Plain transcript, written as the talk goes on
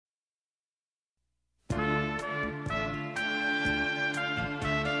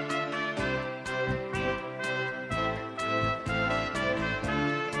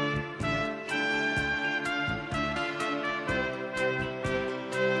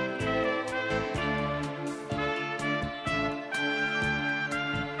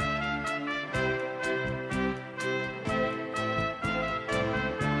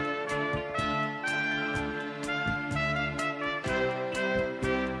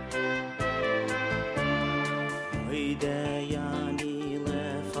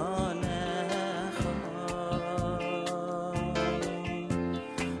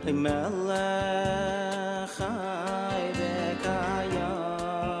melech chai v'kayam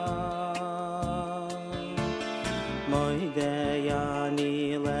moidei ani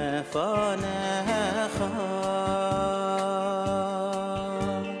lefanecha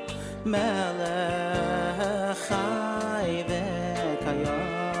melech chai v'kayam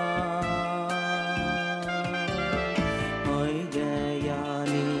moidei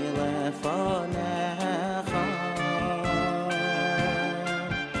ani lefanecha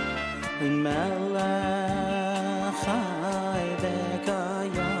melech chai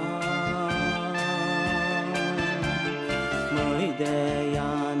v'kayam moidei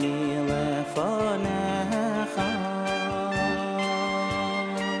ani lefanecha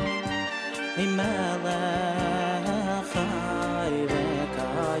melech chai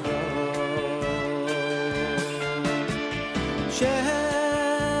v'kayam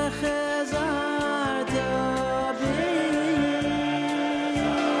shechazart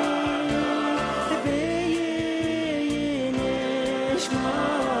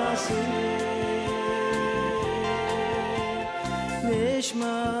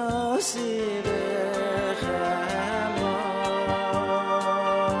nishmasi v'chema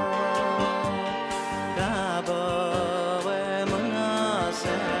Rabbo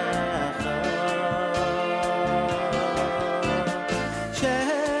emunasecha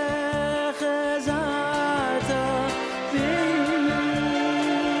shechazarta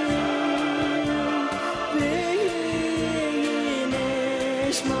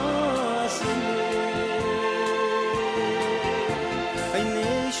nishmasi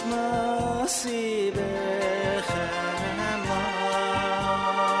nishmasi v'chema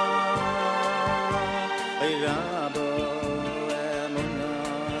Rabbo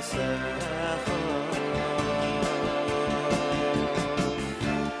emunasecha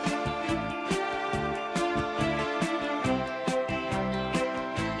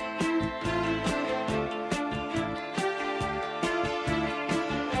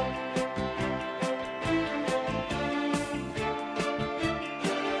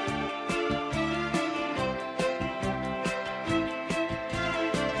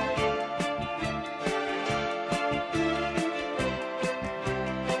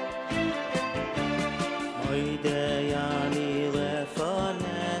moidei ani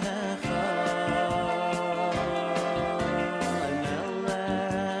lefanecha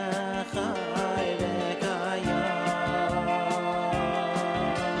melech chai v'kayam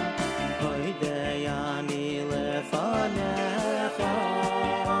moidei ani lefanecha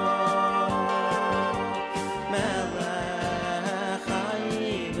melech chai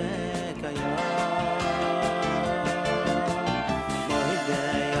v'kayam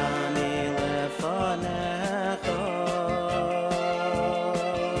moidei ani lefanecha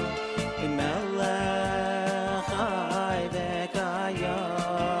melech chai v'kayam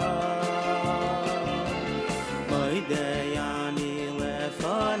moidei ani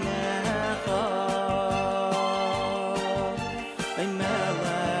lefanecha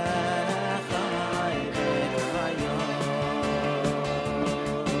melech chai v'kayam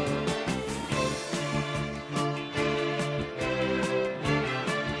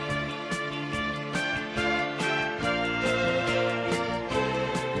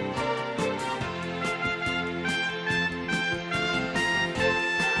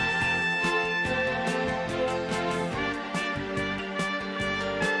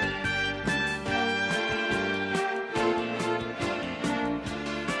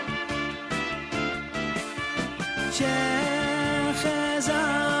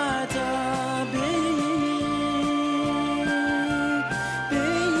shechazart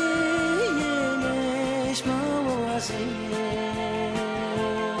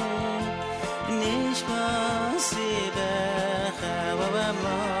nishmasi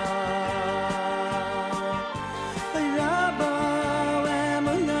v'chema Rabbo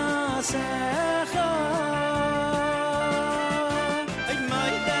emunasecha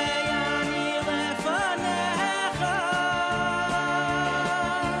moidei ani lefanecha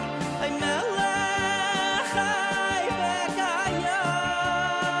melech chai v'kayam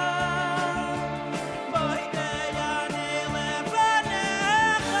moidei ani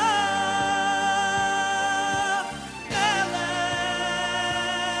lefanecha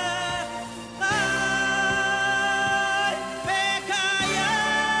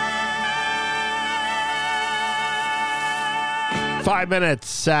Five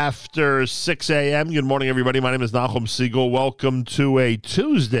minutes after 6 a.m. Good morning, everybody. My name is Nachum Siegel. Welcome to a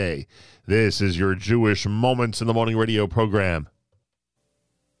Tuesday. This is your Jewish Moments in the Morning radio program.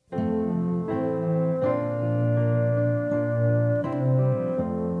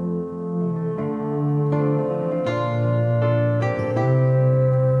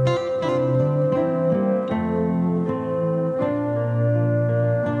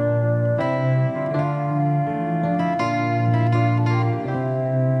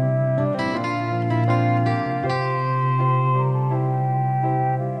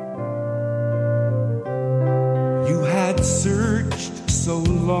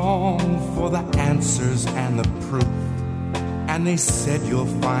 long for the answers and the proof, and they said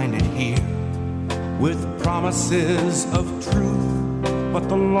you'll find it here with promises of truth. But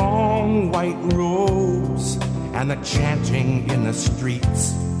the long white robes and the chanting in the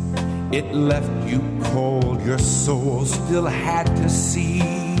streets, it left you cold. Your soul still had to see.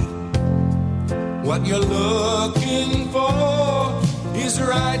 What you're looking for is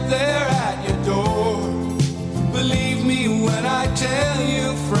right there at your door. Believe me when I tell you,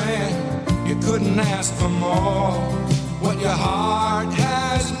 friend, you couldn't ask for more. What your heart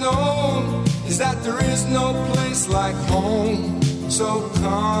has known is that there is no place like home. So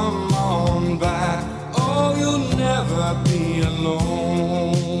come on back, oh, you'll never be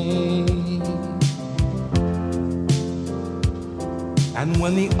alone. And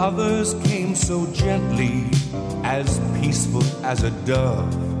when the others came so gently, as peaceful as a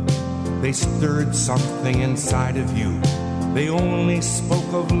dove, they stirred something inside of you. They only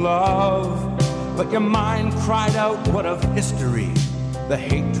spoke of love, but your mind cried out, what of history? The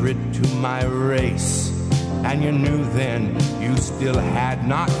hatred to my race. And you knew then you still had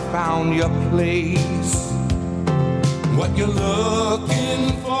not found your place. What you're looking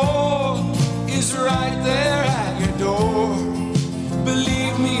for is right there at your door.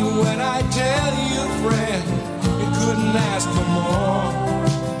 Believe me when I tell you, friend, you couldn't ask for more.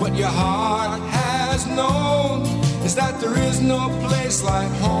 What your heart has known is that there is no place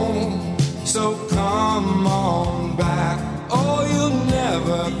like home. So come on back, oh, you'll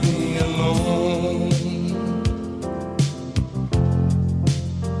never be alone.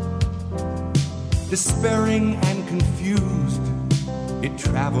 Despairing and confused, it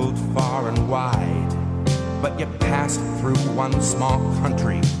traveled far and wide, but you passed through one small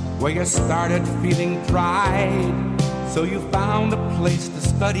country where you started feeling pride. So you found a place to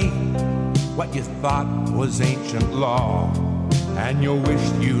study what you thought was ancient law, and you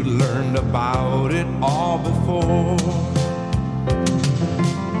wished you learned about it all before.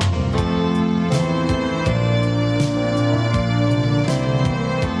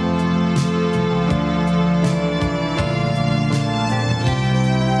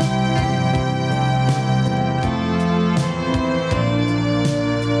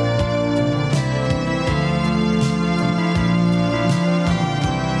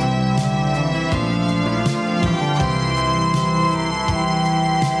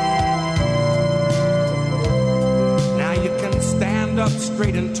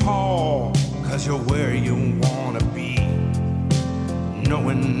 Straight and tall, 'cause you're where you wanna be,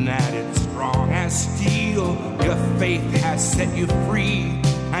 knowing that it's strong as steel. Your faith has set you free,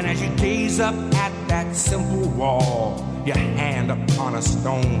 and as you gaze up at that simple wall, your hand upon a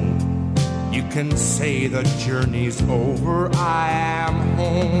stone, you can say the journey's over, I am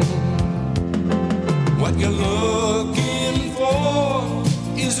home. What you're looking for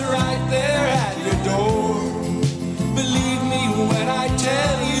is right there at your door. Believe me when I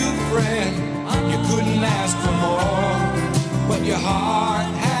tell you, friend, you couldn't ask for more. What your heart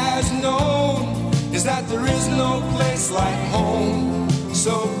has known is that there is no place like home.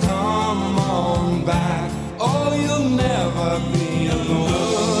 So come on back, oh, you'll never be alone.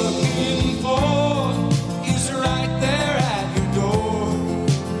 Looking for is right there at your door.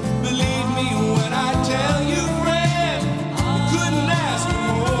 Believe me when I tell you, friend, you couldn't ask for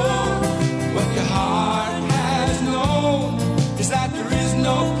more. What your heart is that there is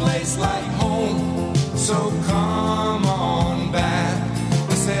no place like home. So come on back.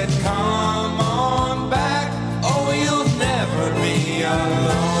 I said come on back, oh, you'll never be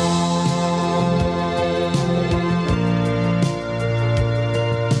alone.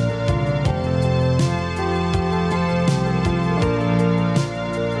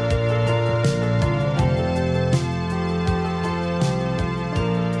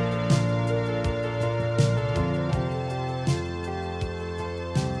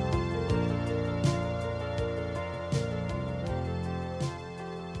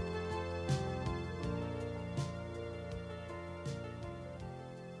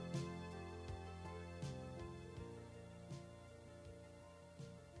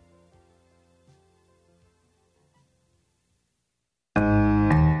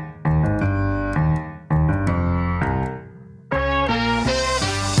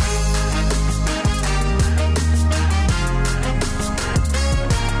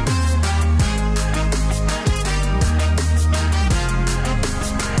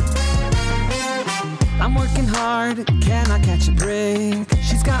 Cannot catch a break.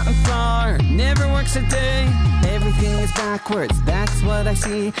 She's gotten far, never works a day. Everything is backwards, that's what I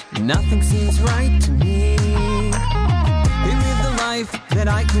see. Nothing seems right to me. They live the life life that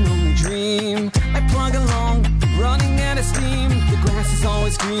I can only dream. I plug along, running out of steam. The grass is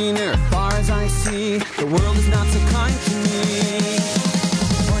always greener, far as I see. The world is not so kind to me.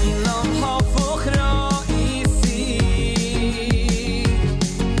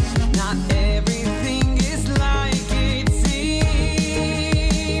 Not everything is like it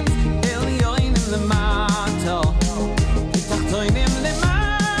seems. Elyonim lemato, v'tachtonim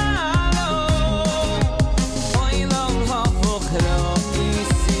lemalo. Olam hafuch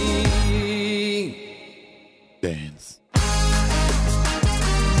ro'isi. Dance.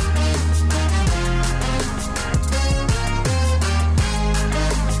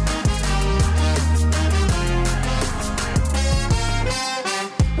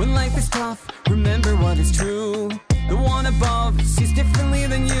 When life is tough, remember what is true. The one above sees differently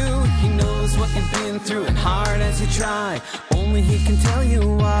than you. He knows what you've been through, and hard as you try, only he can tell you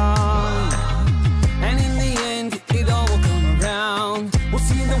why. And in the end, it all will come around. We'll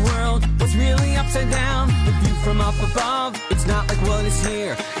see the world was really upside down. The view from up above, it's not like what is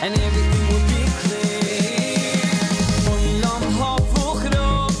here, and everything will be clear. Olam hafuch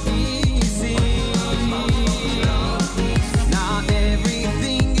ro'isi. Not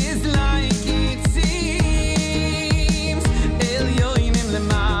everything is like it seems. Elyonim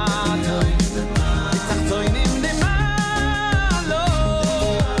lemato, v'tachtonim lemalo.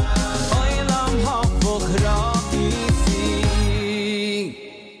 Olam hafuch ro'isi.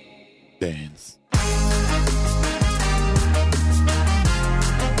 Dance.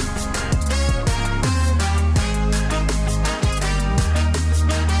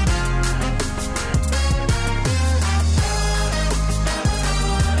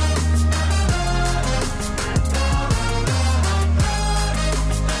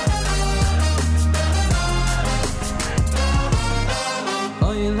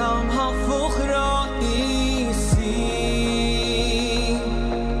 Olam hafuch ro'isi.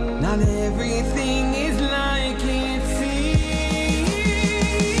 Not everything is like it seems.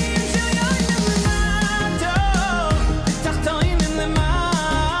 Elyonim lemato, v'tachtonim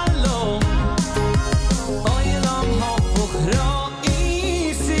lemalo. Olam hafuch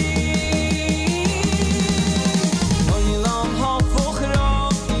ro'isi. Olam hafuch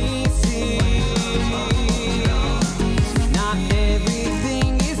ro'isi. Not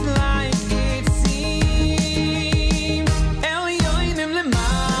everything is like it seems. Elyonim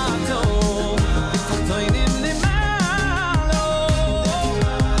lemato, v'tachtonim lemalo.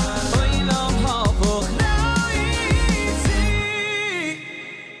 Olam hafuch ro'isi.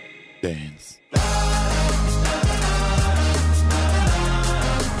 Dance.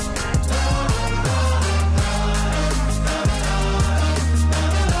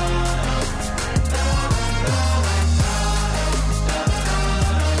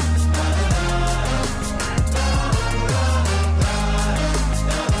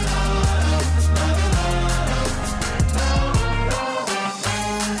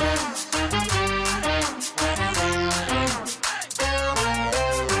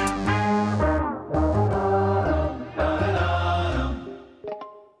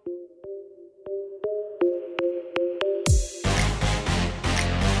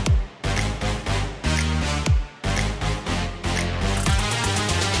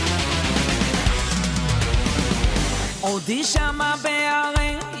 עודי שמה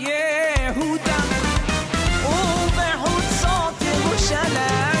בערי יהודה ובחוצות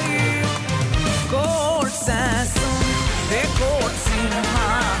ירושלים, כל ששון וכל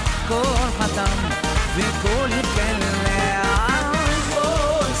שמחה, כל חתן וכל כלה.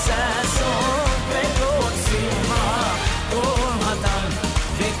 כל ששון וכל שמחה, כל חתן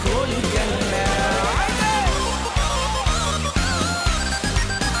וכל כלה.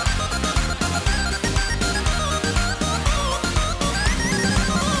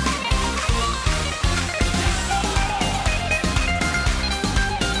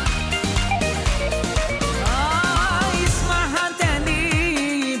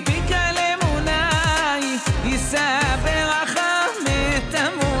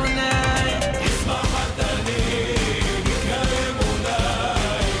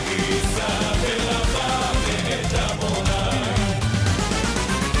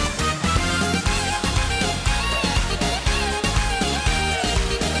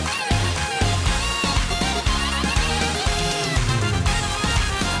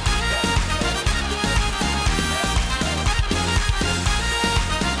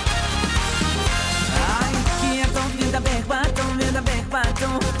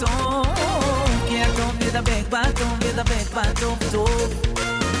 בטוב טוב,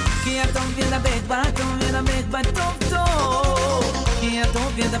 כי הטוב ידבק בטוב, ידבק בטוב טוב, כי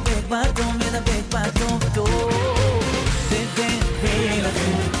הטוב ידבק בטוב, ידבק בטוב טוב.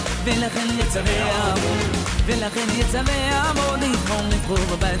 ולכן יצווה עמו, ולכן יצווה עמו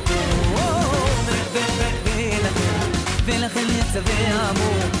לבחור בטוב. ולכן יצווה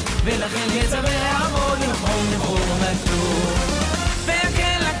עמו, ולכן יצווה עמו לבחור בטוב.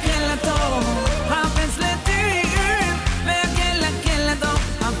 ויקל הטוב, חפש לטיב, ויקל הטוב,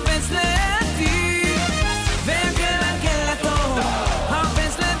 חפש לטיב, ויקל הטוב,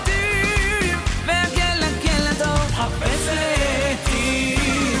 חפש לטיב, ויקל הטוב, חפש לטיב.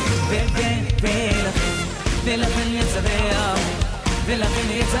 ולכן יצווה עמו, ולכן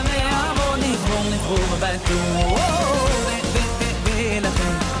יצווה עמו לבחור בטוב.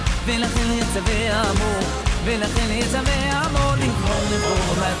 ולכן יצווה עמו, ולכן יצווה עמו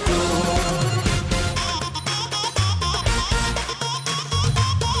לבחור בטוב.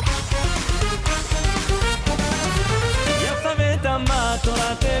 יפה ותמה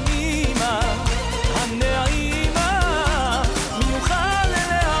תורת אמא הנעימה, מיוחד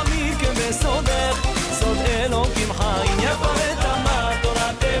להעמיק בסודך סוד אלוקים חיים. יפה ותמה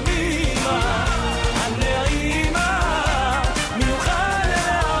תורת אמא הנעימה, מיוחד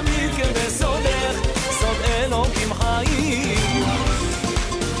להעמיק בסודך סוד אלוקים חיים.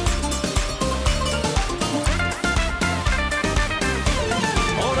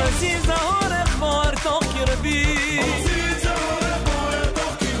 אור הזיזה אורך בוער תוך קרבי,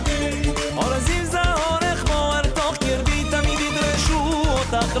 אור הזיזה אורך בוער תוך קרבי, תמיד ידרשו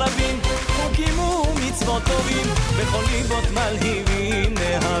אותך רבים, חוקים ומצוות טובים, בכל ליבות מלהיבים,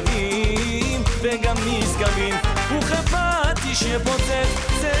 נהבים וגם נשגבים, וכפתי שפוצץ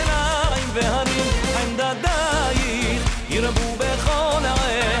צלעים והרים, עמדדייך ירבו בכל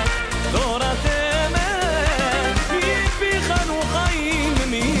העת, תורת אמת יפיחנו חיים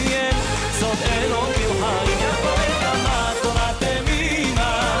מהם, סוד אלוקים חיים. יפה ותמה תורת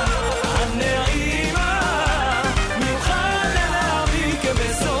אמא הנעימה, מיוחד להעמיק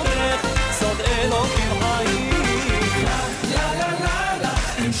בסודך סוד אלוקים חיים. לה לה לה לה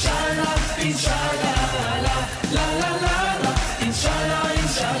אינשאללה אינשאללה, לה לה לה לה אינשאללה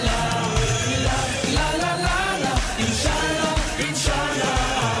אינשאללה, לה לה לה לה אינשאללה אינשאללה.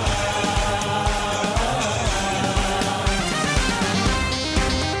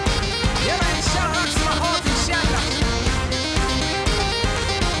 יאללה אינשאללה, שמחות אינשאללה.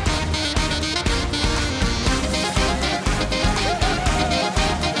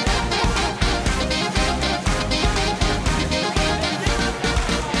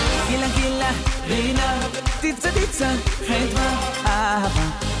 גילה גילה רינה, דיצה דיצה חדווה, אהבה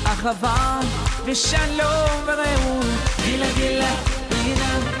אחווה ושלום ורעות. גילה גילה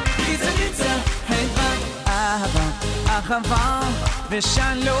רינה, דיצה דיצה חדווה, אהבה אחווה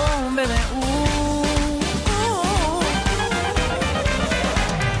ושלום ורעות.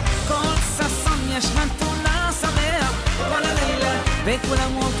 כל ששון יש חתונה שמח כל הלילה,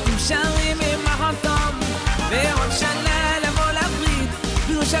 וכולם רוקדים שרים עם החתום, ועוד שנה לבוא לברית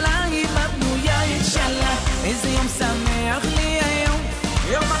בירושלים הבנויה אינשאללה. איזה יום שמח לי היום,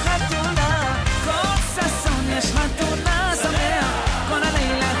 יום החתונה. כל ששון יש חתונה שמח כל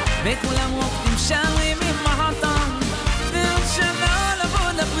הלילה, וכולם רוקדים שרים עם החתום, ועוד שנה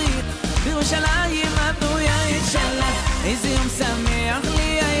לבוא לברית בירושלים הבנויה אינשאללה. איזה יום שמח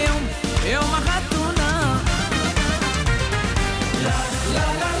לי היום, יום החתונה. לה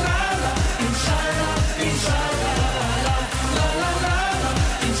לה לה לה אינשאללה אינשאללה, לה לה לה לה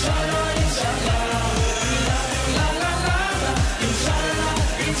אינשאללה אינשאללה, לה לה לה לה אינשאללה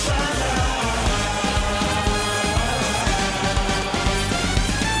אינשאללה.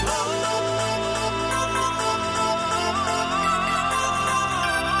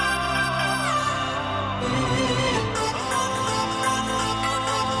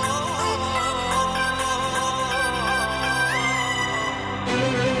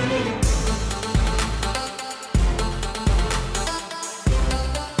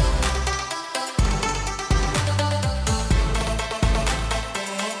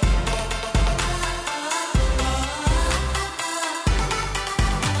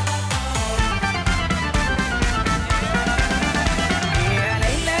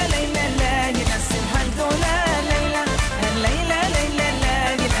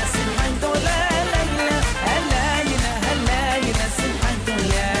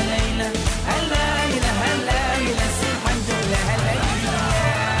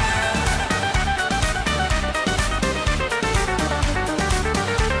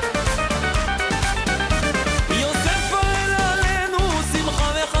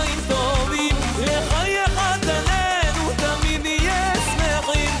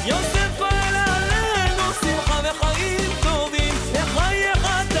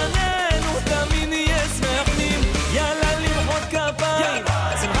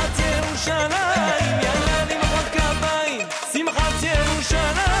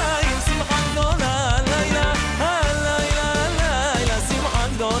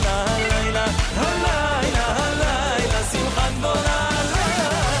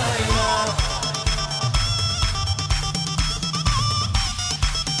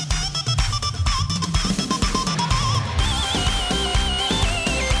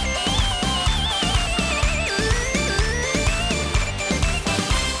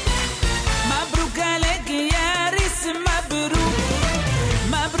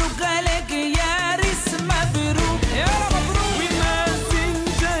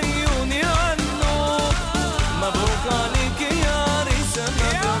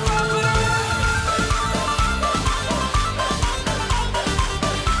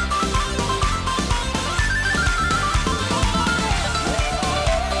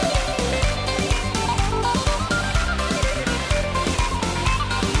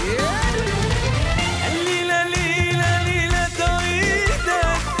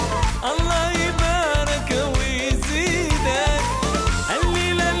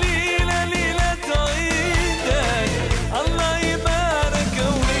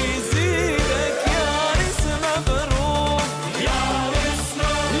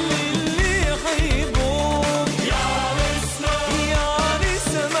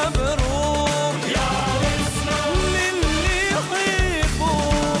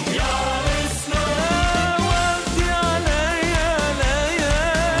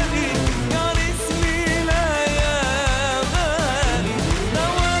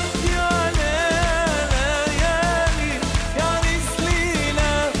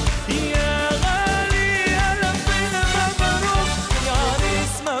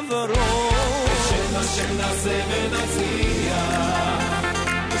 חברו בשם השם נעשה ונצליח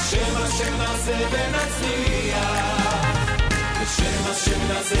בשם השם נעשה ונצליח בשם השם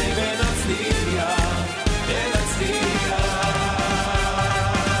נעשה ונצליח ונצליח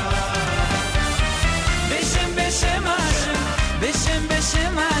בשם בשם השם בשם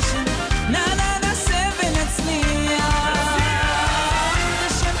בשם השם נעשה ונצליח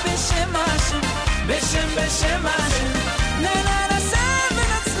בשם בשם השם בשם בשם השם נעשה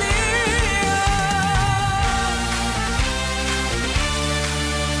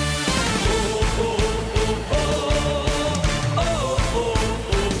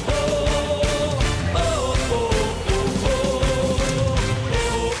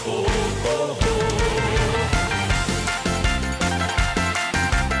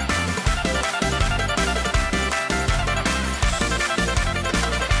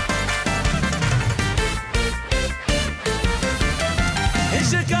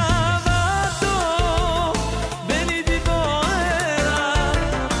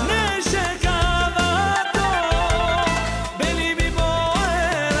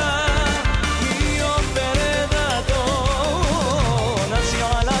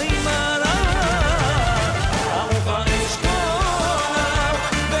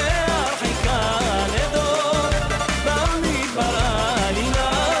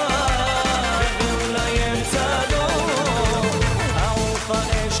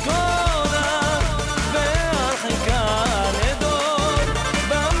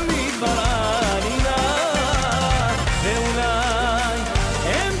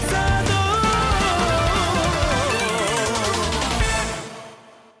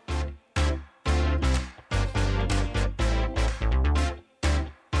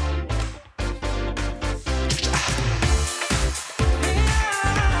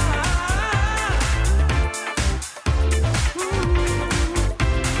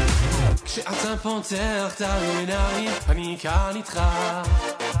פותח את העיניים, אני כאן איתך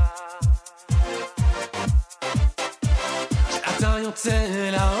כשאתה יוצא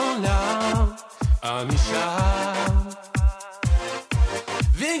לעולם, אני שם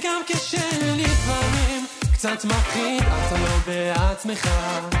וגם כשלפעמים קצת מפחיד, אתה לא בעצמך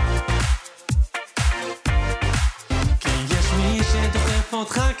כי יש מי שדוחף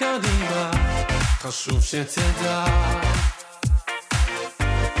אותך קדימה, חשוב שתדע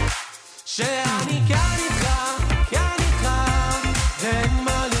שאני כאן איתך, כאן איתך, אין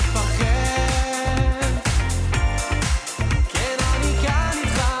מה לפחד כן אני כאן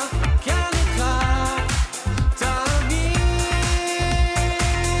איתך, כאן איתך, תמיד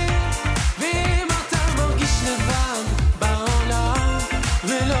ואם אתה מרגיש לבד בעולם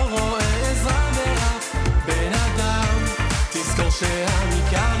ולא רואה עזרה מאף בן אדם, תזכור שאני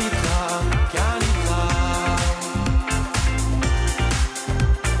כאן איתך, כאן איתך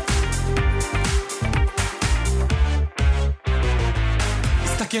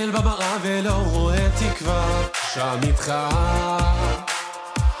מסתכל במראה ולא רואה תקווה, שם איתך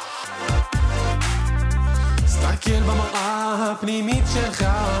מסתכל במראה הפנימית שלך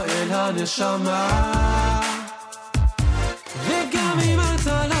אל הנשמה וגם אם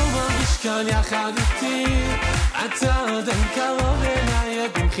אתה לא מרגיש כאן יחד איתי, אתה עדיין קרוב אליי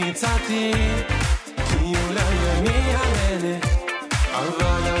במחיצתי כי אולי אני המלך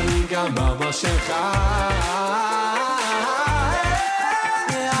אבל אני גם אבא שלך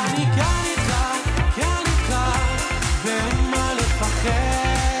אני כאן איתך, כאן איתך, ואין מה לפחד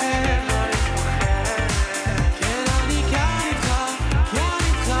כן אני כאן איתך, כאן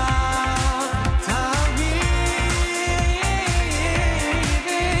איתך, תמיד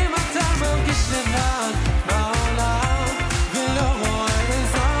אם אתה מרגיש לבד בעולם ולא רואה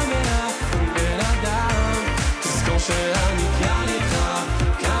עזרה מאף בן אדם, תזכור שאני כאן איתך,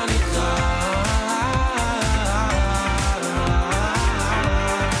 כאן איתך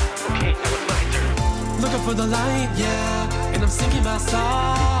for the light, yeah, and I'm singing my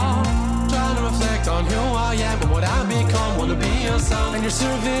song trying to reflect on who I am and what I become, wanna be your son and your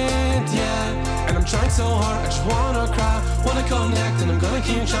servant, yeah, and I'm trying so hard, I just wanna cry, wanna connect, and I'm gonna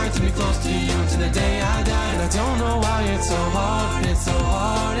keep trying to be close to you till the day I die, and I don't know why it's so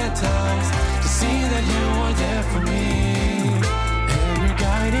hard at times to see that you are there for me and you're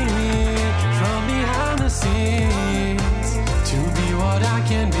guiding me from behind the scenes to be what I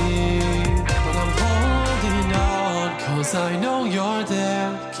can be, but I'm holding on cause I know you're there,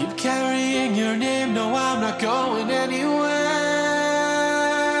 keep carrying your name, no I'm not going anywhere.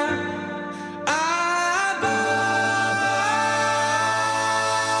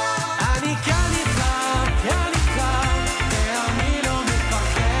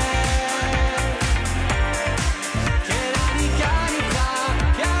 Can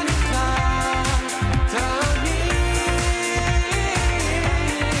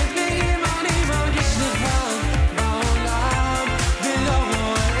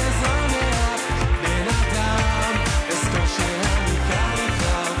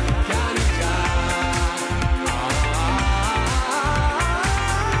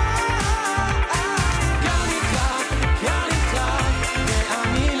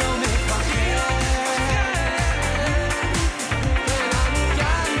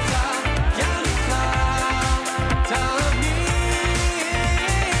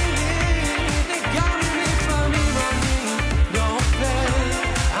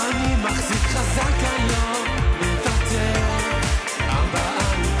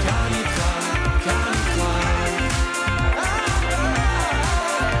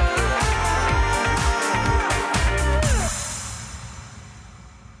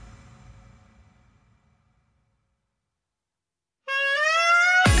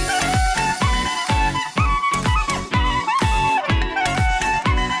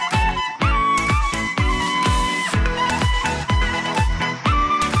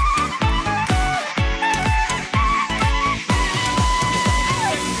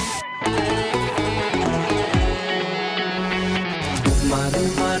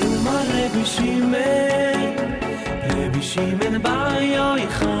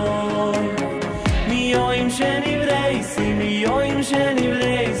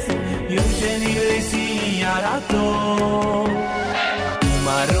shenivresi yom shenivresi yarato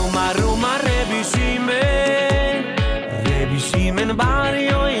maru maru Rebbe Shimon bar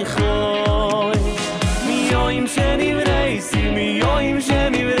yoichoy mi yoim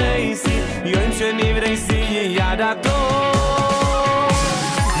shenivresi yom shenivresi yarato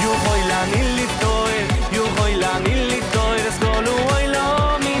you hoylani liftoy skolu oylo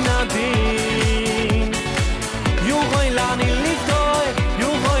minadin you hoylani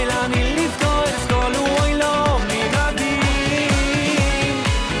liftoy skolu oylo minadin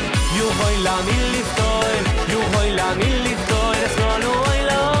you hoylani liftoy skolu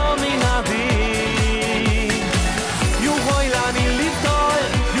oylo minadin you hoylani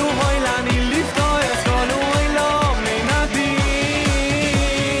liftoy skolu oylo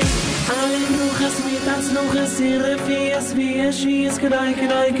minadin alenu khasmitas no khasir fi asvi es kedai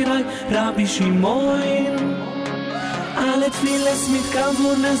Rabbi Shimon alle tfiles mit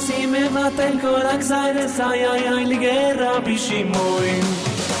kavun sim vatel korak zayres ay lige Rabbi Shimon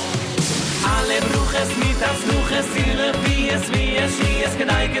alle bruches mit as bruches fi es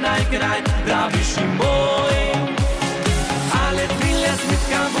kedai Rabbi Shimon alle tfiles mit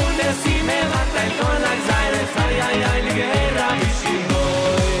kavun sim vatel korak zayres ay lige Rabbi Shimon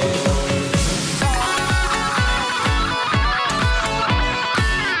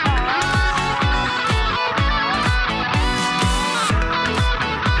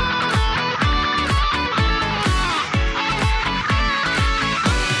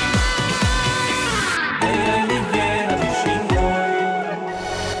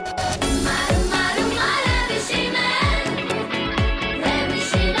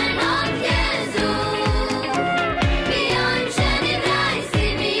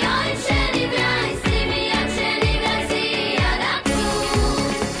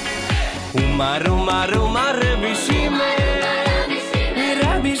Maru Rebbe Shimon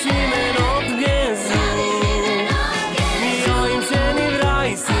ot gezu mi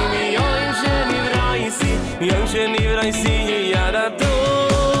yoim shenivresi yarato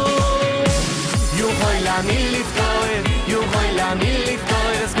you hoylani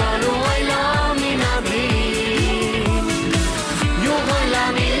liftoy skolu oylo minadin you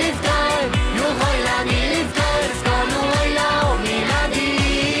hoylani liftoy skolu oylo minadin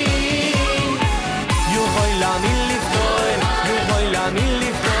you hoylani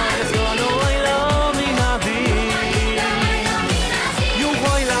liftoy skolu oylo minadin you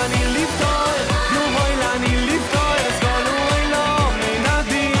hoylani liftoy skolu oylo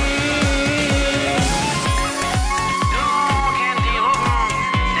minadin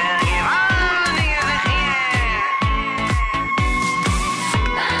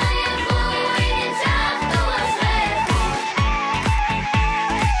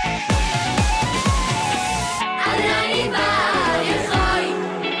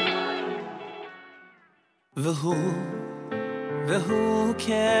והוא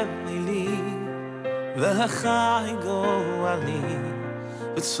כמלי והחי גואלי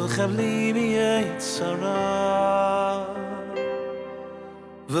וצוחב לי ביצרה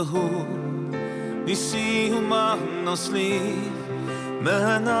והוא ניסי ומנוס לי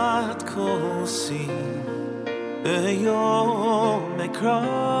מנת כוסי ביום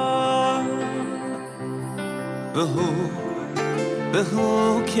אקרא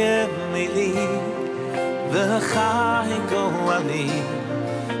והוא כמלי והחי גואלי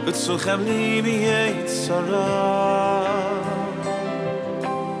וצוחב לי ביצרה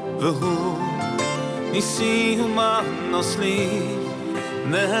והוא ניסי ומנוס לי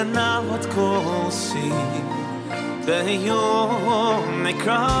מנת כוסי ביום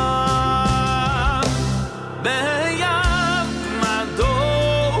אקרא בים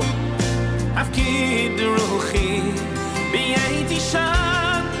מדור הפקיד רוחי בייתי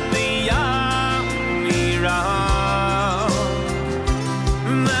שם בים מירה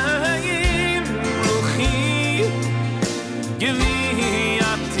מים רוחי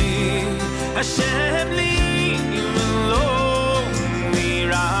גביעתי השם לי ולא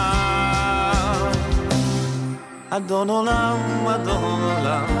מירה אדון עולם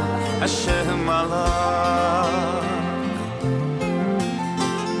השם עליו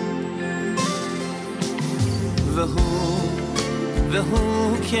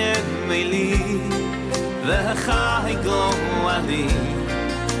והוא כמלי והחי גואלי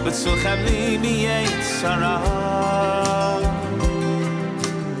וצוחב לי מיצרה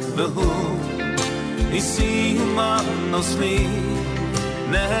והוא ניסי ומנוס לי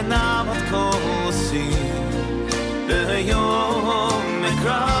נהנה בת כוסי ביום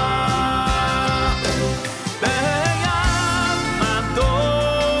אקרא בים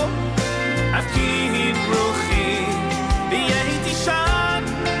מדור הפקיד רוחי בייתי שם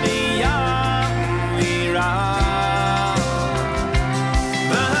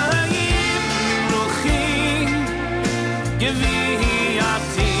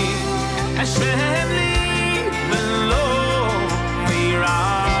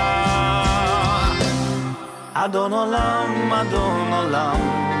Adon Olam,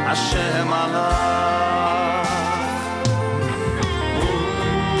 Hashem Allah.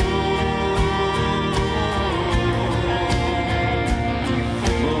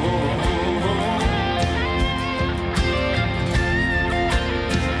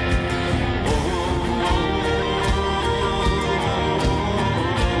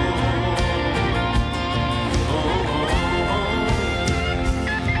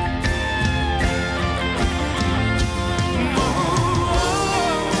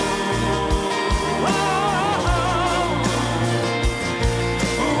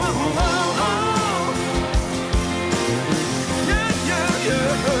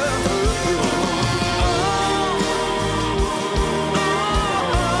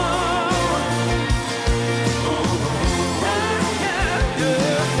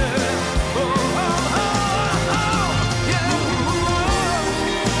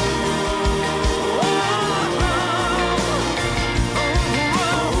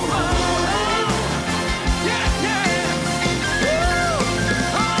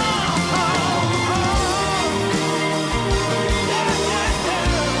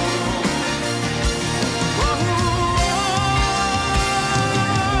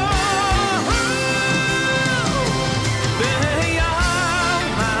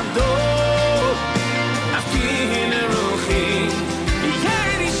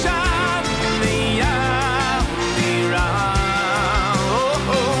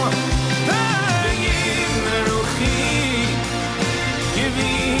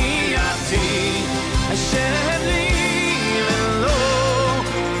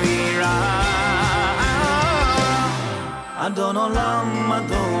 Adon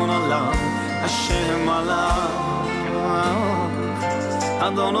Olam, Hashem Allah.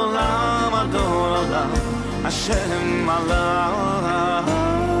 Adon Olam, Hashem Allah.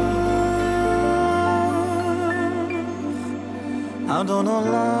 Adon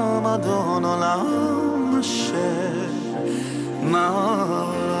Olam, Hashem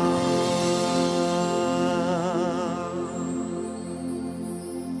Allah.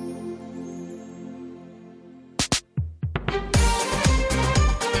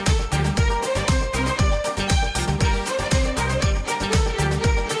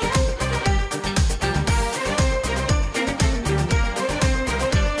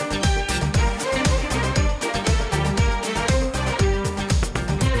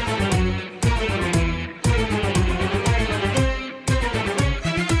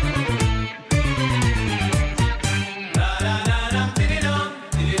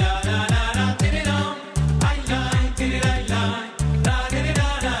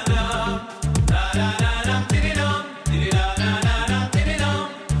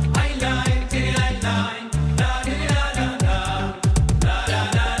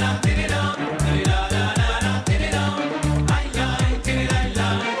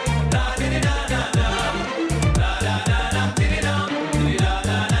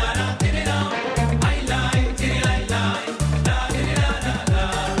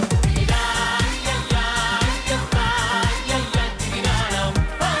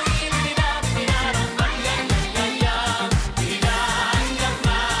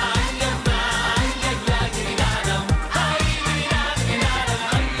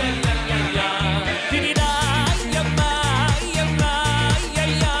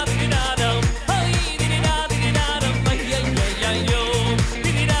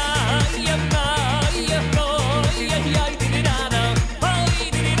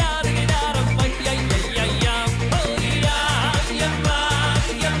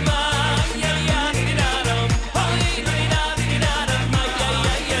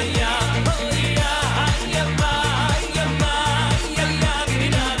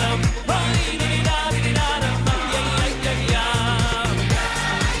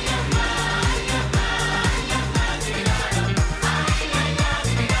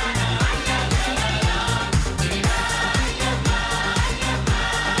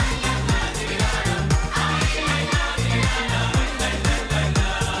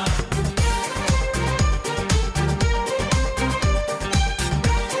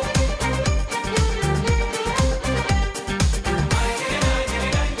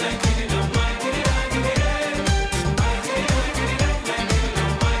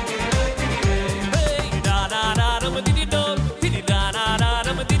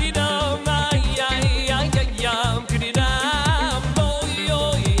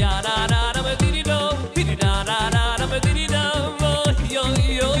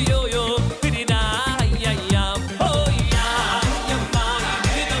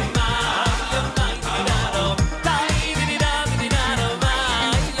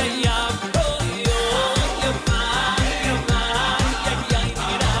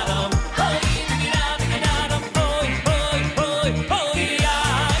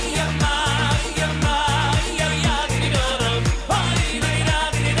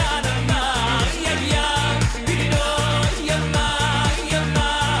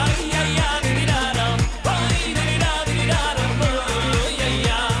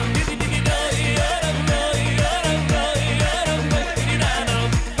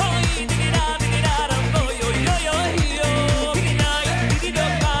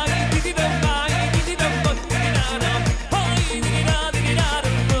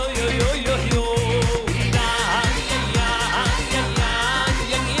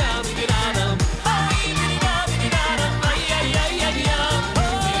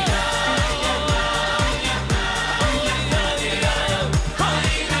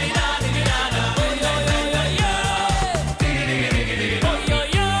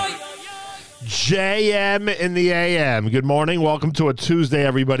 JM in the AM. Good morning. Welcome to a Tuesday,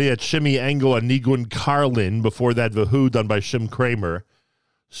 everybody, at Shimi Engel and Nigun Carlin. Before that, Vahu, done by Shim Kramer.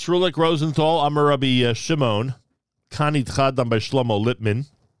 Srulik Rosenthal, Amar Rabbi Shimon. Kani Tchad, done by Shlomo Lippman.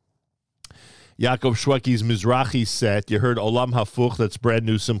 Yaakov Shweki's Mizrahi set. You heard Olam Hafuch, that's brand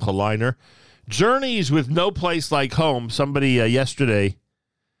new Simcha Liner. Journeys with No Place Like Home. Somebody yesterday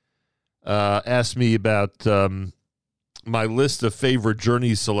asked me about my list of favorite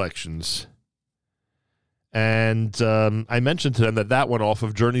Journey selections. And I mentioned to them that one off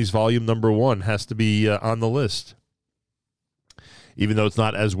of Journey's volume number 1 has to be on the list, even though it's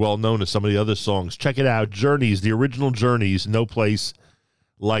not as well known as some of the other songs. Check it out. Journeys, the original Journeys, No Place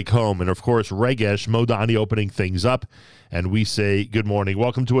Like Home. And, of course, Regesh Modani opening things up. And we say good morning.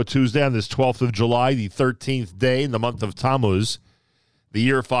 Welcome to a Tuesday on this 12th of July, the 13th day in the month of Tammuz, the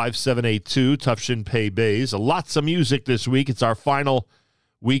year 5782, Tufshin Pei Beis. Lots of music this week. It's our final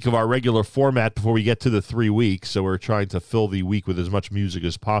week of our regular format before we get to the 3 weeks, so we're trying to fill the week with as much music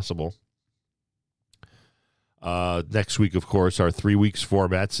as possible. Next week, of course, our 3 weeks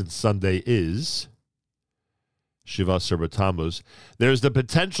format, since Sunday is Shiva Asar B'Tammuz. There's the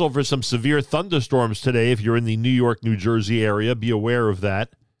potential for some severe thunderstorms today if you're in the New York, New Jersey area. Be aware of that.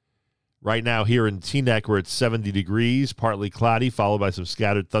 Right now here in Teaneck, we're at 70 degrees, partly cloudy, followed by some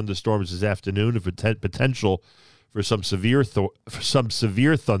scattered thunderstorms this afternoon, and potential for some severe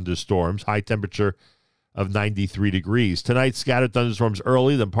thunderstorms, high temperature of 93 degrees. Tonight, scattered thunderstorms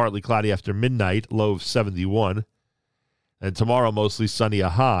early, then partly cloudy after midnight, low of 71. And tomorrow, mostly sunny, a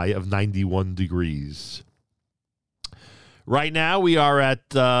high of 91 degrees. Right now, we are at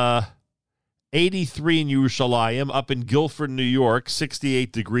 83 in Yerushalayim, up in Guilford, New York,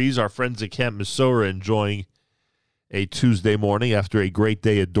 68 degrees. Our friends at Camp Mesorah enjoying a Tuesday morning after a great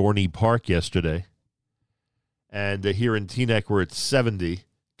day at Dorney Park yesterday. And here in Teaneck, we're at 70,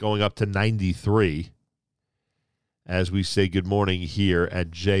 going up to 93, as we say good morning here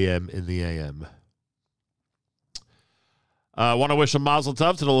at JM in the AM. I want to wish a mazel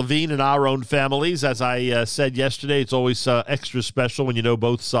tov to the Levine and Aaron families. As I said yesterday, it's always extra special when you know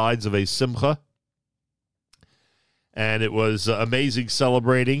both sides of a simcha. And it was amazing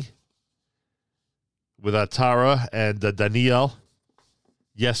celebrating with Atara and Daniel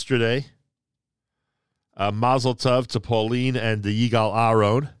yesterday. Mazel tov to Pauline and the Yigal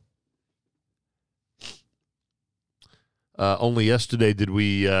Aaron. Only yesterday did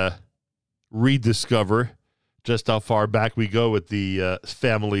we rediscover just how far back we go with the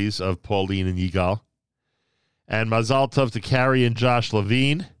families of Pauline and Yigal. And Mazel tov to Carrie and Josh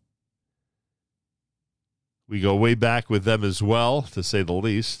Levine. We go way back with them as well, to say the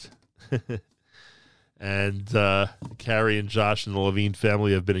least. And Carrie and Josh and the Levine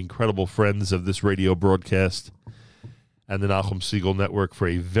family have been incredible friends of this radio broadcast and the Nachum Segal Network for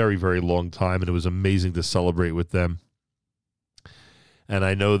a very, very long time, and it was amazing to celebrate with them. And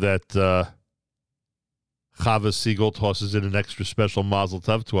I know that Chava Segal tosses in an extra special mazel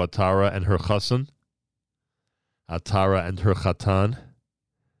tov to Atara and her chassan, Atara and her chatan,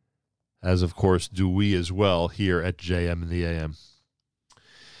 as of course do we as well here at JM in the AM.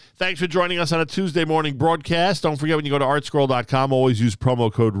 Thanks for joining us on a Tuesday morning broadcast. Don't forget, when you go to artscroll.com, always use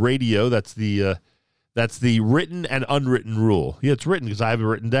promo code radio. That's the written and unwritten rule. Yeah, it's written because I have it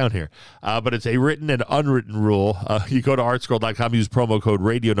written down here. But it's a written and unwritten rule. You go to artscroll.com, use promo code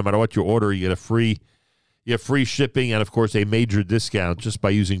radio. No matter what you order, you get free shipping and, of course, a major discount just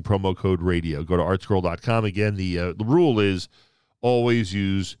by using promo code radio. Go to artscroll.com. Again, the rule is always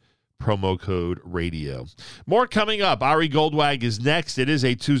use promo code radio. More coming up. Ari Goldwag is next. It is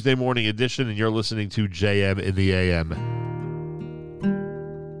a Tuesday morning edition, and you're listening to JM in the AM.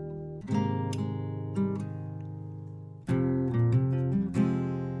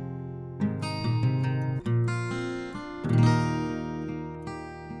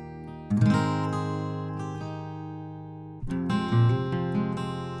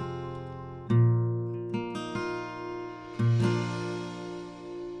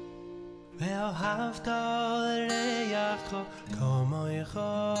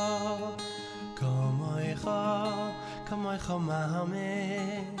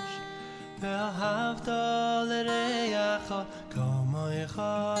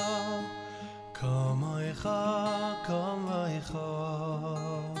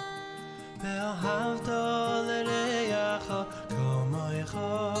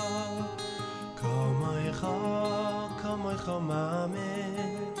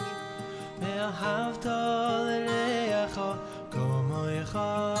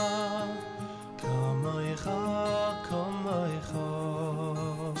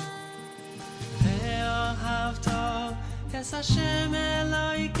 Hashem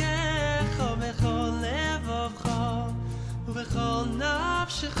Elokecha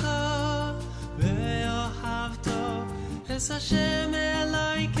נפשך ואהבת את השם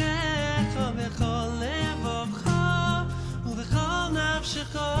אלוהיך בכל לבבך ובכל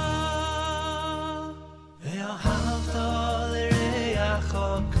נפשך ואהבת לרעך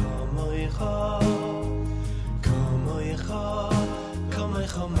כמוך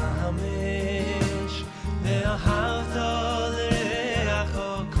כמוך ממש ואהבת לרעך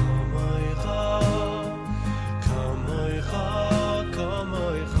כמוך כמוך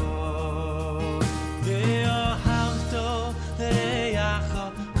כמוך ואהבת לרעך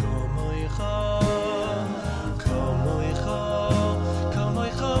כמוך כמוך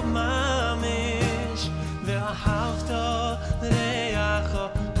כמוך ממש ואהבת לרעך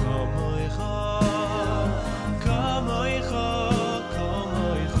כמוך כמוך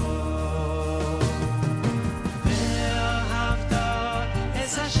כמוך ואהבת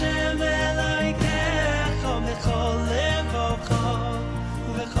את השם אלוהיך בכל לבבך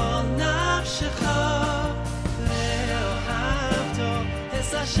ובכל נפשך ואהבת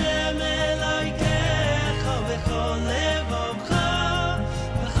את השם אלוהיך בכל לבבך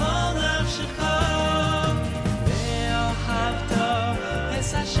ובכל נפשך ואהבת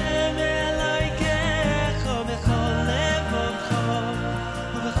את השם אלוהיך בכל לבבך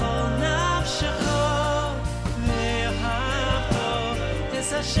ובכל נפשך ואהבת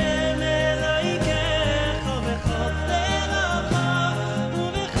את השם אלוהיך בכל לבבך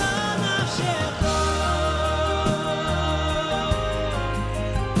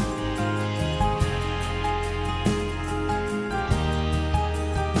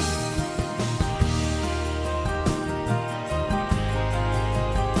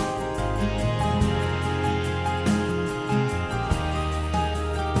ובכל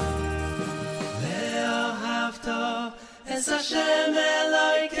נפשך ואהבת את השם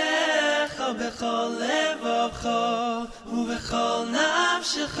אלוהיך בכל לבבך ובכל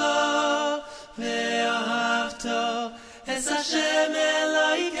נפשך ואהבת את השם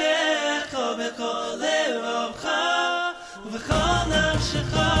אלוהיך בכל לבבך ובכל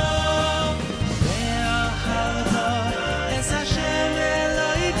נפשך ואהבת את השם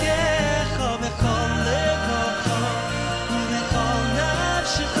אלוהיך בכל לבבך ובכל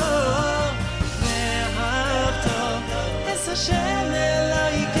נפשך ואהבת את השם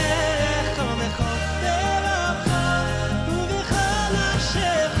אלוהיך בכל לבבך ובכל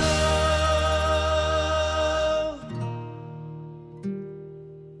נפשך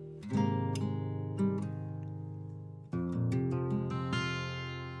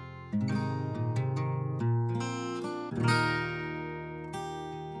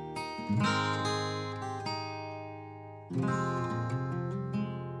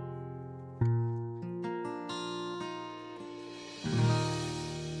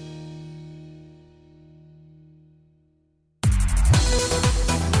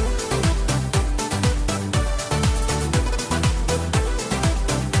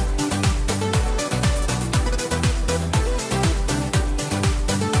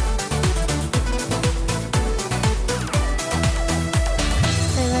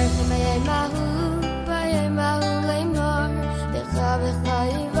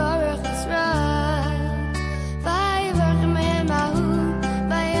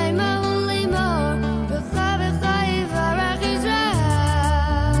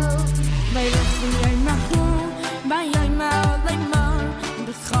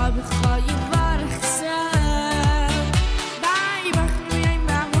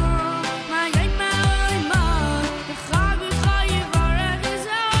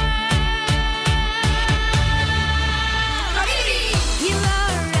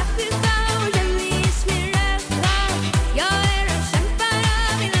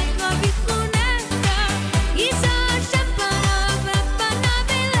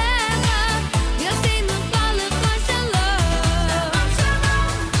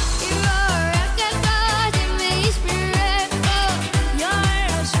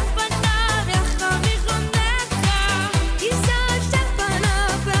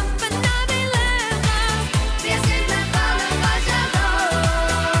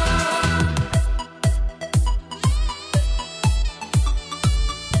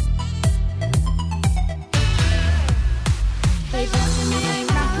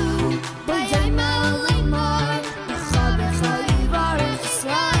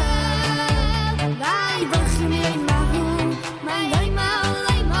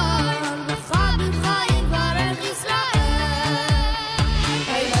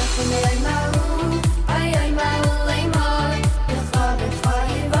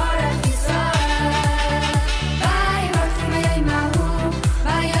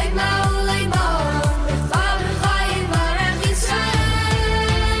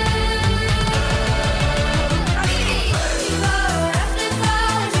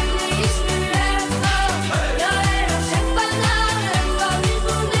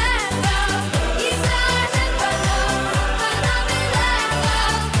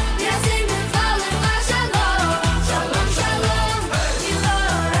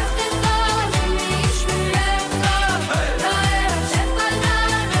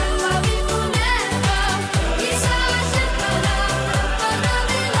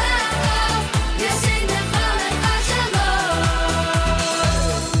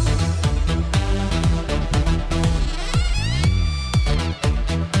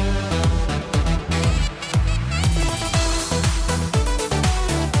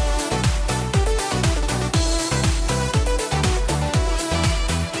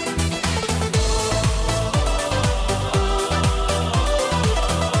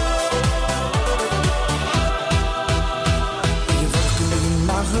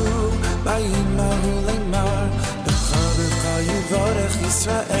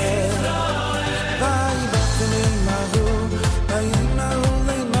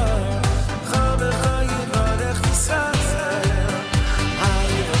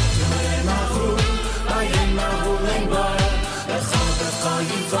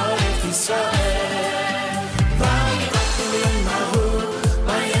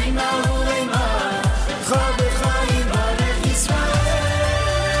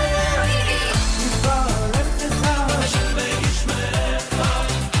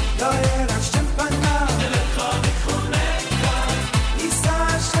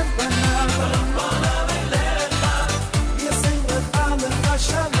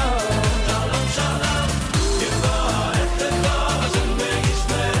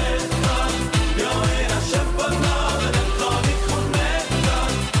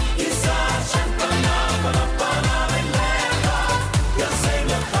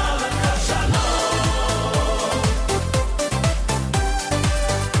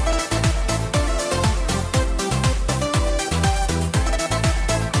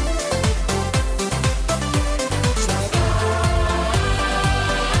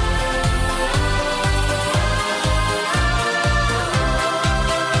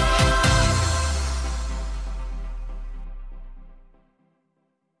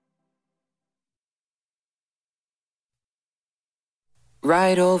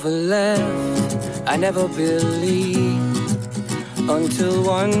Right over left, I never believed, until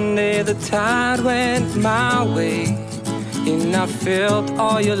one day the tide went my way, and I felt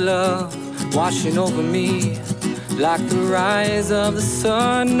all your love washing over me, like the rise of the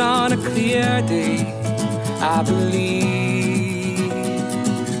sun on a clear day. I believe.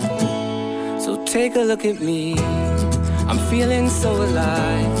 So take a look at me, I'm feeling so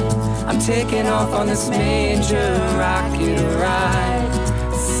alive. I'm taking off on this major rocket ride,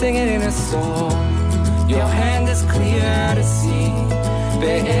 singing in a song. Your hand is clear to see.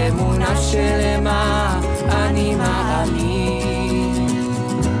 Be'emuna shelema, anima amin.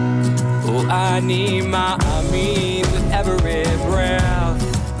 Oh, anima amin. With every breath,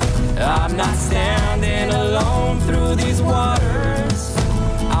 I'm not standing alone through these waters.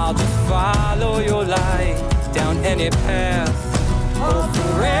 I'll just follow your light down any path. Oh,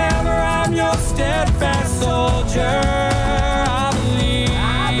 forever I'm your steadfast soldier. I believe,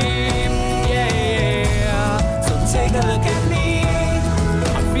 yeah. So take a look at me,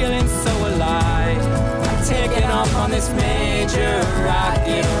 I'm feeling so alive. I'm taking off on this major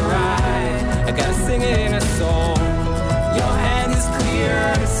rocket ride. I gotta sing it in a song. Your hand is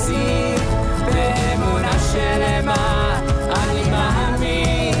clear to see. Be'emuna shelema, anima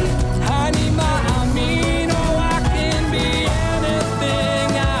amin, anima amin. Oh, I can be anything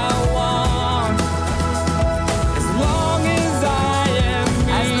I want, as long as I am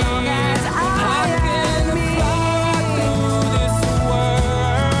me. As long as I can fly through this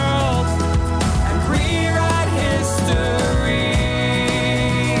world and rewrite history,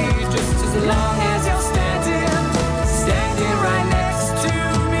 just as long as you're standing right next to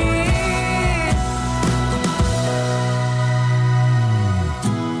me.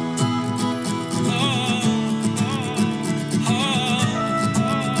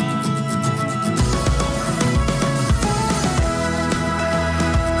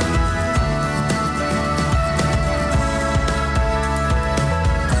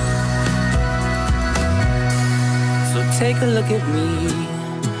 So take a look at me,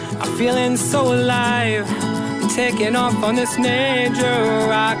 I'm feeling so alive. Taking off on this major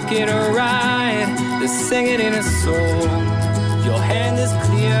rocket ride, just sing it in a song. Your hand is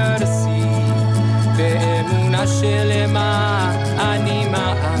clear to see. Be'emuna shelema,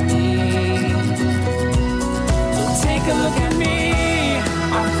 anima amin. So take a look at me,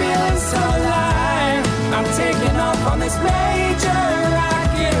 I'm feeling so alive. I'm taking off on this major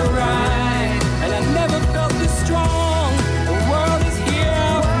rocket ride, and I never felt this strong. The world is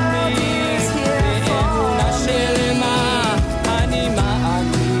here for me. Be'emuna shelema, anima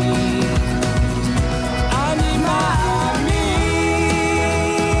amin, anima amin,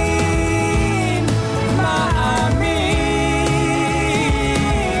 ma amin,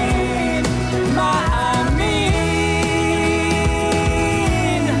 ma amin,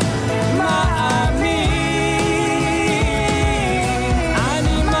 ma amin,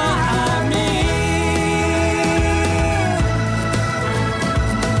 anima amin.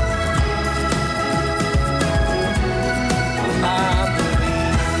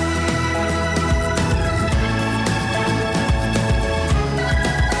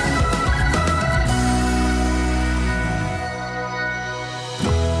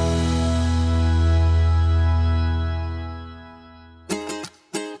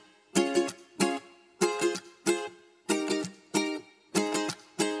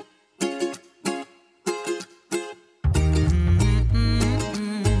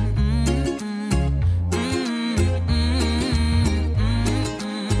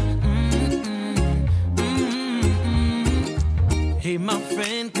 Hey, my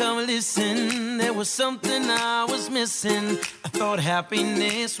friend, come listen. There was something I was missing. I thought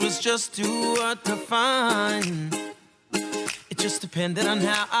happiness was just too hard to find. It just depended on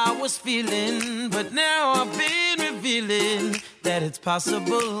how I was feeling. But now I've been revealing that it's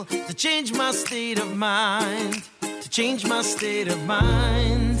possible to change my state of mind. To change my state of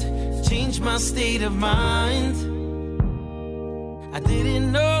mind. To change my state of mind. I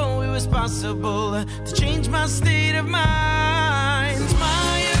didn't know it was possible to change my state of mind.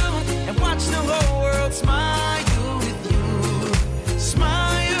 Smile and watch the whole world smile with you.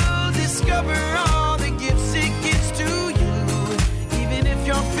 Smile, discover all the gifts it gives to you. Even if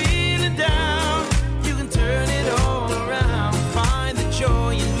you're feeling down, you can turn it all around. Find the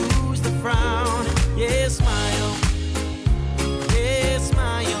joy and lose the frown. Yeah, smile. Yeah,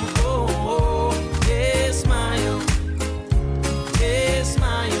 smile. Oh, oh. Yeah, smile. Yeah,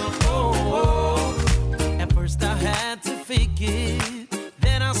 smile, oh, oh. At first I had to fake it,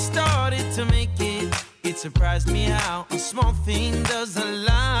 then I started to make it. It surprised me how a small thing does a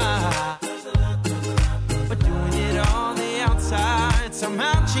lot. But doing it on the outside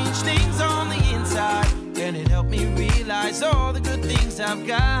changed things on the inside, and it helped me realize all the good things I've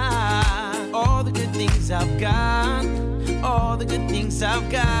got, all the good things I've got, all the good things I've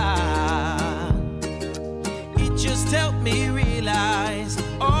got. It just helped me realize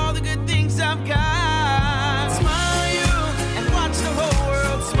all the good things I've got. Smile and watch the whole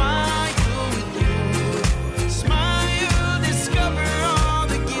world smile with you. Smile, discover all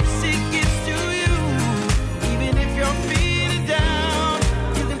the gifts it gives to you. Even if you're feeling down,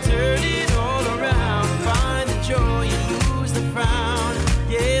 you can turn it all around. Find the joy and lose the frown.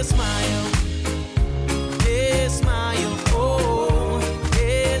 Yeah, smile. Yeah, smile. Oh,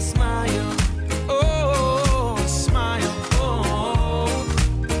 yeah, smile. Oh, smile. Oh,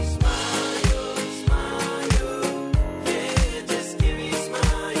 smile, smile. Yeah, just give me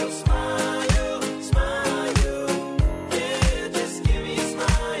smile, smile, smile. Yeah, just give me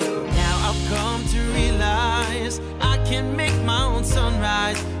smile. Now I've come to realize I can make my own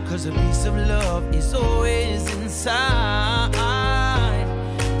sunrise, 'cause a piece of love is always inside.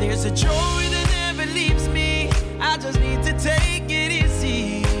 There's a joy that never leaves me. I just need to take it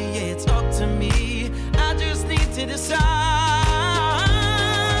easy. Yeah, it's up to me. I just need to decide.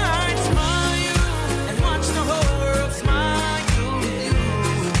 Smile and watch the whole world smile with you.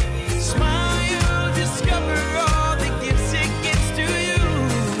 Smile, discover all the gifts it gives to you.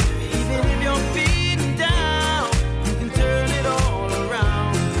 Even if you're feeling down, you can turn it all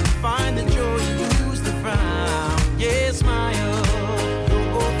around. Find the joy and lose the frown. Yeah, smile.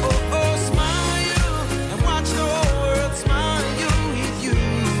 Oh, oh, oh, smile and watch the whole world smile with you.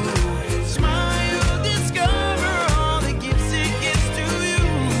 Smile, discover all the gifts it gives to you.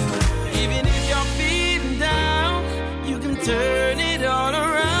 Even if you're feeling down, you can turn it all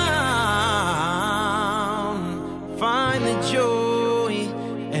around. Find the joy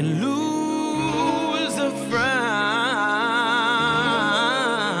and lose the frown.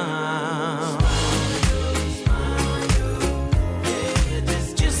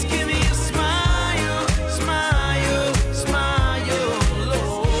 Just give me a smile, smile, smile,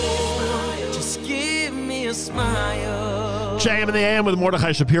 Lord. Just give me a smile. JM in the AM with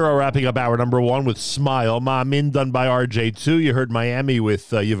Mordechai Shapiro wrapping up hour number 1 with Smile. Ma'amin done by RJ2. You heard Miami with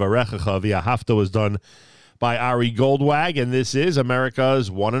Yivarechecha. Via Hafta was done by Ari Goldwag. And this is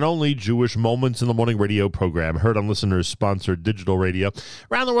America's one and only Jewish Moments in the Morning radio program. Heard on listeners-sponsored digital radio.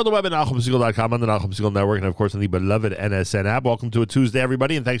 Around the world, the web at NachumSegal.com, on the Nachum Segal Network, and of course on the beloved NSN app. Welcome to a Tuesday,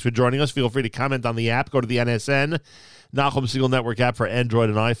 everybody, and thanks for joining us. Feel free to comment on the app. Go to the NSN, Nachum Segal Network app for Android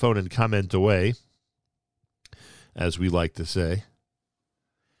and iPhone, and comment away, as we like to say.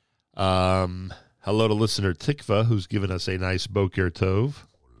 Hello to listener Tikva, who's given us a nice Boker Tov.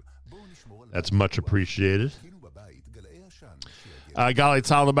 That's much appreciated. Galei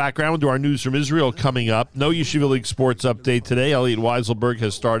Tzal in the background. We'll do our news from Israel coming up. No Yeshiva League sports update today. Elliot Weiselberg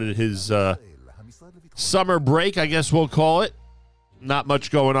has started his summer break, I guess we'll call it. Not much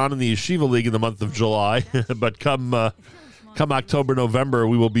going on in the Yeshiva League in the month of July, but come October, November,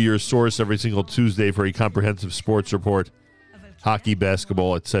 we will be your source every single Tuesday for a comprehensive sports report. Hockey,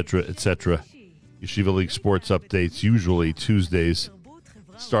 basketball, etc., etc. Yeshiva League sports updates usually Tuesdays,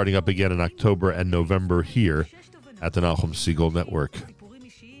 starting up again in October and November here at the Nachum Segal Network.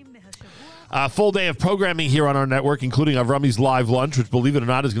 Full day of programming here on our network, including Avrami's live lunch, which, believe it or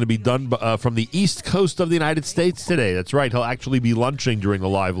not, is going to be done from the East Coast of the United States today. That's right. He'll actually be lunching during the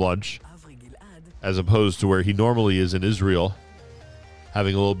live lunch, as opposed to where he normally is in Israel,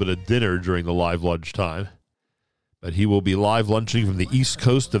 having a little bit of dinner during the live lunch time. But he will be live lunching from the East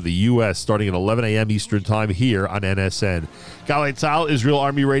Coast of the U.S. starting at 11 a.m. Eastern Time here on NSN. Galei Tzal, Israel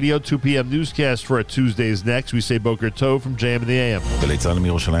Army Radio, 2 p.m. newscast for a Tuesdays next. We say Boker Tov from JM in the AM. גלי צה"ל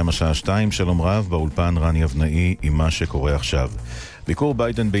מירושלים השעה 2, שלום רב, באולפן רני אבנאי עם מה שקורה עכשיו. ביקור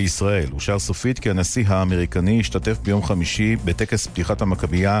ביידן בישראל אושר סופית כי הנשיא האמריקני השתתף ביום חמישי בטקס פתיחת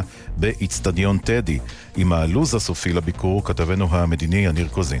המכבייה באצטדיון טדי. עם הלוז הסופי לביקור כתבנו המדיני יניר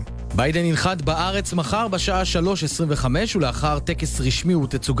קוזין. ביידן ינחת בארץ מחר בשעה 3:25 ולאחר טקס רשמי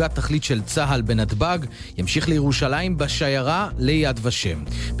ותצוגת תכלית של צהל בנתב"ג ימשיך לירושלים בשיירה ליד ושם.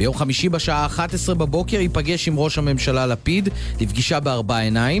 ביום חמישי בשעה 11 בבוקר ייפגש עם ראש הממשלה לפיד לפגישה בארבע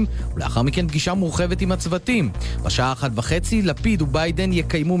עיניים ולאחר מכן פגישה מורחבת עם הצוותים. בשעה 1:30 לפיד וביידן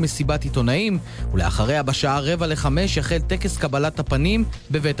יקיימו מסיבת עיתונאים ולאחריה בשעה 4:45 יחל טקס קבלת הפנים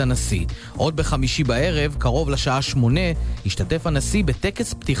בבית הנשיא. עוד בחמישי בערב קרוב לשעה 8 ישתתף הנשיא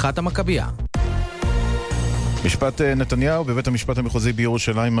בטקס פתיחת המכבייה. משפט נתניהו בבית המשפט המחוזי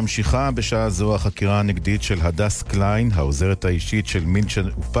בירושלים ממשיכה. בשעה זו החקירה הנגדית של הדס קליין, העוזרת האישית של מילצ'ן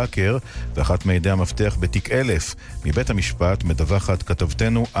ופאקר, ואחת מעדי המפתח בתיק 1000. מבית המשפט מדווחת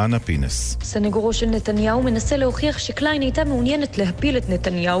כתבתנו אנה פינס. סנגורו של נתניהו מנסה להוכיח שקליין הייתה מעוניינת להפיל את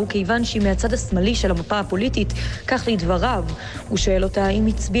נתניהו כיוון שהיא מהצד השמאלי של המפה הפוליטית, כך לדבריו. הוא שואל אותה אם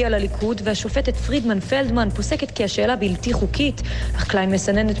הצביעה לליכוד, והשופטת פרידמן פלדמן פוסקת כי השאלה בלתי חוקית, אך קליין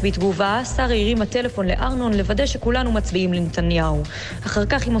מסננת בתגובה, שרה הרימה טלפון לארנון לוודא שכולנו מצביעים לנתניהו. אחר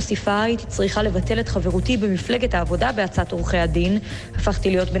כך היא מוסיפה, הייתי צריכה לבטל את חברותי במפלגת העבודה בהצעת עורכי הדין. הפכתי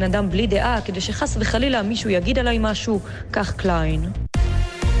להיות בן אדם בלי דעה, כדי שחס וחלילה מישהו יגיד עליי משהו, כך קליין.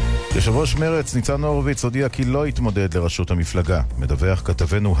 יושב ראש מרץ ניצן הורוביץ הודיע כי לא יתמודד לראשות המפלגה. מדווח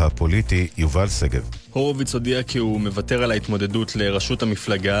כתבנו הפוליטי יובל סגב. הורוביץ הודיע כי הוא מוותר על ההתמודדות לראשות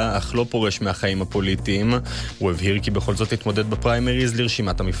המפלגה, אך לא פורש מהחיים הפוליטיים. הוא הבהיר כי בכל זאת יתמודד בפריימריז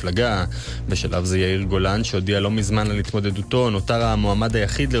לרשימת המפלגה. בשלב זה יאיר גולן, שהודיע לא מזמן על התמודדותו, נותר המועמד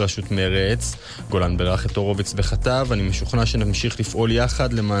היחיד לראשות מרץ. גולן ברך את הורוביץ וכתב, אני משוכנע שנמשיך לפעול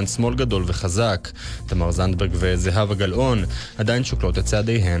יחד למען שמאל גדול וחזק. תמר זנדברג וזהבה גלאון עדיין שוקלות את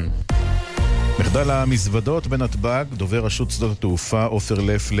צעדיהן. מחדל המזוודות בנתב"ג, דובר רשות שדות התעופה עופר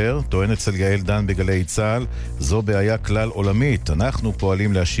לפלר טוען אצל יעל דן בגלי צה"ל, זו בעיה כלל עולמית, אנחנו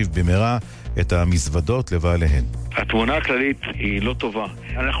פועלים להשיב במהרה את המזוודות לבעליהן. התמונה הכללית היא לא טובה.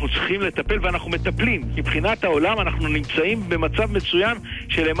 אנחנו צריכים לטפל ואנחנו מטפלים. מבחינת העולם אנחנו נמצאים במצב מצוין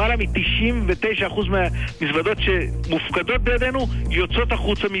שלמעלה מ-99% מהמזוודות שמופקדות בידינו יוצאות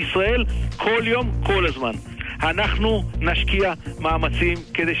החוצה מישראל כל יום, כל הזמן. אנחנו נשקיע מאמצים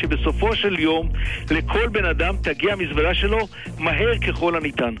כדי שבסופו של יום לכל בן אדם תגיע המזוודה שלו מהר ככל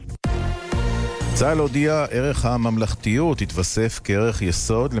הניתן. צה"ל הודיע, ערך הממלכתיות התווסף כערך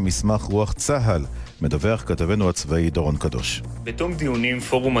יסוד למסמך רוח צה"ל. מדווח כתבנו הצבאי דורון קדוש. בתום דיונים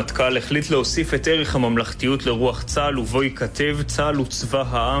פורום מטכ"ל החליט להוסיף את ערך הממלכתיות לרוח צה"ל, ובו ייכתב, צה"ל הוא צבא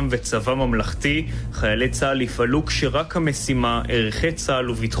העם וצבא ממלכתי. חיילי צה"ל יפעלו כשרק המשימה, ערכי צה"ל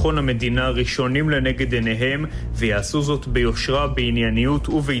וביטחון המדינה ראשונים לנגד עיניהם, ויעשו זאת ביושרה, בענייניות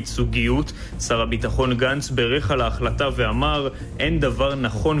ובייצוגיות. שר הביטחון גנץ ברך על ההחלטה ואמר, אין דבר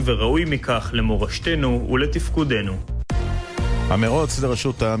נכון וראוי מכך למורשתנו ולתפקודנו. המרוץ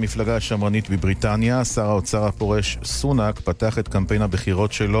לראשות המפלגה השמרנית בבריטניה, שר האוצר הפורש סונאק פתח את קמפיין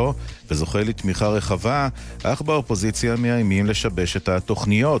הבחירות שלו וזוכה לתמיכה רחבה, אך באופוזיציה מאיימים לשבש את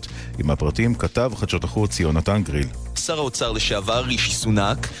התוכניות. עם הפרטים כתב חדשות החוץ יונתן גריל. שר האוצר לשעבר רישי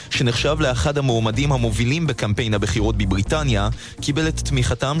סונאק, שנחשב לאחד המועמדים המובילים בקמפיין הבחירות בבריטניה, קיבל את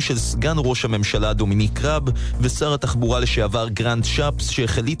תמיכתם של סגן ראש הממשלה דומיניק ראב ושר התחבורה לשעבר גרנט שפס,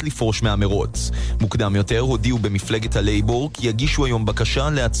 שהחליט לפרוש מהמרוץ. מוקדם יותר הודיעו במפלגת הלייבור כי יגישו היום בקשה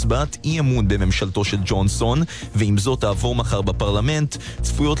להצבעת אי אמון בממשלתו של ג'ונסון, ועם זאת תעבור מחר בפרלמנט,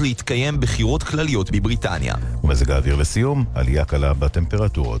 צפויות להתקיים בחירות כלליות בבריטניה. ומזג האוויר לסיום, עלייה קלה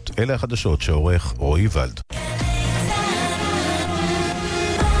בטמפרטורות. אלה החדשות שעורך רועי ולד.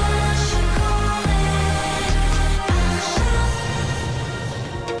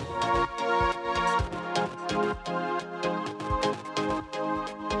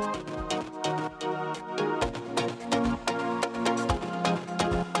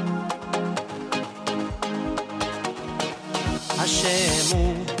 השם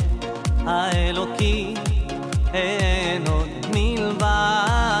הוא האלוקי, אין עוד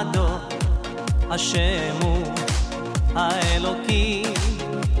מלבדו. השם הוא האלוקי,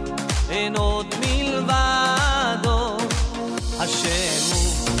 אין עוד מלבדו. השם הוא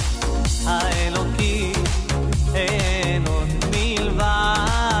האלוקי, אין עוד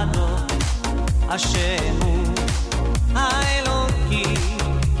מלבדו. השם הוא האלוקי,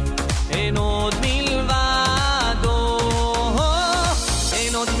 אין עוד מלבדו.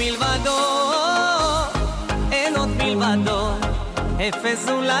 אפס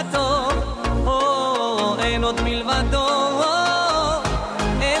זולתו, אין עוד מלבדו,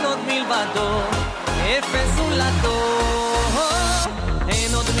 אין עוד מלבדו, אפס זולתו,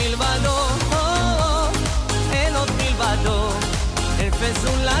 אין עוד מלבדו, אין עוד מלבדו, אפס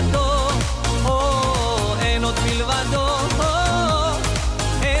זולתו, אין עוד מלבדו,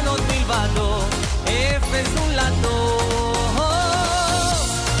 אין עוד מלבדו, אפס זולתו.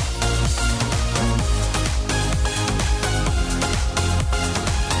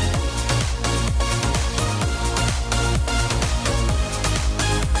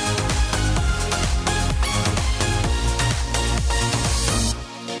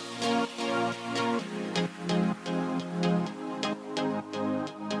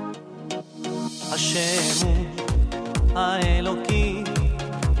 השם הוא האלוקי,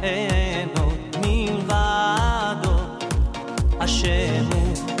 אין עוד מלבדו. השם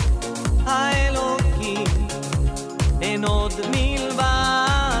הוא האלוקי,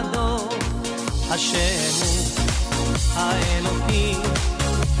 השם הוא האלוקי,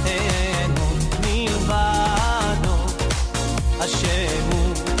 אין עוד מלבדו. השם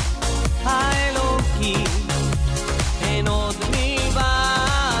הוא האלוקי, אין עוד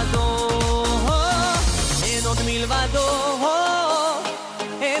מלבדו. אין עוד מלבדו,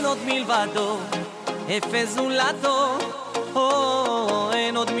 אין עוד מלבדו, אפס זולתו.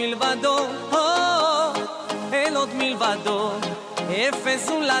 אין עוד מלבדו, אין עוד מלבדו, אפס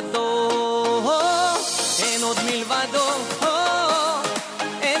זולתו. אין עוד מלבדו,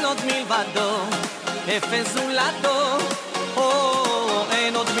 אין עוד מלבדו, אפס זולתו.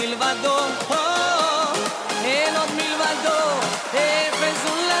 אין עוד מלבדו, אין עוד מלבדו, אפס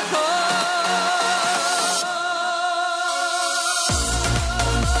זולתו.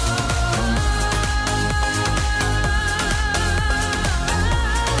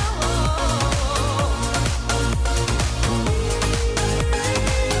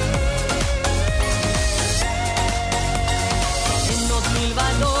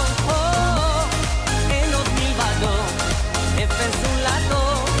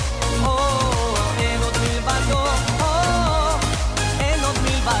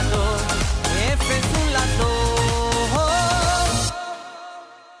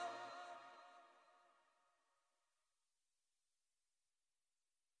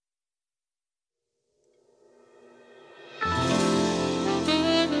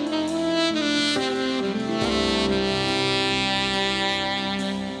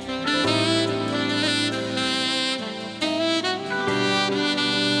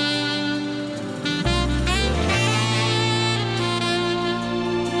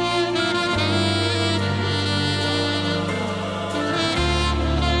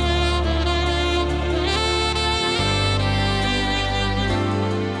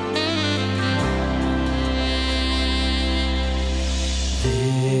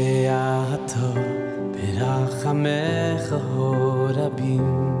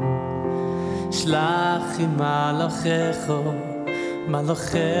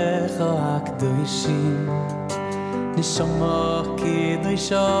 מלאכיך הקדושים נשמה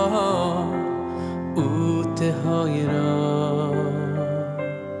קדושה וטהרה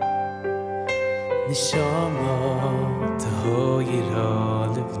נשמה טהרה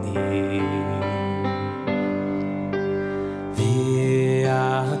לבני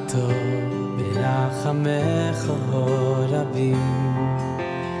ואתה ברחמך רבים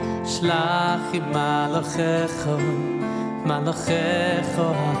שלח עם מלאכיך מלאכיך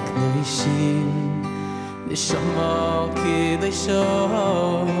הקדושים נשמה קדושה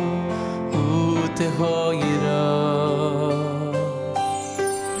וטהרה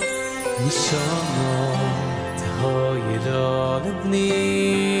נשמה טהרה לבני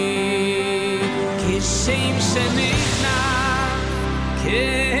כשם שנכנס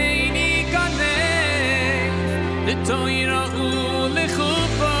כן ייכנס לתורה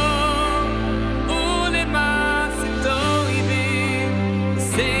ולחופה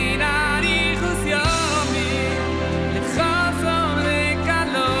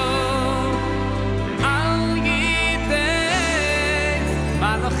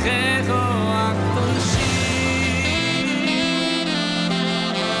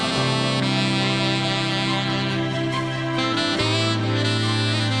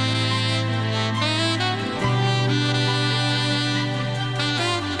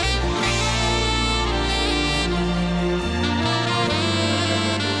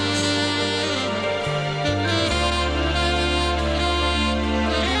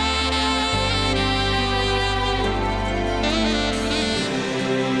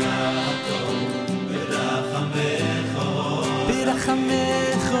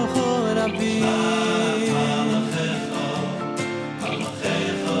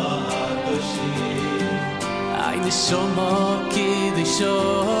נשמה קדושה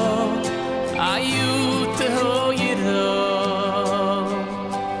היו טהרה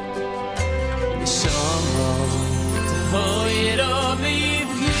נשמה טהרה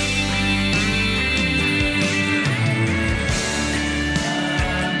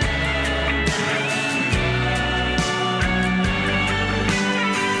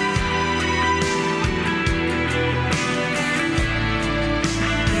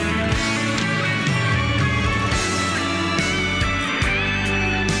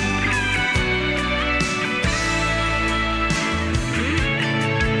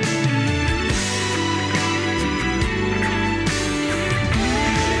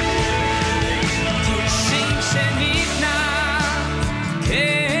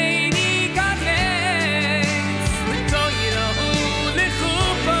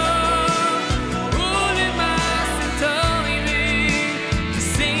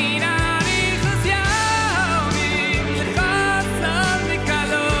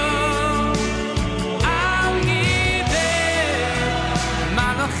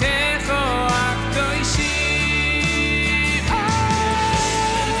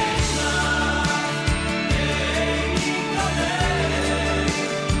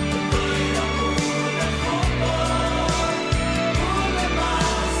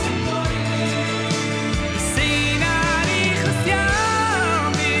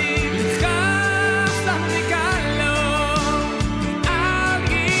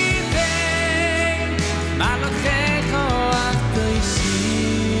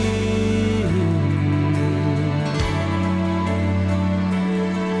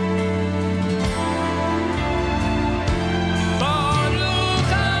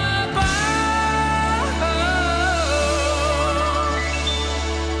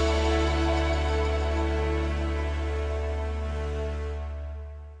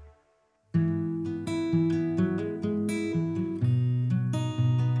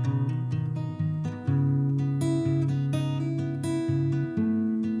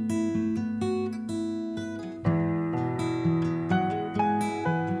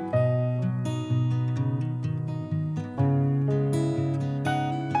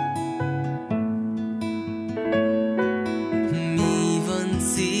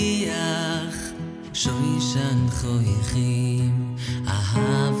shan khoykhim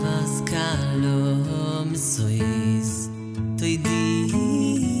ahavas kalom sois toidi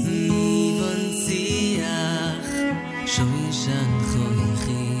von siach shoy shan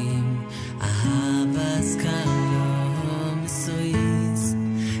khoykhim ahavas kalom sois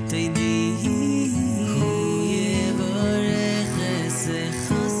toidi hu yevorech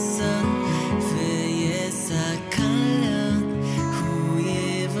esechosan veyesakala hu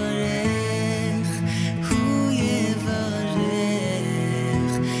yevorech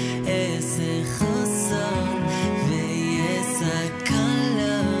esechosan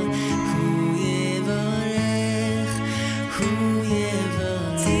veyesakala hu yevorech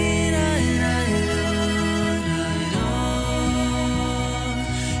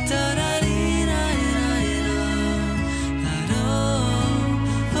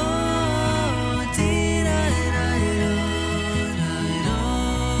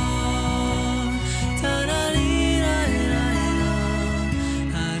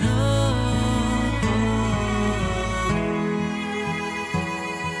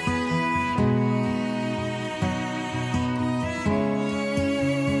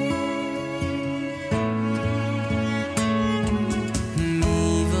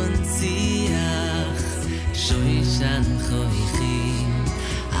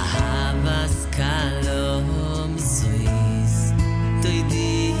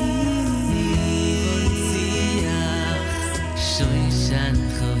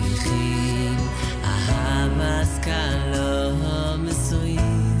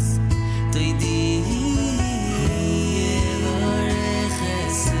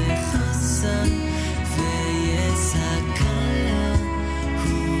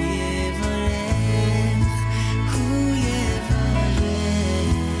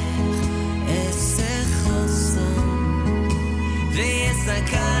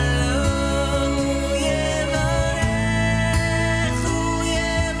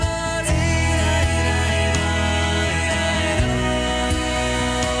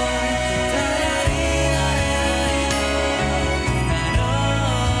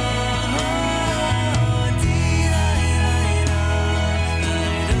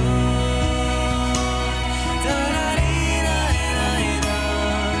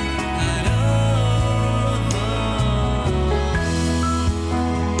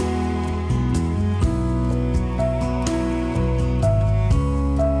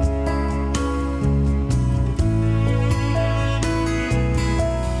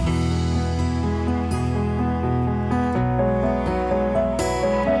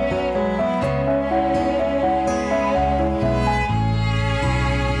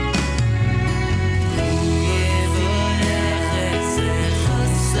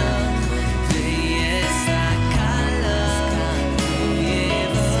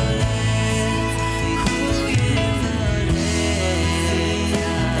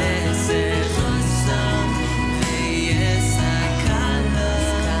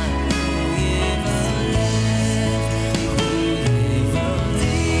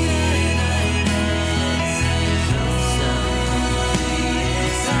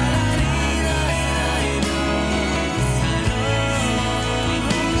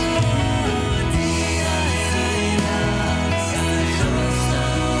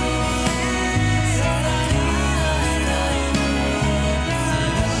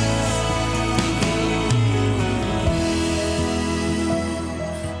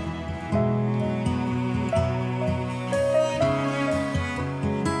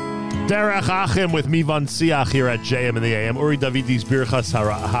Derech Achim with Mivan Siach here at JM in the AM. Uri Davidi's Birchas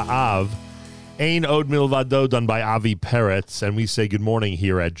Ha'av. Ein Od Milvado, done by Avi Peretz. And we say good morning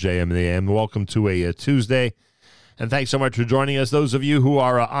here at JM in the AM. Welcome to a Tuesday. And thanks so much for joining us. Those of you who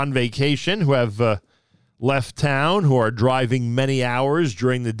are on vacation, who have left town, who are driving many hours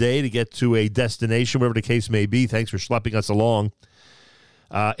during the day to get to a destination, whatever the case may be, thanks for schlepping us along.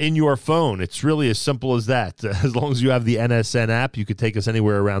 In your phone. It's really as simple as that. As long as you have the NSN app, you could take us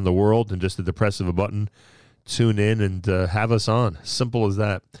anywhere around the world and just at the press of a button, tune in and have us on. Simple as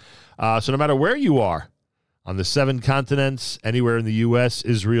that. So no matter where you are, on the 7 continents, anywhere in the U.S.,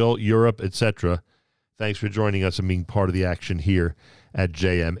 Israel, Europe, etc., thanks for joining us and being part of the action here at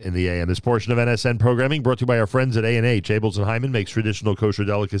JM in the AM. This portion of NSN programming brought to you by our friends at A&H. Abels and Hyman makes traditional kosher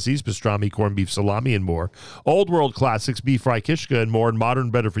delicacies, pastrami, corned beef, salami, and more. Old world classics, beef fry, kishka, and more, and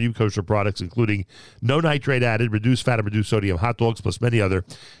modern, better-for-you kosher products, including no nitrate added, reduced fat, and reduced sodium hot dogs, plus many other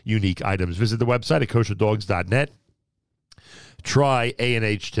unique items. Visit the website at kosherdogs.net. Try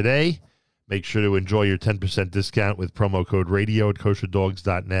A&H today. Make sure to enjoy your 10% discount with promo code radio at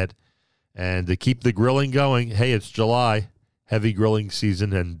kosherdogs.net. And to keep the grilling going, hey, it's July. Heavy grilling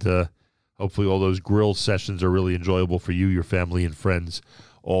season, and Hopefully all those grill sessions are really enjoyable for you, your family, and friends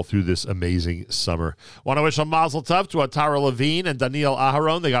all through this amazing summer. Want to wish a mazel tov to Atara Levine and Daniel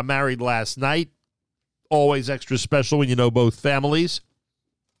Aharon. They got married last night. Always extra special when you know both families.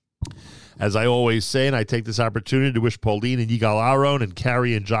 As I always say, and I take this opportunity to wish Pauline and Yigal Aharon and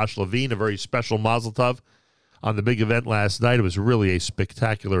Carrie and Josh Levine a very special mazel tov on the big event last night. It was really a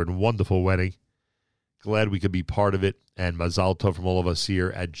spectacular and wonderful wedding. Glad we could be part of it, and mazal tov from all of us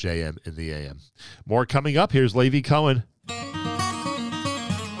here at JM in the AM. More coming up. Here's Levi Cohen.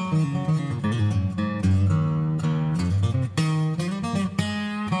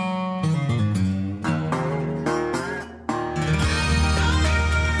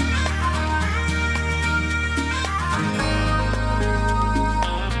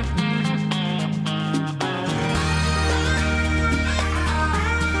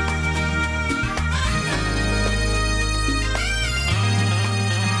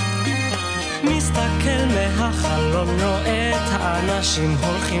 החלון רואה את האנשים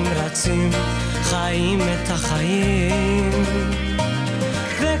הולכים רצים חיים את החיים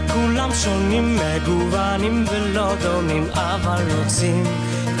וכולם שונים מגוונים ולא דומים אבל רוצים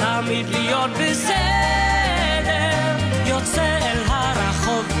תמיד להיות בסדר יוצא אל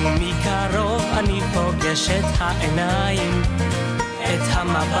הרחוב ומקרוב אני פוגש את העיניים את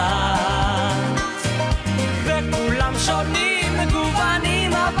המבט וכולם שונים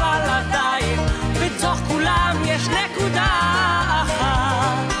מגוונים אבל עדיין בתוך כולם יש נקודה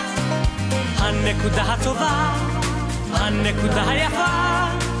אחת הנקודה הטובה, הנקודה היפה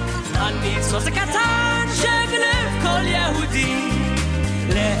הניצוץ הקטן שבלב כל יהודי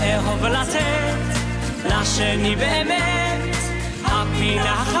לאהוב ולתת לשני באמת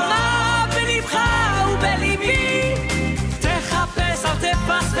הפינה החמה בלבך ובליבי תחפש אל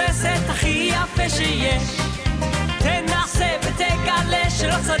תפספס את הכי יפה שיש תנסה ותגלה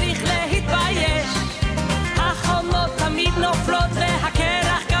שלא צריך להתבייש החומות תמיד נופלות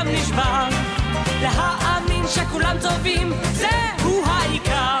והקרח גם נשבר להאמין שכולם טובים זהו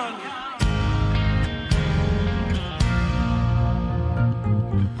העיקר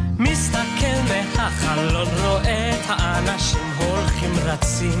מסתכל מהחלון רואה את האנשים הולכים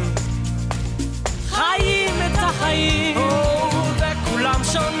רצים חיים את החיים וכולם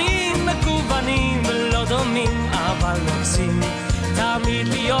שונים מגוונים ולא דומים אבל רוצים תמיד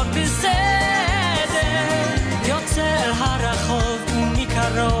להיות בסדר יוצא אל הרחוב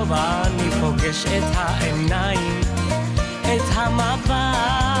ומקרוב אני פוגש את העיניים את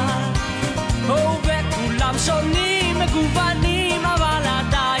המבט וכולם שונים מגוונים אבל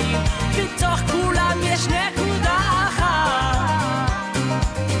עדיין בתוך כולם יש נקודה אחת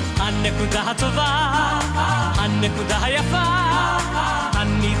הנקודה הטובה הנקודה היפה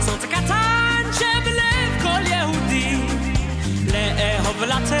הניצוץ הקטן שבלב כל יהודי לאהוב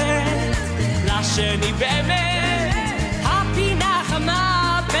ולתת לשני באמת הפינה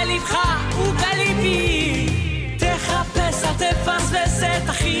חמה בלבך ובליבי תחפש אל תפספס את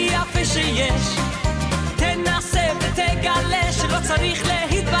הכי יפה שיש תנסה ותגלה שלא צריך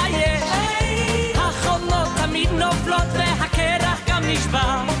להתבייש החומות תמיד נופלות והקרח גם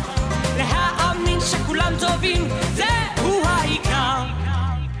נשבר להאמין שכולם טובים זהו העיקר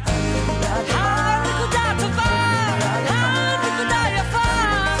הנקודה טובה הנקודה יפה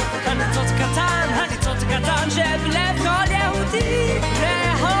הניצוץ קטן הניצוץ קטן שבלב כל יהודי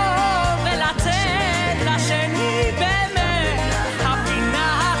לאהוב ולתת לשני באמת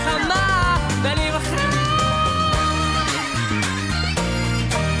הפינה החמה בלבך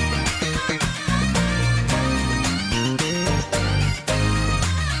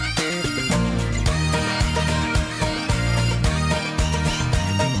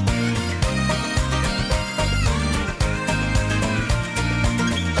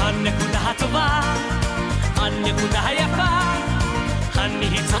הנקודה הטובה, הנקודה היפה,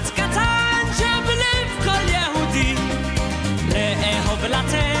 הניצוץ קטן שבלב כל יהודי לאהוב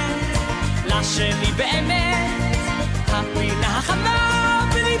ולתת לשני באמת הפינה החמה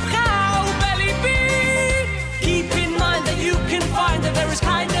בלבך ובליבי Keep in mind that you can find that there is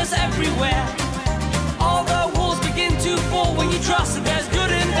kindness everywhere All the walls begin to fall when you trust that there's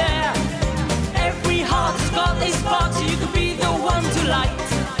good in there Every heart has got a spark so you can be the one to light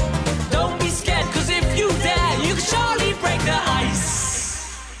Don't be scared, cause if you dare, you can surely break the ice.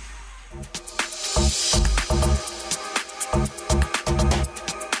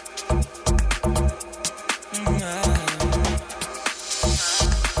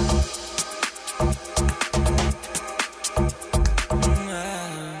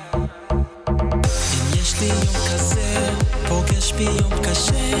 אם יש לי יום כזה, פוגש בי יום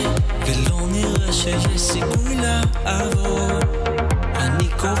קשה, ולא נראה שיש סיכוי לעבור. אני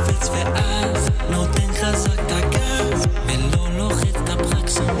קופץ ואז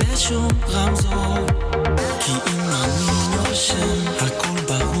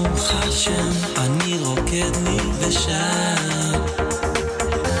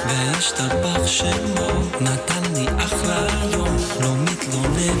השתבח שמו, נתן לי אחלה יום, לא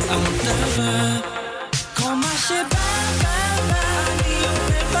מתלונן על דבר. כל מה שבא, אני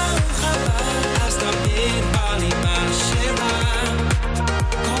אומר ברוך הבא, אז תמיד בא לי מה שבא.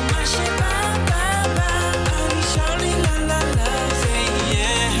 כל מה שבא, אני שר לי לה לה לה, זה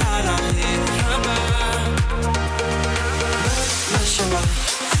יהיה הרעיד הבא. מה שבא,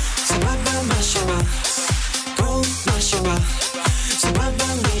 סבבה מה שבא, כל מה שבא, סבבה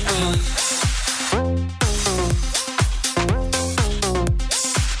לי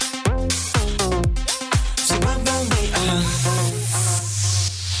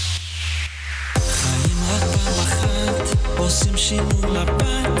עושים שימור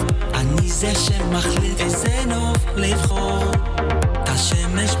מבט, אני זה שמחליט איזה נוף לבחור.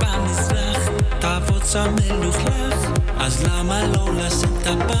 השמש במזרח, תעבוד שם מלוכלך, אז למה לא לשים את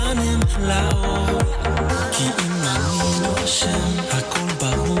הפנים לאור? כי אם אני נושם, הכל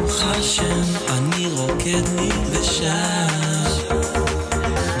ברוך השם, אני רוקד לי ושב.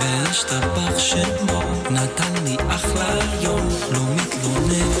 והשתבח שמו, נתן לי אחלה יום, לא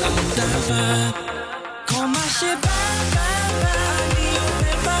מתלונן על דבר. כל מה שבא, אני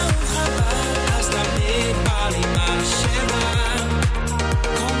אומר ברוך הבא, אז תמיד בא לי מה שבא.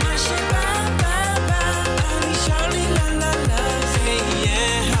 כל מה שבא, אני שר לי לה לה לה, זה יהיה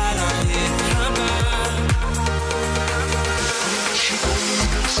הרעיד הבא.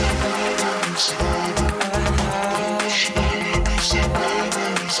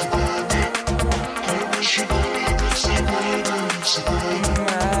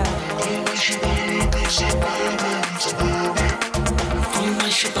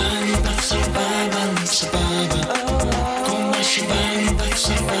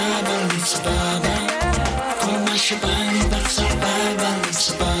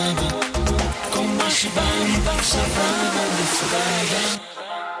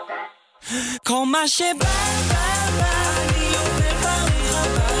 כל מה שבא, אני אומר ברוך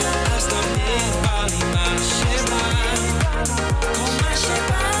הבא, אז תמיד בא לי מה שבא. כל מה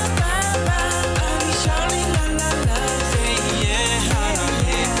שבא, אני שר לי לה לה לה, זה יהיה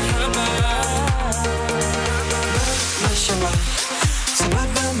הרעיד הבא. מה שבא,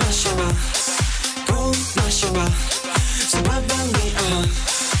 סבבה מה שבא, כל מה שבא, סבבה לי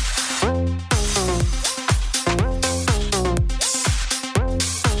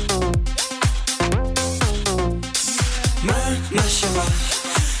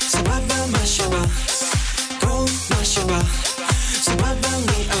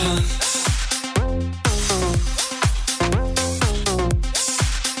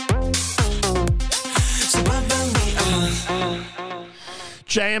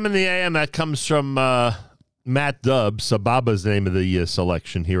JM in the AM, that comes from Matt Dubb. Sababa's the name of the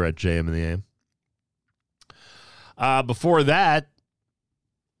selection here at JM in the AM. Before that,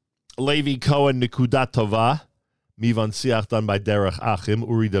 Levi Cohen, Nekudat Tova, Mivan Siach, done by Derech Achim,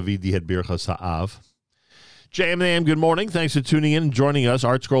 Uri Davidi had Birchas Ha'av. JM in the AM, good morning. Thanks for tuning in and joining us.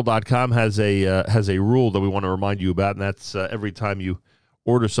 ArtScroll.com has a rule that we want to remind you about, and that's every time you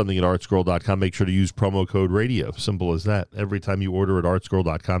order something at artscroll.com, make sure to use promo code radio. Simple as that. Every time you order at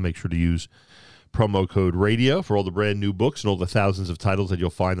artscroll.com, make sure to use promo code radio for all the brand new books and all the thousands of titles that you'll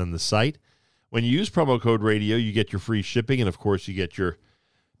find on the site. When you use promo code radio, you get your free shipping, and of course you get your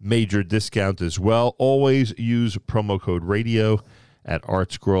major discount as well. Always use promo code radio at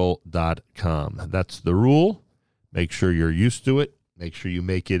artscroll.com. That's the rule. Make sure you're used to it. Make sure you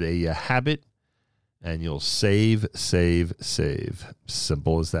make it a habit. And you'll save.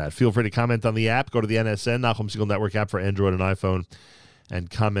 Simple as that. Feel free to comment on the app. Go to the NSN, Nachum Segal Network app for Android and iPhone, and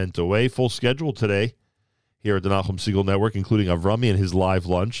comment away. Full schedule today here at the Nachum Segal Network, including Avrami and his live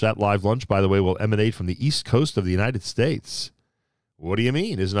lunch. That live lunch, by the way, will emanate from the East Coast of the United States. What do you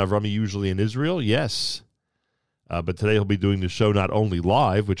mean? Isn't Avrami usually in Israel? Yes. But today he'll be doing the show not only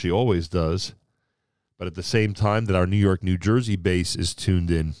live, which he always does, but at the same time that our New York, New Jersey base is tuned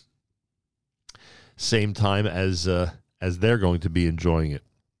in. Same time as they're going to be enjoying it.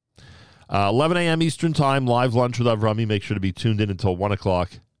 11 a.m. Eastern Time, live lunch with Avrami. Make sure to be tuned in until 1 o'clock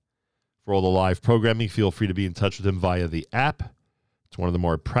for all the live programming. Feel free to be in touch with him via the app. It's one of the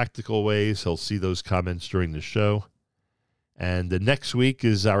more practical ways. He'll see those comments during the show. And the next week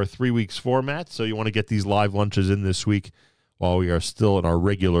is our 3 weeks format, so you want to get these live lunches in this week while we are still in our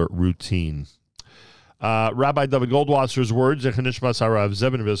regular routine. Rabbi David Goldwasser's words, Zecher Nishmas Harav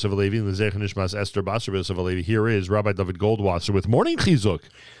Zebin Yosef Alevi, and the Zecher Nishmas Esther Basar Yosef Alevi. Here is Rabbi David Goldwasser with Morning Chizuk.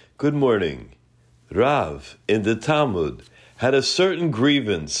 Good morning. Rav, in the Talmud, had a certain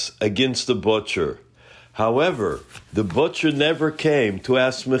grievance against the butcher. However, the butcher never came to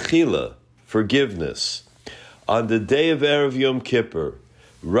ask Mechila, forgiveness. On the day of Erev Yom Kippur,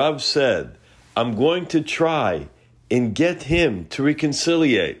 Rav said, I'm going to try and get him to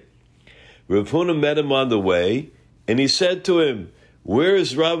reconciliate. Rav Huna met him on the way, and he said to him, where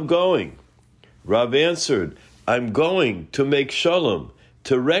is Rav going? Rav answered, I'm going to make shalom,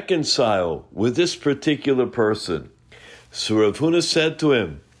 to reconcile with this particular person. So Rav Huna said to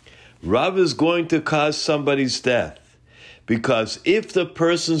him, Rav is going to cause somebody's death, because if the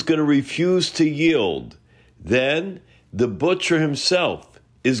person's going to refuse to yield, then the butcher himself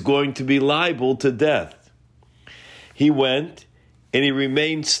is going to be liable to death. He went and he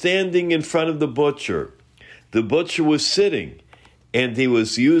remained standing in front of the butcher. The butcher was sitting and he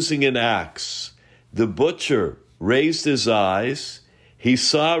was using an axe. The butcher raised his eyes, he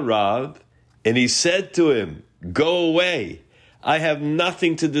saw Rav, and he said to him, go away, I have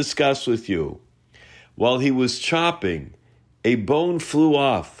nothing to discuss with you. While he was chopping, a bone flew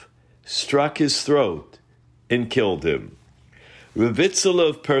off, struck his throat, and killed him. Rav Itzela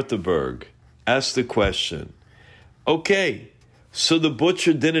of Perteberg asked the question, okay, so the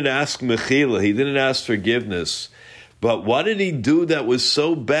butcher didn't ask mechila, he didn't ask forgiveness, but what did he do that was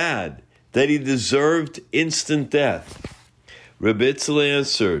so bad that he deserved instant death? Rav Itzela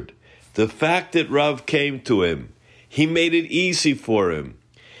answered, the fact that Rav came to him, he made it easy for him.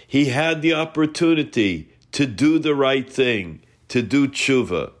 He had the opportunity to do the right thing, to do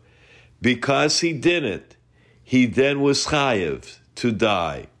tshuva. Because he didn't, he then was chayev to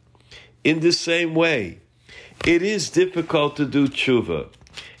die. In the same way, it is difficult to do tshuva.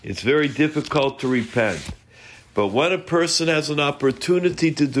 It's very difficult to repent. But when a person has an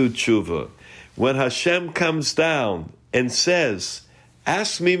opportunity to do tshuva, when Hashem comes down and says,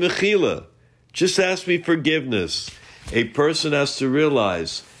 ask me mechila, just ask me forgiveness, a person has to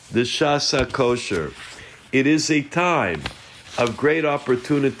realize the Shas HaKosher. It is a time of great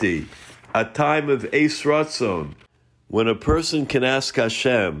opportunity, a time of Eis Ratzon, when a person can ask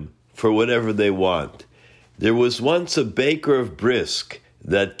Hashem for whatever they want. There was once a baker of Brisk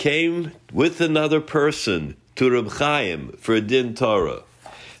that came with another person to Reb Chaim for a din Torah.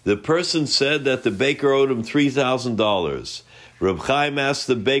 The person said that the baker owed him $3,000. Reb Chaim asked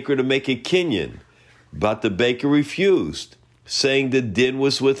the baker to make a kinyan, but the baker refused, saying the din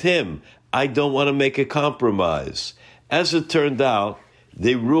was with him. I don't want to make a compromise. As it turned out,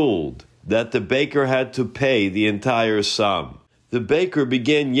 they ruled that the baker had to pay the entire sum. The baker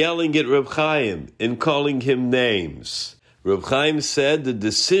began yelling at Reb Chaim and calling him names. Reb Chaim said the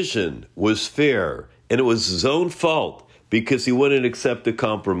decision was fair, and it was his own fault because he wouldn't accept the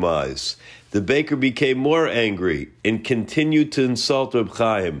compromise. The baker became more angry and continued to insult Reb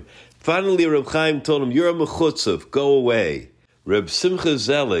Chaim. Finally, Reb Chaim told him, you're a mechutzav, go away. Reb Simcha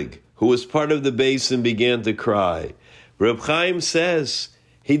Zelig, who was part of the basin, began to cry. Reb Chaim says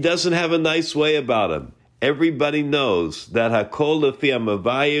he doesn't have a nice way about him. Everybody knows that hakol lefi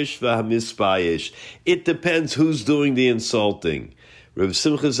hamavayish v'hamispayish. It depends who's doing the insulting. Reb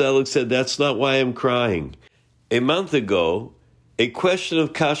Simcha Zelig said, that's not why I'm crying. A month ago, a question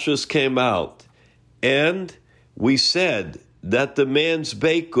of kashrus came out, and we said that the man's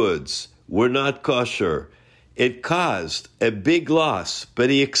baked goods were not kosher. It caused a big loss, but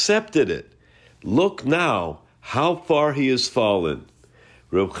he accepted it. Look now how far he has fallen.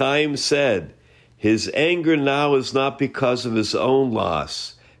 Reb Chaim said, his anger now is not because of his own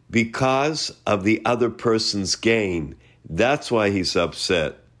loss, because of the other person's gain. That's why he's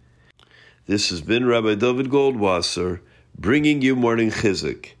upset. This has been Rabbi David Goldwasser, bringing you Morning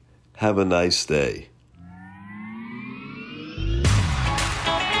Chizuk. Have a nice day.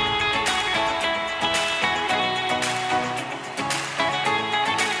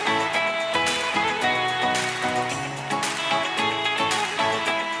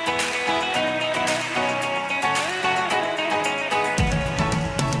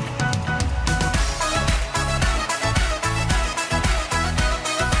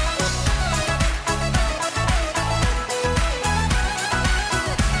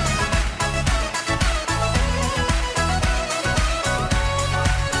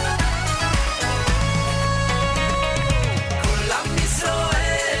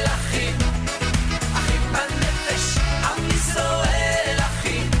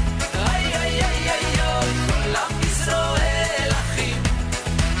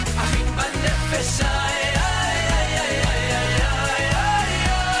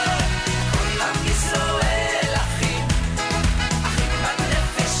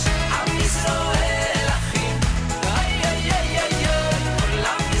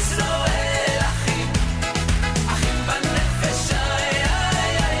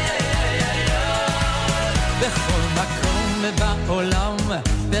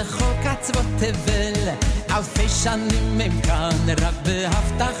 שנים הם כאן רק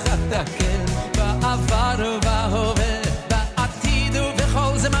בהבטחת הקל בעבר ובהווה בעתיד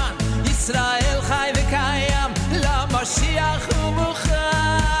ובכל זמן ישראל חי וקיים למשיח הוא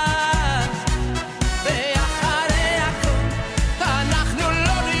מוכן ואחרי הכל אנחנו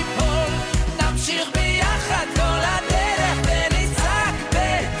לא ניפול נמשיך ביחד כל הדרך ונצעק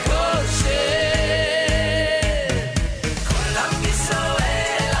בכל שם כל עם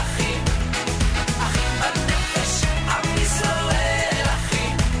ישראל אחים אחים בנפש עם ישראל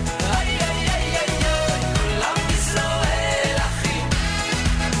אחים איי איי איי איי כל עם ישראל אחים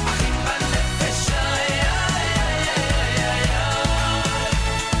אחים בנפש איי איי איי איי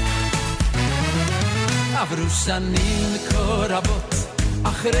עברו שנים כה רבות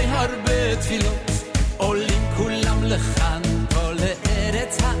אחרי הרבה תפילות עולים כולם לכאן פה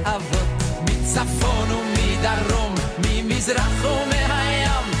לארץ האבות מצפון ומדרום ממזרח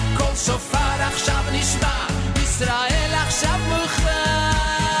ומהים כל שופר עכשיו נשמע ישראל עכשיו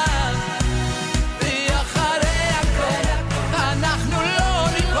מוכן ואחרי הכל אנחנו לא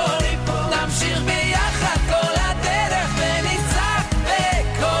ניפול נמשיך ביחד כל הדרך ונצעק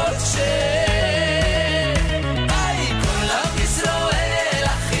בכל שם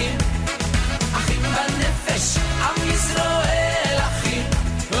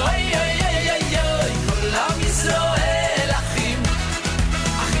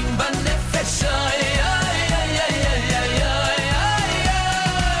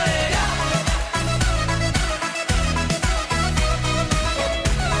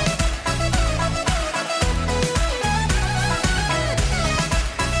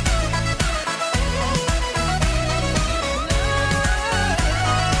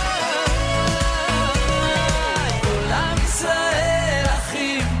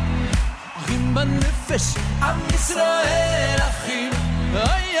עם ישראל אחים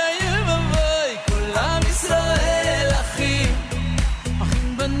איי איי איי כל עם ישראל אחים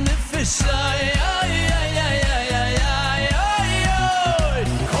אחים בנפש איי איי איי איי איי איי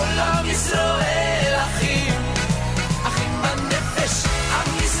כל עם ישראל אחים אחים בנפש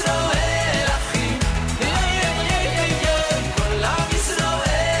עם ישראל אחים איי איי איי איי כל עם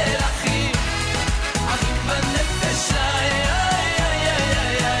ישראל אחים אחים בנפש איי איי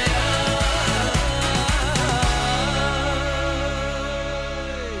איי איי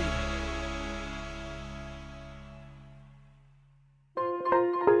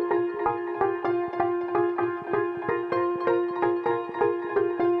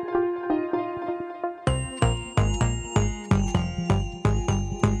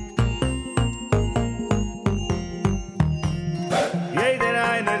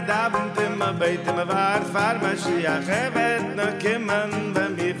Beten wir war fahr Mashiach wird noch kommen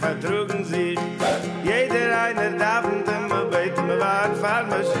wenn wir vertrugen sich jeder einer darf und immer beten wir war fahr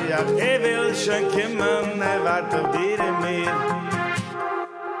Mashiach will schon kommen wart auf dir mir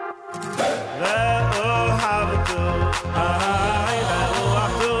oh have to ay oh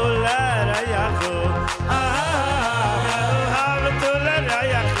to la ya go have to la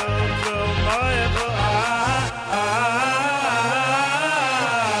ya go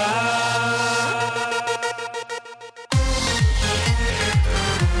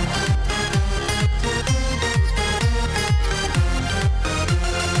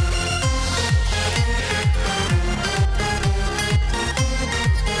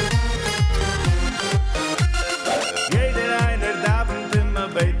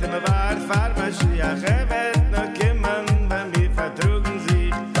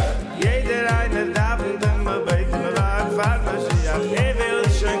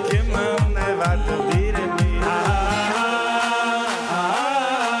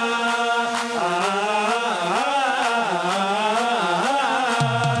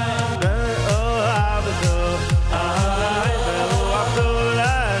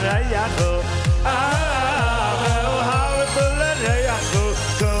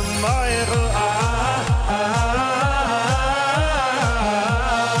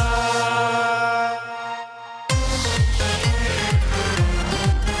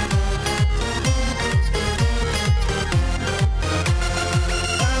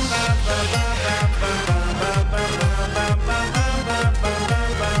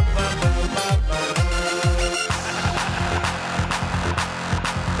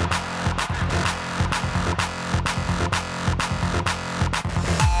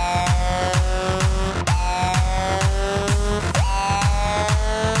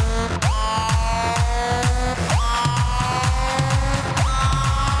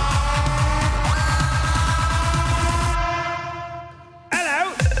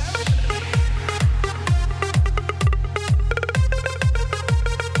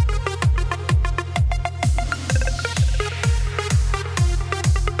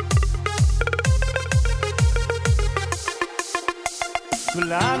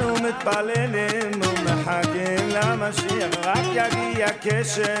כולנו מתפללים ומחכים למשיח רק יגיע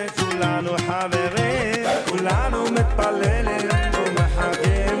כשכולנו חברים כולנו מתפללים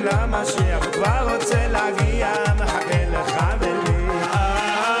ומחכים למשיח כבר רוצה להגיע מחכה לך ולי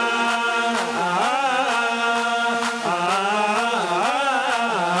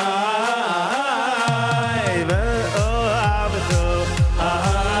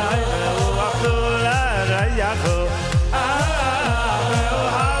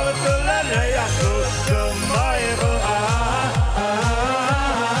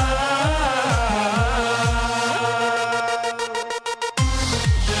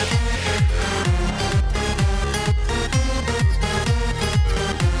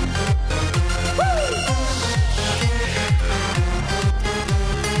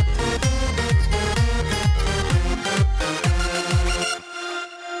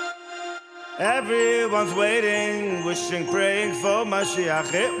Everyone's waiting, wishing, praying for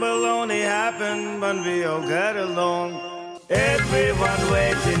Mashiach. It will only happen when we all get along. Everyone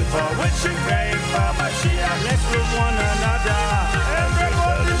waiting for, wishing, praying for Mashiach. Let's love one another.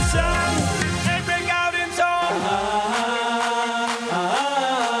 Everyone in song, and bring out in song.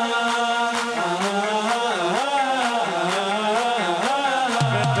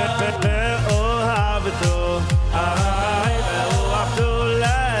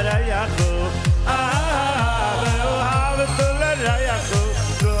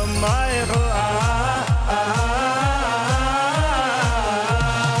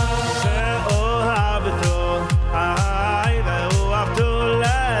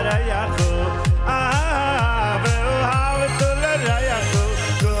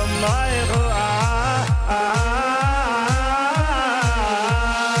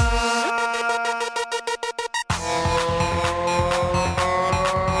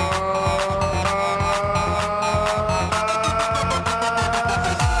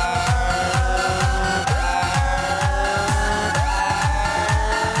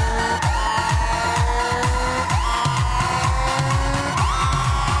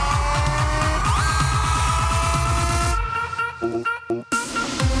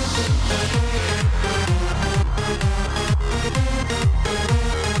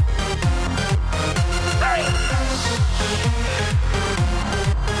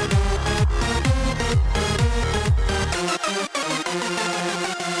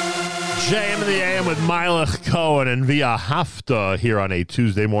 JM in the AM with Milech Cohen and Via Hafta here on a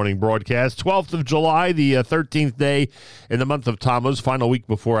Tuesday morning broadcast. 12th of July, the 13th day in the month of Tammuz, final week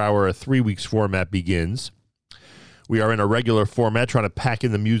before our 3 weeks format begins. We are in a regular format, trying to pack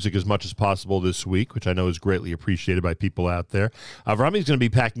in the music as much as possible this week, which I know is greatly appreciated by people out there. Avrami's going to be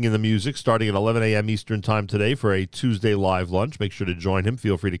packing in the music starting at 11 a.m. Eastern Time today for a Tuesday live lunch. Make sure to join him.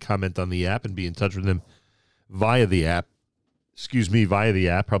 Feel free to comment on the app and be in touch with him via the app. Via the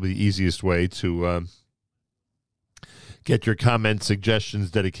app, probably the easiest way to get your comments,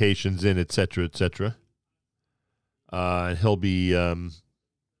 suggestions, dedications in, etc., etc. And he'll be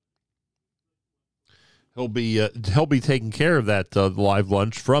taking care of that live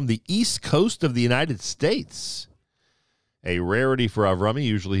lunch from the East Coast of the United States. A rarity for Avrami.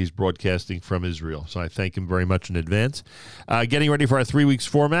 Usually he's broadcasting from Israel, so I thank him very much in advance. Getting ready for our 3 weeks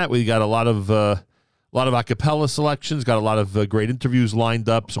format, we got a lot of a cappella selections, got a lot of great interviews lined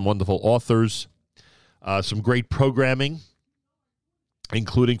up, some wonderful authors, some great programming,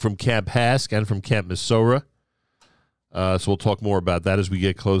 including from Camp Hask and from Camp Mesorah. So we'll talk more about that as we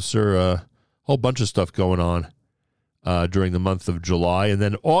get closer. A whole bunch of stuff going on during the month of July. And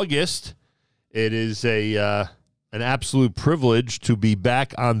then August, it is an absolute privilege to be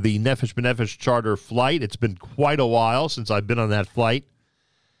back on the Nefesh B'Nefesh charter flight. It's been quite a while since I've been on that flight.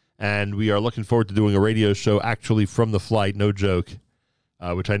 And we are looking forward to doing a radio show actually from the flight, no joke,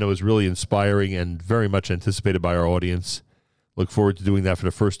 which I know is really inspiring and very much anticipated by our audience. Look forward to doing that for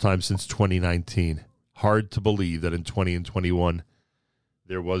the first time since 2019. Hard to believe that in 20 and 21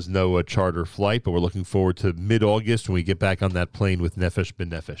 there was no charter flight, but we're looking forward to mid-August when we get back on that plane with Nefesh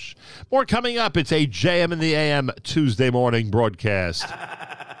B'Nefesh. More coming up. It's a JM in the AM Tuesday morning broadcast.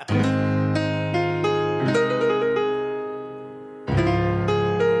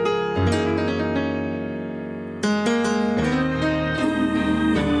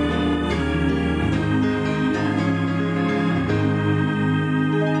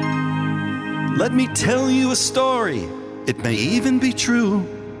 Let me tell you a story, it may even be true,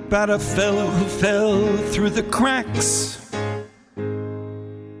 about a fellow who fell through the cracks.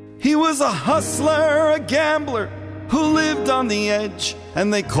 He was a hustler, a gambler, who lived on the edge,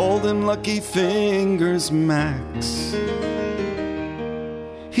 and they called him Lucky Fingers Max.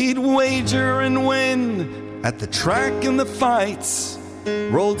 He'd wager and win at the track and the fights,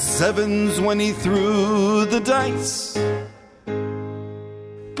 rolled sevens when he threw the dice.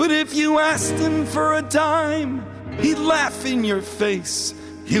 But if you asked him for a dime, he'd laugh in your face.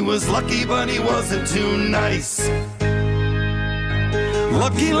 He was lucky, but he wasn't too nice.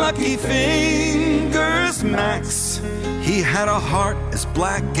 Lucky, lucky fingers, Max. He had a heart as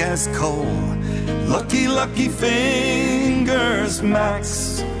black as coal. Lucky, lucky fingers,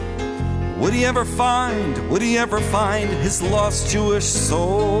 Max. Would he ever find his lost Jewish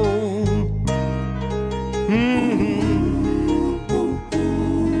soul?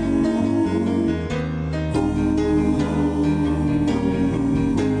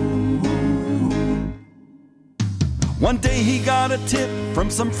 One day he got a tip from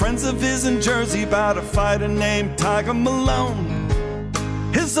some friends of his in Jersey about a fighter named Tiger Malone.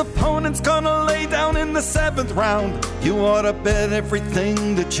 His opponent's gonna lay down in the 7th round. You ought to bet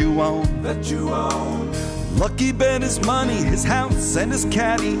everything that you own. Lucky bet his money, his house, and his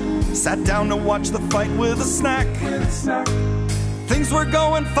caddy. Sat down to watch the fight with a snack. Things were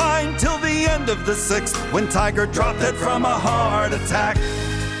going fine till the end of the 6th, when Tiger dropped dead from a heart attack.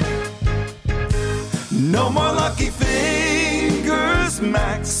 No more lucky fingers,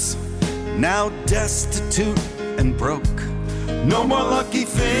 Max. Now destitute and broke. No more lucky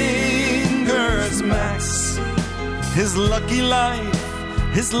fingers, Max. His lucky life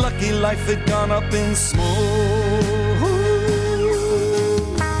had gone up in smoke.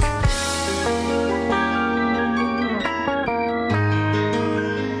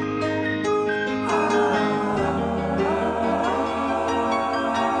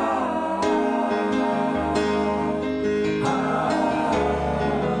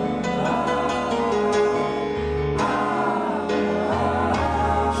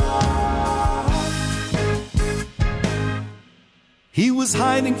 He was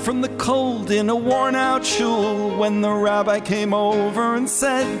hiding from the cold in a worn-out shul when the rabbi came over and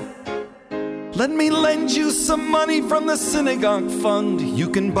said, "Let me lend you some money from the synagogue fund. You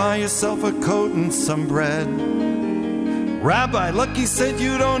can buy yourself a coat and some bread." Rabbi Lucky said,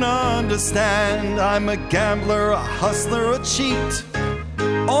 "You don't understand. I'm a gambler, a hustler, a cheat.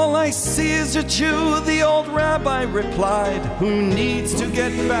 All I see is a Jew," the old rabbi replied, "who needs to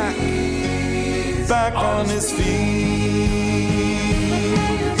get back on his feet."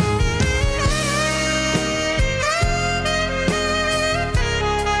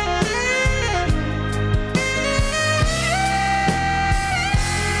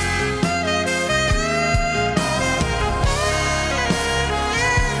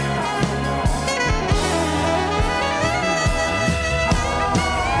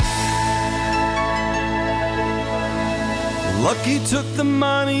 Lucky took the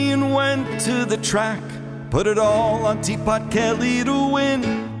money and went to the track, put it all on Teapot Kelly to win.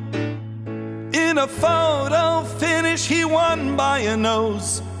 In a photo finish he won by a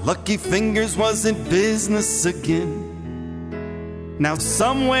nose. Lucky Fingers was in business again. Now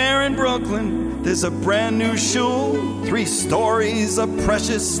somewhere in Brooklyn there's a brand new shul, 3 stories of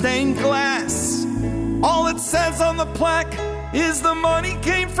precious stained glass. All it says on the plaque is the money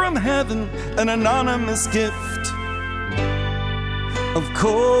came from heaven, an anonymous gift of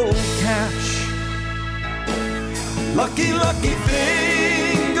cold cash. Lucky, lucky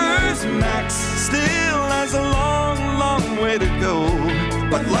fingers, Max still has a long, long way to go.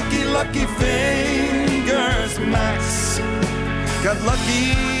 But lucky, lucky fingers, Max got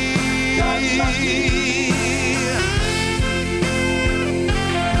lucky.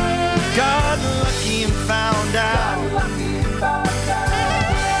 Got lucky and found out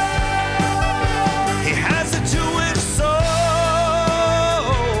he has a Jewish soul.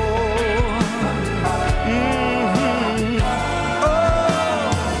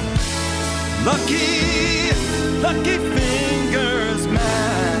 Lucky, lucky fingers,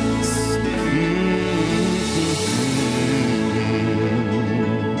 Max.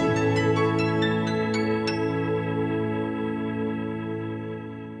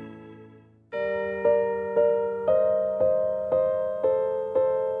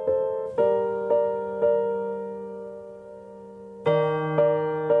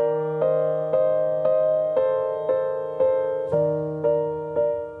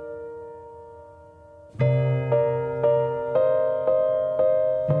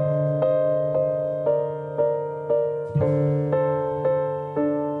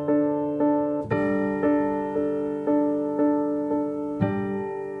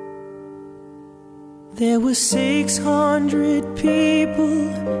 There were 600 people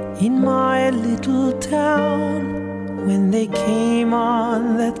in my little town when they came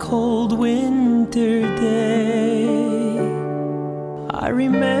on that cold winter day. I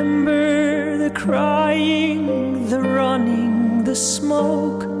remember the crying, the running, among the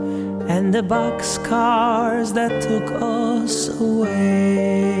smoke and the boxcars that took us away.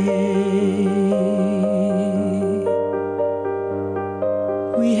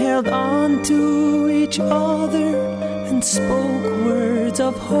 We held on to each other and spoke words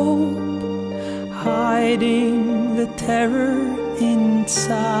of hope, hiding the terror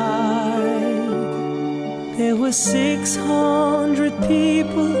inside. There were 600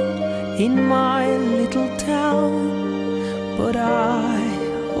 people in my little town, but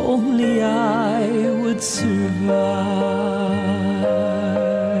only I would survive.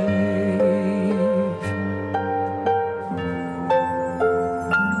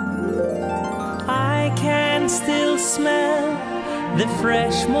 I can still smell the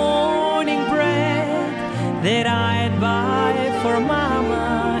fresh morning bread that I'd buy for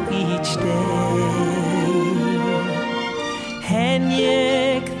Mama each day.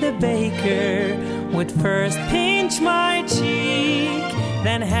 Henrik the baker would first pinch my cheek,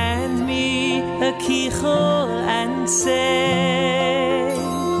 then hand me a kichel and say,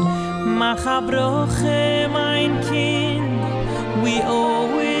 Macha broche, mein Kind, we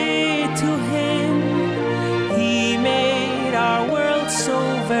owe it to him. He made our world so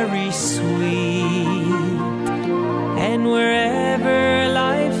very sweet. And wherever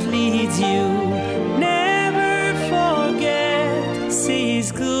life leads you, never forget, sie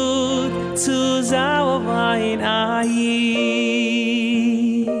ist gut zu sein Ayid.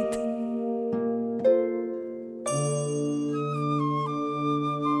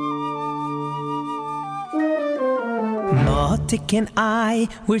 Motik and I,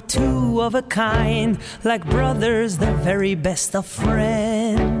 we're two of a kind, like brothers, the very best of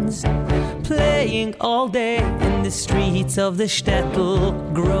friends, playing all day in the streets of the shtetl,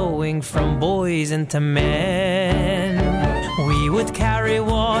 growing from boys into men. We would carry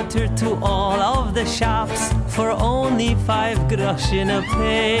water to all of the shops for only 5 grosh in a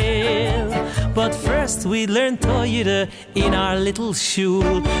pail. But first we learned Torah in our little shul,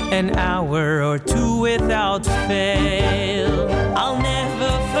 an hour or two without fail. I'll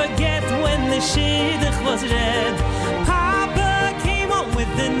never forget when the shidduch was read. Papa came home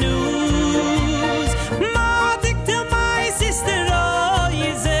with the news. Motik to my sister, oh,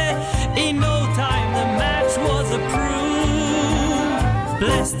 Yizeh. In no time the match was approved.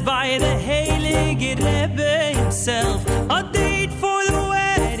 Blessed by the Heilige Rebbe himself, a date for the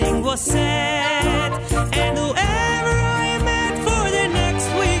wedding was set. And whoever I met for the next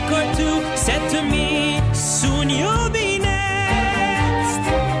week or two said to me, soon you'll be next.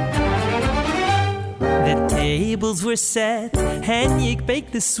 The tables were set, Henrik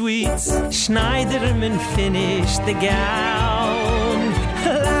baked the sweets, Schneiderman finished the gown.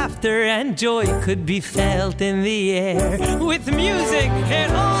 Laughter and joy could be felt in the air, with music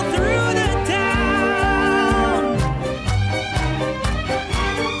and all through the town.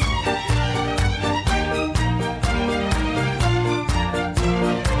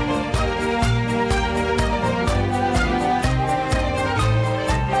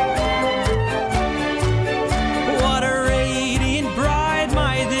 What a radiant bride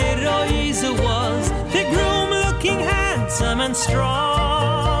my dear Roisa was, the groom looking handsome and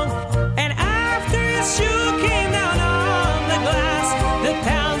strong. And after his shoe came down on the glass, the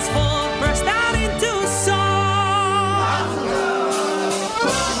townsfolk burst out into song.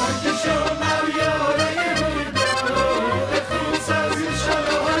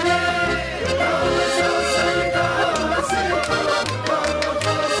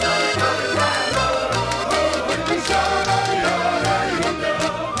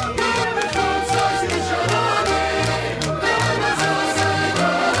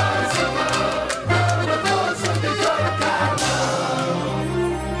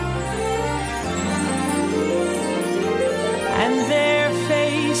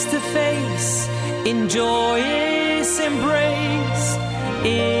 In joyous embrace,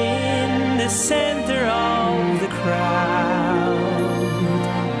 in the center of the crowd,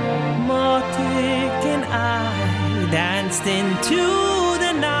 Motik and I danced into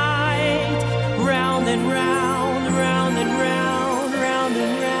the night, round and round, round and round, round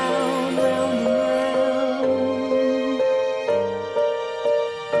and round, round and round.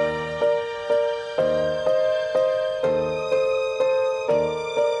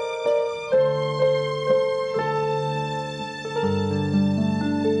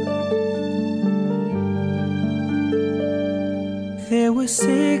 There were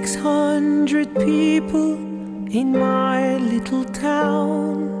 600 people in my little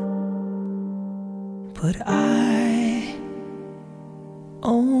town, but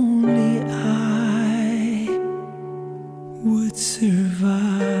only I would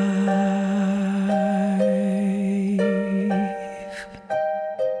survive.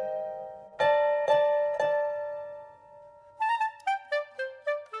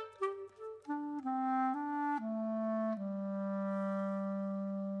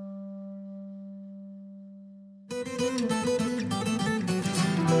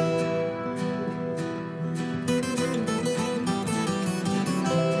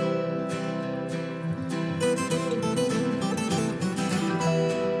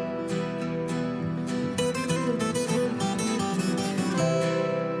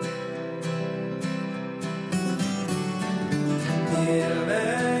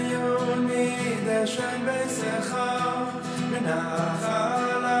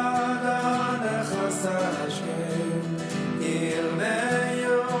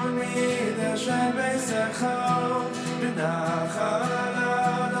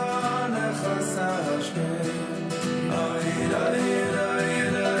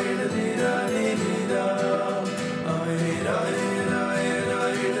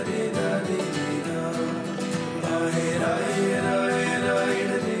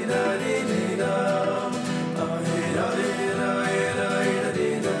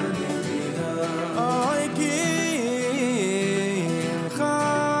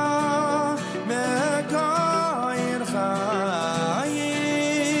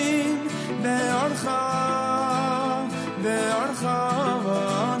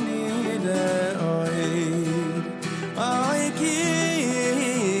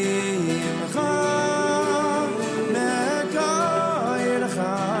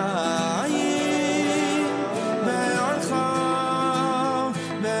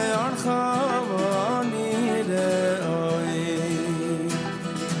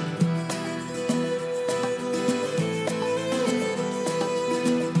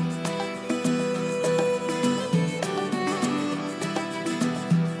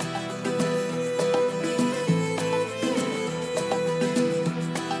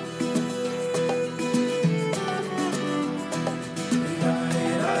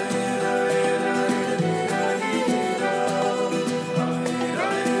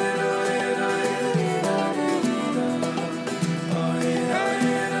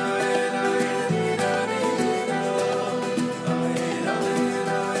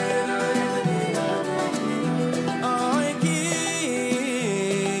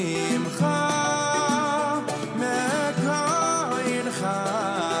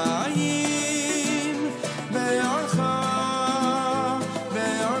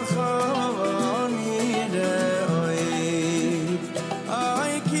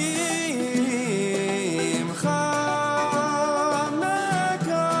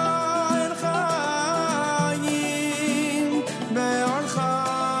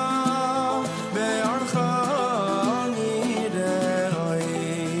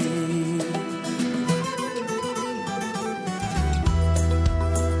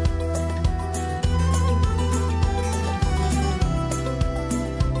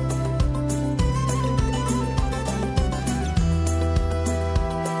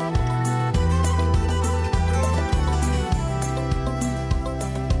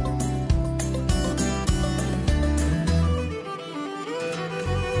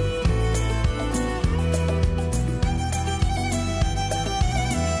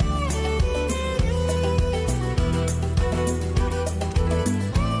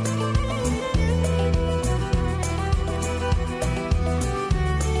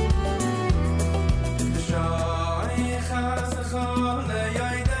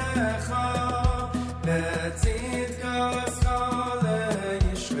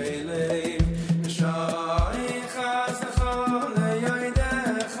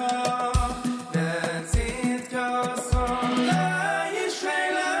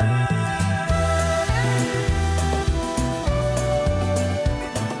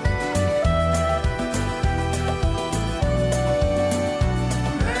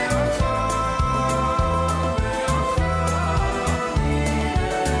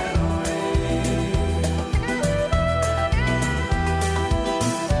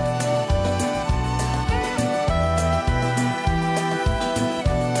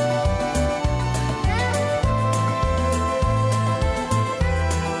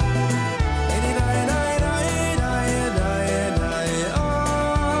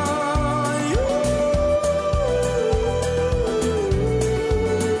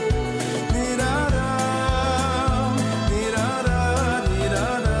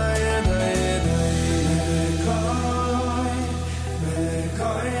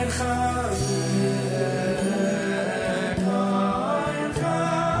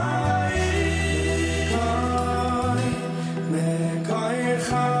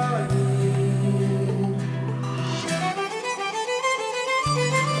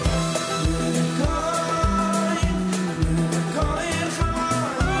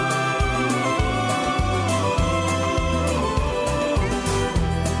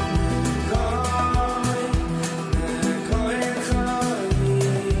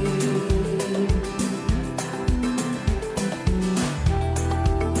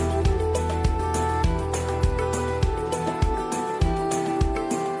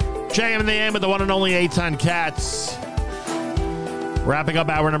 JM in the AM with the one and only Eitan Katz. Wrapping up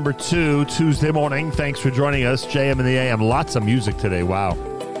hour number 2, Tuesday morning. Thanks for joining us. JM in the AM. Lots of music today. Wow.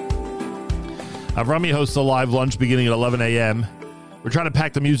 Avrami hosts a live lunch beginning at 11 a.m. We're trying to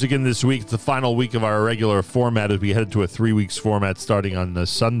pack the music in this week. It's the final week of our regular format as we head to a 3 weeks format starting on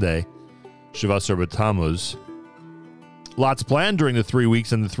Sunday, Shavasar B'Tammuz. Lots planned during the 3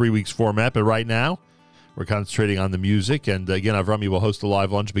 weeks in the 3 weeks format, but right now we're concentrating on the music. And again, Avrami will host a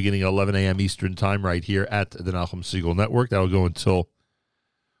live lunch beginning at 11 a.m. Eastern Time right here at the Nachum Segal Network. That'll go until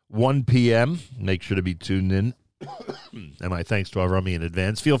 1 p.m. Make sure to be tuned in. And my thanks to Avrami in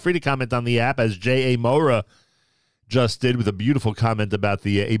advance. Feel free to comment on the app as J.A. Mora just did with a beautiful comment about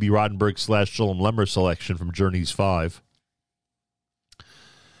the A.B. Rottenberg / Sholem Lemmer selection from Journeys 5.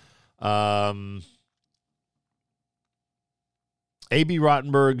 A.B.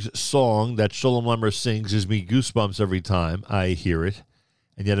 Rottenberg's song that Sholem Lemmer sings gives me goosebumps every time I hear it,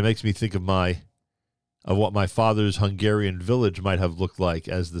 and yet it makes me think of what my father's Hungarian village might have looked like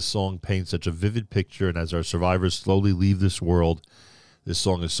as the song paints such a vivid picture, and as our survivors slowly leave this world, this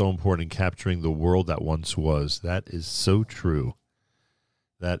song is so important in capturing the world that once was. That is so true.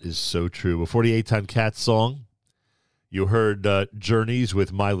 That is so true. Before the Eitan Katz song, you heard Journeys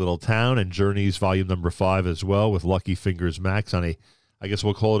with My Little Town, and Journeys Volume Number 5 as well with Lucky Fingers Max on I guess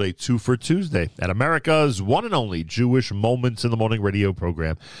we'll call it a 2 for Tuesday at America's one and only Jewish Moments in the Morning radio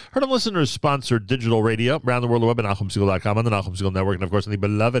program. Heard on listeners-sponsored digital radio around the world, the web at NachumSegal.com, on the Nachum Segal Network, and of course on the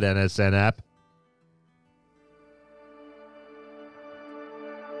beloved NSN app.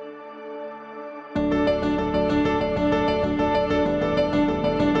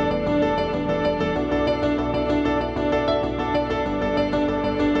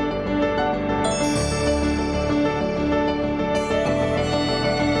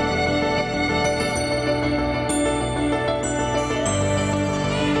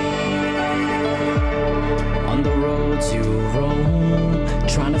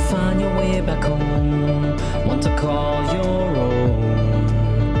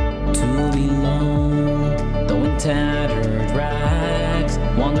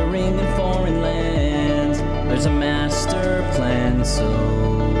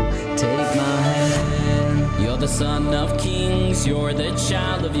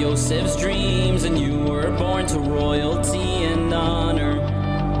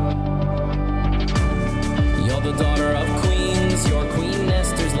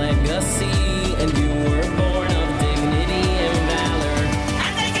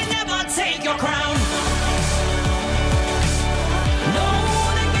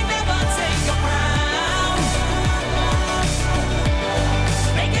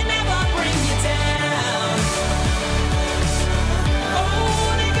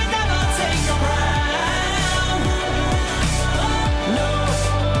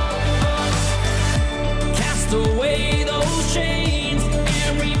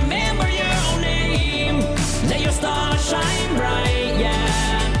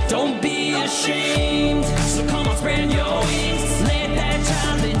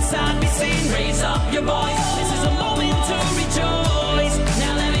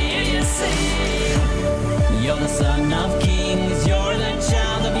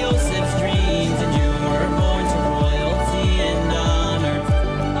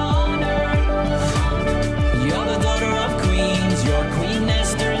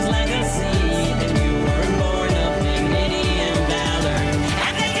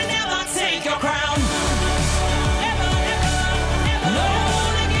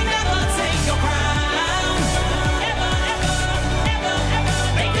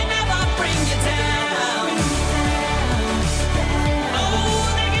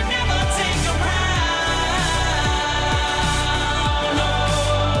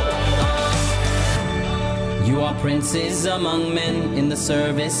 Princes among men in the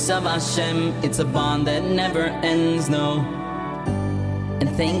service of Hashem. It's a bond that never ends, no. And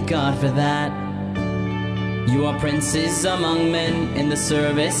thank God for that. You are princes among men in the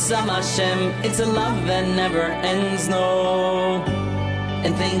service of Hashem. It's a love that never ends, no.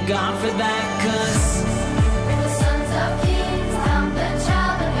 And thank God for that, 'cause we're the sons of kings. I'm the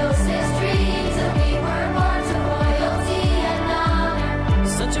child of Yosef's dreams, and we were born to royalty and honor.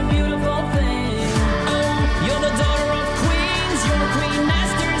 Such a beautiful thing. You're the daughter of queens, you're Queen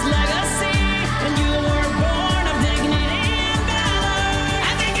Esther's legacy, and you were born of dignity and valor,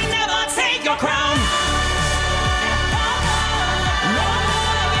 and they can never take your crown. No,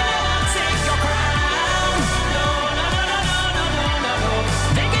 they can never take your crown. No, no, no, no, no, no, no, no.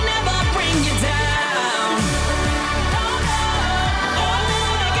 They can never bring you down.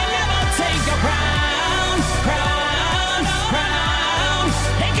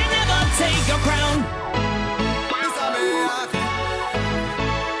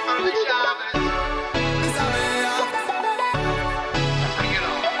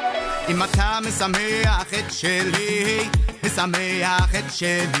 אם אתה משמח את שלי, משמח את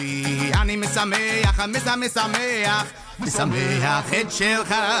שלי, אני משמח, משמח, משמח את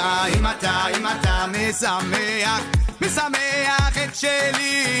שלך. אם אתה משמח, משמח את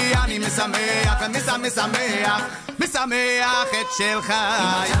שלי, אני משמח, משמח, משמח את שלך.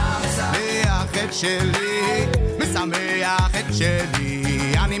 משמח את שלי, משמח את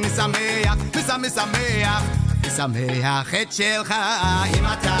שלי, אני משמח, משמח, משמח את שלך. אם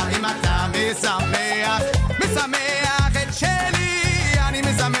אתה משמח, משמח את שלי, אני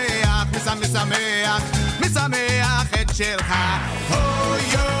משמח, משמח, משמח את שלך. אוי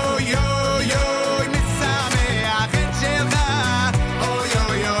אוי אוי אוי, משמח את שלך. אוי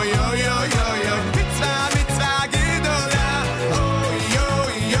אוי אוי אוי אוי אוי, מצווה מצווה גדולה. אוי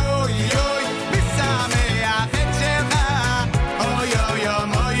אוי אוי אוי, משמח את שלך. אוי אוי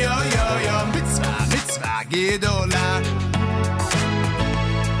אוי אוי אוי, מצווה מצווה גדולה.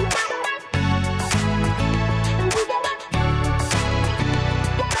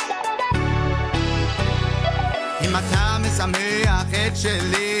 אם אתה משמח את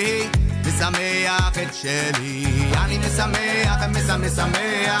שלי, משמח את שלי, אני משמח,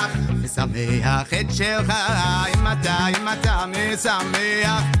 משמח, משמח את שלך. אם אתה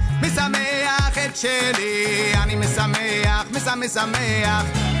משמח, משמח את שלי, אני משמח, משמח,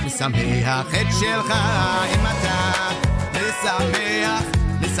 משמח את שלך. אם אתה משמח,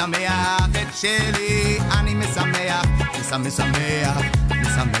 משמח את שלי, אני משמח, משמח,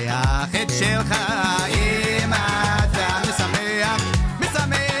 משמח את שלך. אם אתה משמח,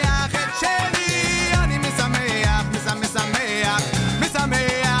 משמח את שלי, אני משמח, משמח,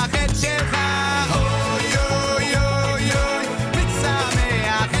 משמח את שלך. אוי אוי אוי אוי,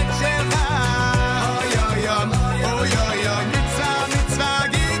 משמח את שלך. אוי אוי אוי אוי אוי, מצווה מצווה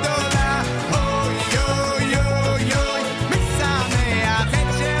גדולה. אוי אוי אוי אוי, משמח את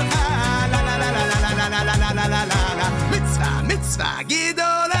שלך. לה לה לה לה לה לה לה לה לה לה לה, מצווה מצווה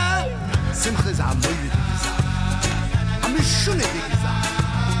גדולה. שמחה זה המויל די גזח, המשונה די גזח,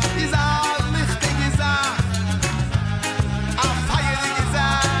 גזח ליcht די גזח, הפייר די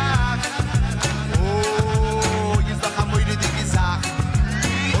גזח. או יזדח המויל די גזח,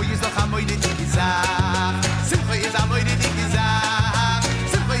 או יזדח המויל די גזח. שמחה is המויל די גזח,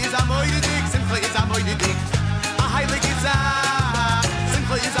 שמחה is המויל די, שמחה is המויל די, ההייל גזח.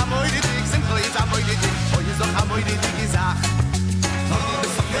 שמחה is המויל די, שמחה is המויל די, או יזדח המויל די גזח.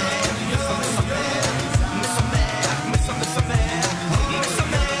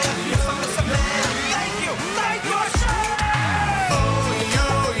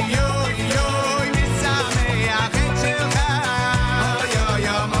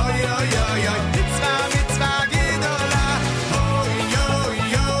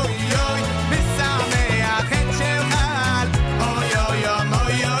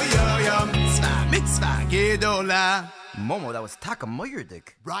 Momo, that was Taka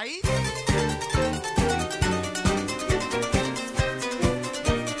Moyerdik, right?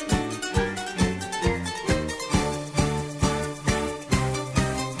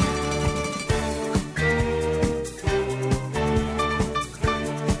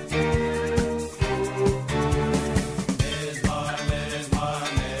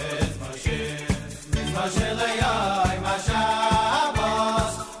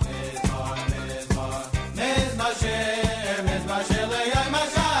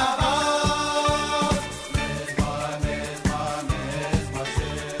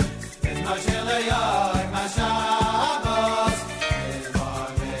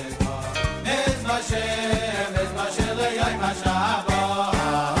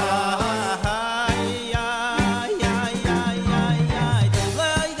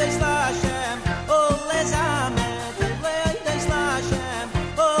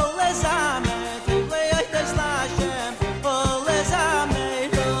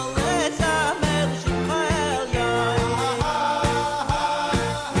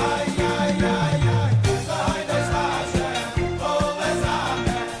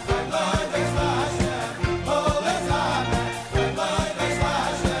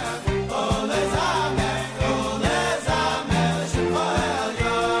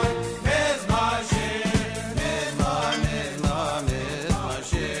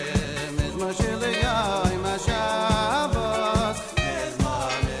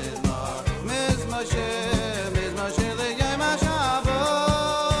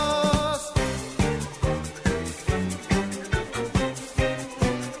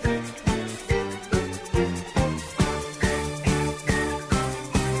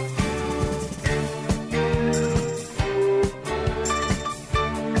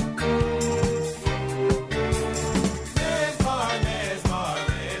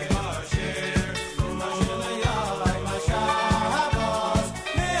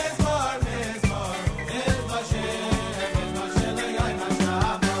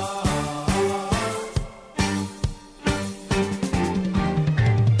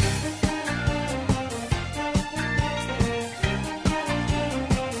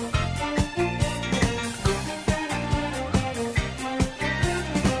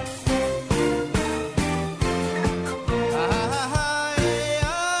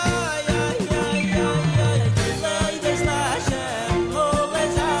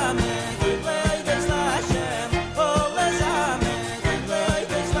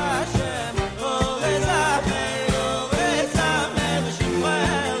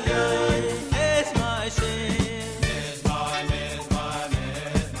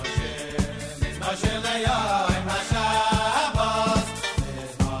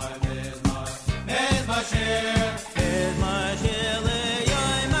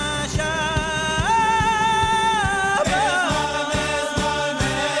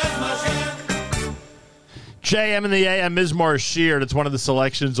 JM in the AM, Mizmar Shir. It's one of the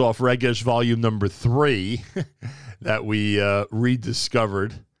selections off Regesh Volume number 3 that we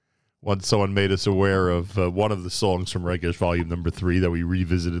rediscovered once someone made us aware of one of the songs from Regesh Volume number 3 that we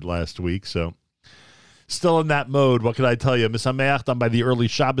revisited last week. So, still in that mode. What can I tell you? Misameach done by the Early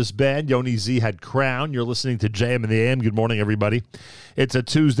Shabbos Band. Yoni Z had Crown. You're listening to JM in the AM. Good morning, everybody. It's a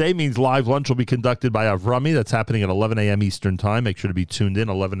Tuesday, means live lunch will be conducted by Avrami. That's happening at 11 a.m. Eastern Time. Make sure to be tuned in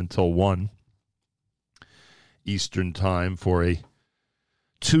 11 until 1 Eastern Time for a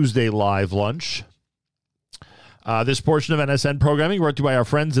Tuesday live lunch. This portion of NSN programming brought to you by our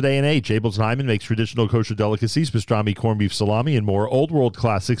friends at A&H. Abel's Hyman makes traditional kosher delicacies, pastrami, corned beef, salami, and more. Old world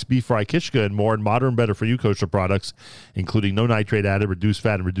classics, beef fry, kishka, and more. And modern, better-for-you kosher products, including no nitrate added, reduced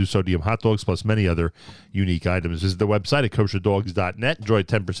fat, and reduced sodium hot dogs, plus many other unique items. Visit the website at kosherdogs.net. Enjoy a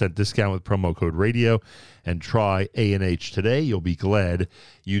 10% discount with promo code radio. And try A&H today. You'll be glad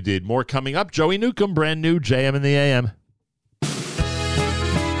you did. More coming up. Joey Newcomb, brand new JM in the AM.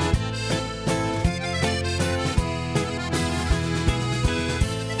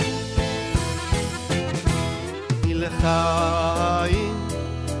 L'chaim,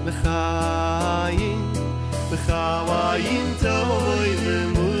 l'chaim, l'chaim tovoi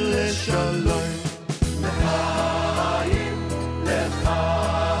v'mul shalom. L'chaim,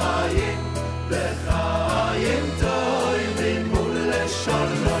 l'chaim, l'chaim tovoi v'mul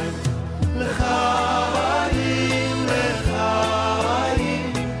shalom. L'chaim, l'chaim,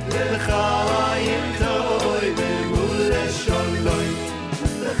 l'chaim tovoi v'mul shalom.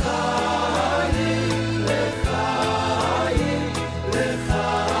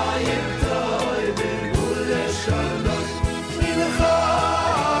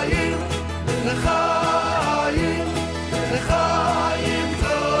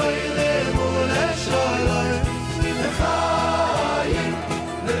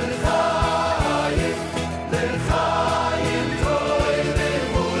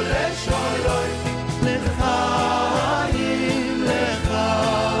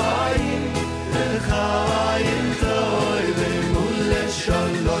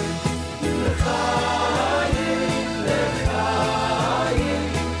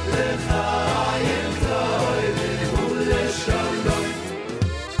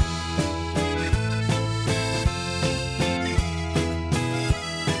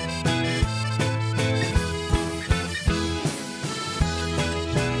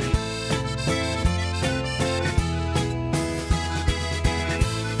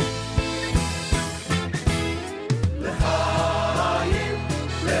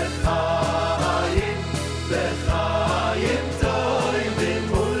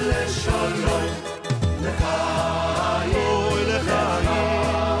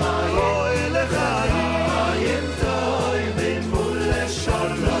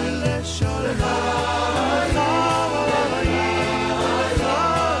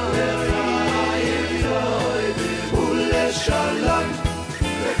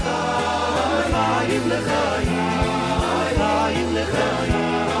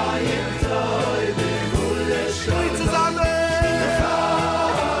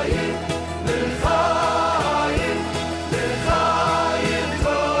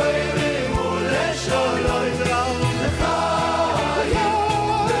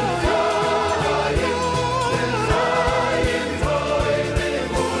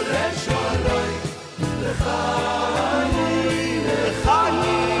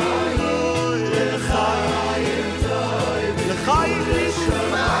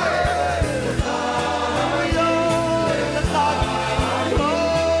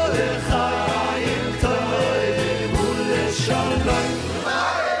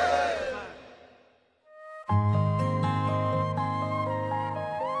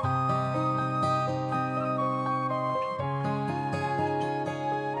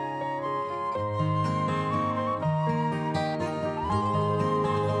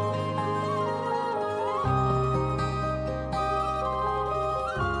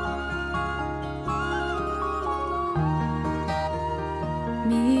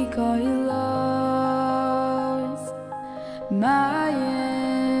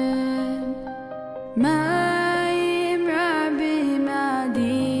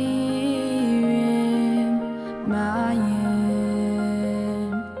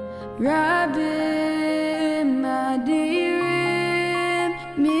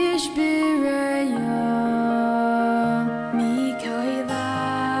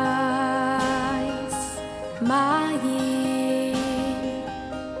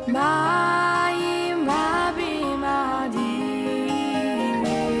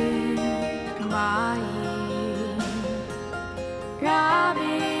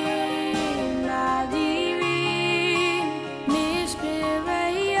 Rabbi Nadiri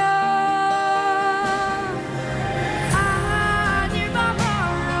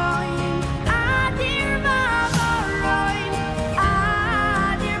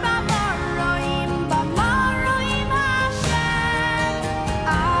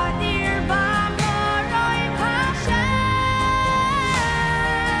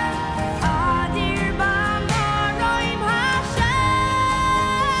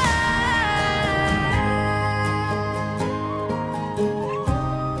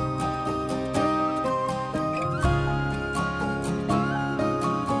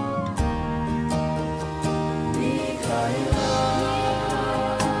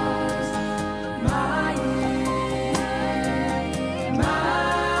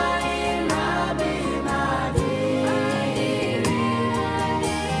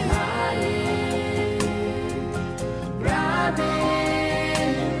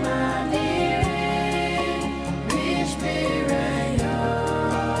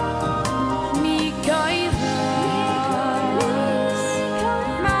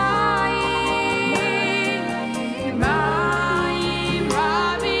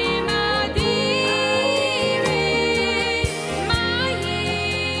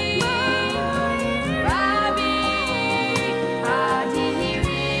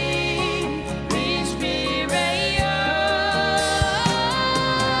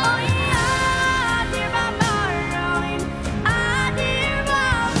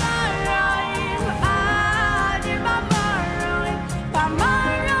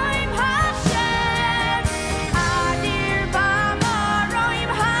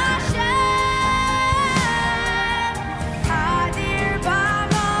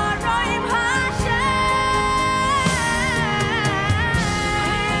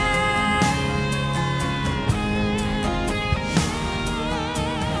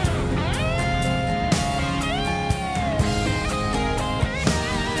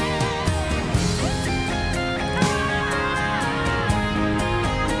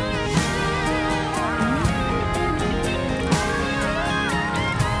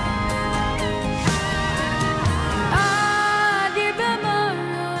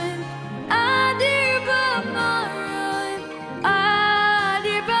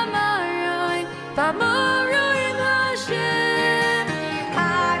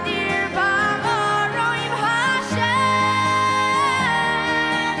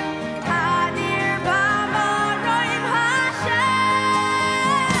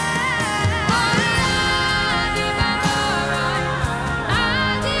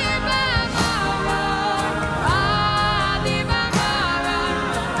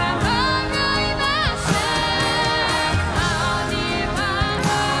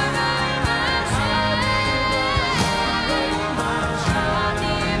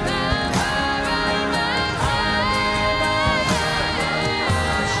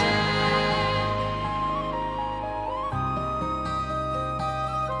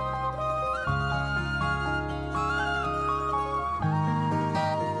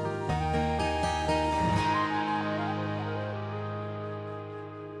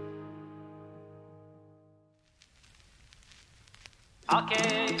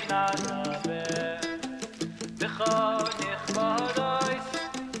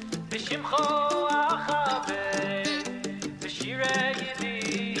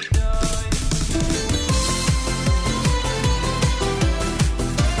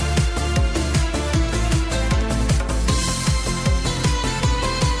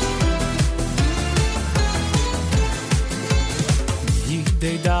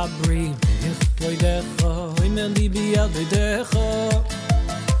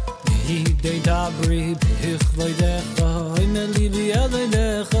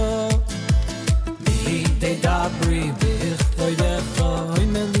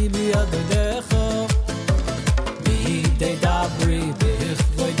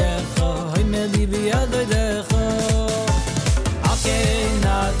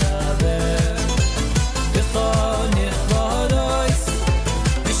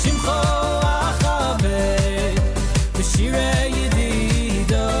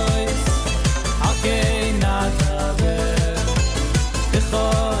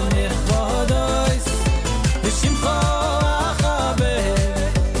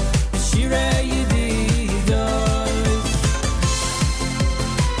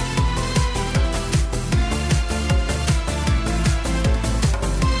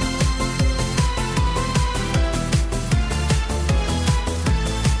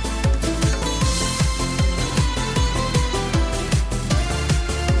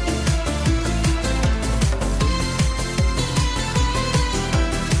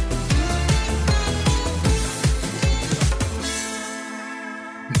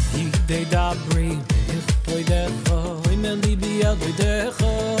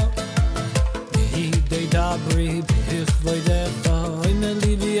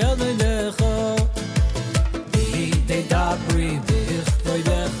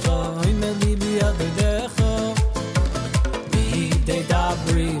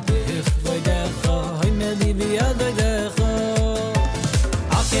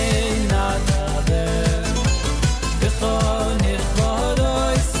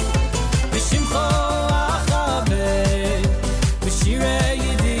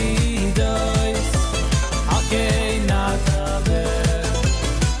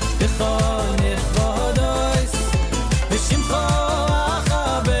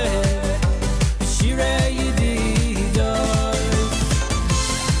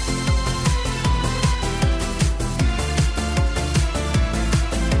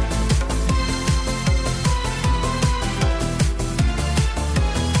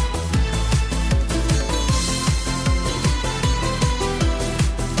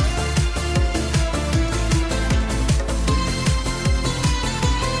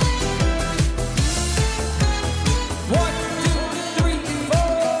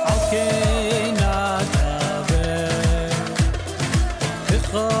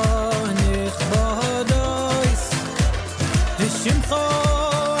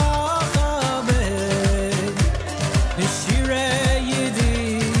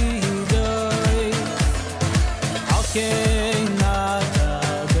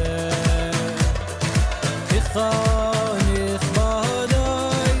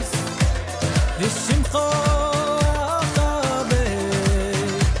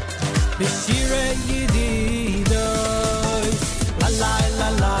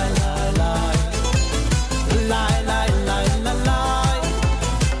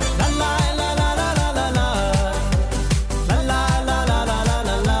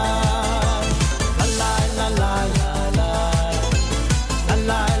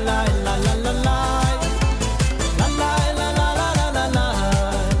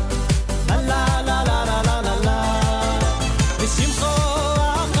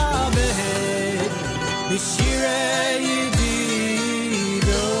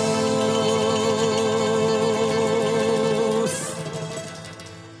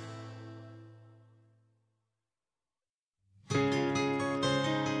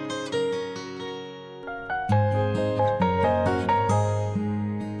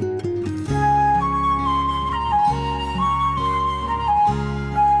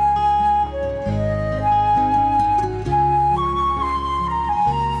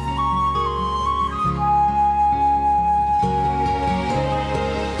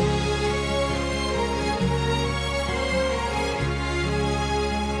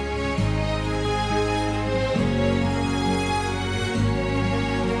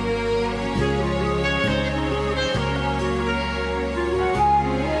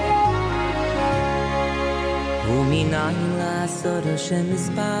לעשות השם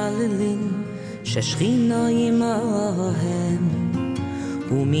מספללים ששכינו עמהם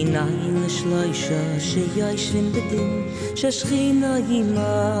ומנין לשלושה שיושבים בדין ששכינה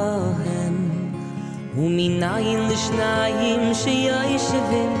עמהם ומנין לשניים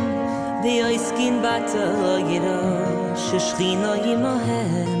שיושבים ויועסקין בתורה ששכינה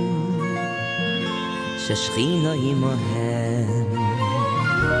עמהם ששכינה עמהם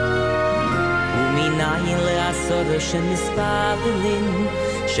ומנין לעשור שמספרלים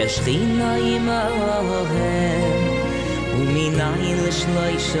ששכינה עמהם ומנין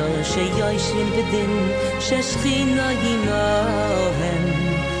לשלושה שיושבים בדין ששכינה עמהם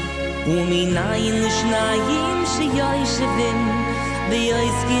ומנין לשניים שיושבים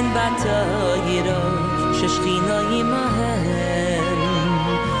ויועסקין בתורה ששכינה עמהם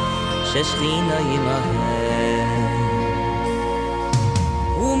ששכינה עמהם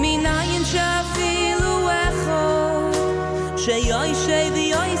ומנין שאפילו אחד שיושב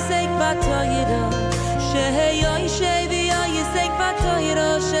ויועסק בתורה שיושב ויועסק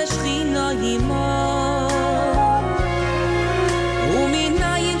בתורה ששכינה עמו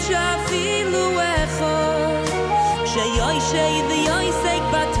ומנין שאפילו אחד שיושב ויועסק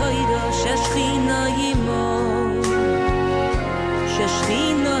בתורה ששכינה עמו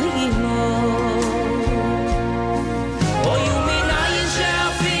ששכינה עמו אוי ומנין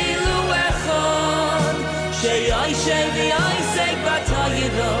שאפילו אחד שיושב ויועסק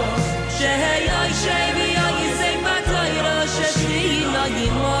בתורה שיושב ויועסק בתורה ששכינה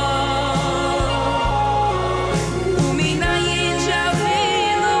עמו ומנין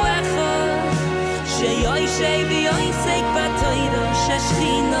שאפילו אחד שיושב ויועסק בתורה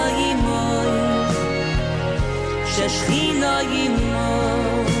ששכינה עמו ששכינה עמו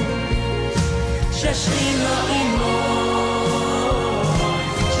ששכינה עמו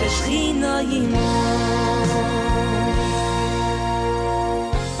ששכינה עמו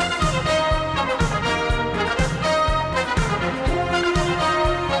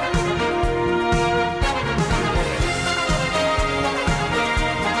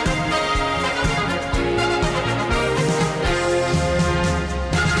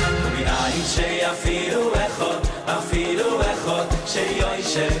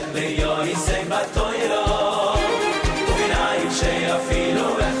שיושב ויועסק בתורה ומנין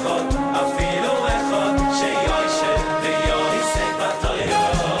שאפילו אחד אפילו אחד שיושב ויועסק בתורה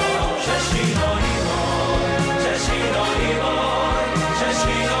ששכינה עמו ששכינה עמו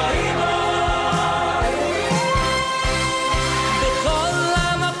ששכינה עמו בכל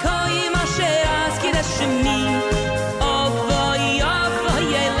המקום אשר אזכיר את שמי אבוי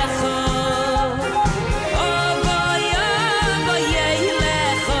אבוי אליך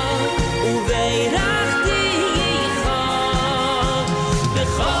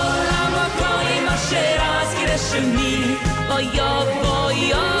שמי אוי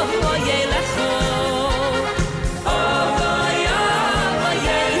אבוי אבוי אליך אבוי אבוי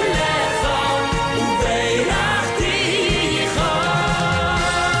אליך וברכתיך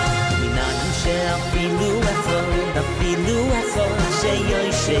מנין שאפילו אחד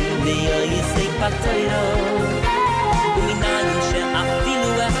שיושב ויועסק בתורה ומנין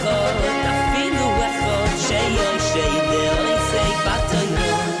שאפילו אחד שיושב ויועסק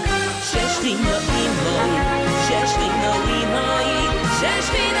בתורה ששכינה עמוי ששכינה עמוי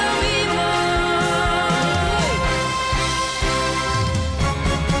ששכינה עמוי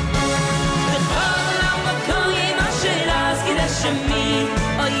בכל המקום אשר אזכיר את שמי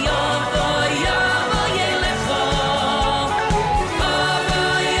אוי אבוי אבוי אליך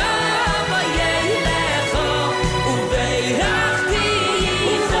אבוי אבוי אליך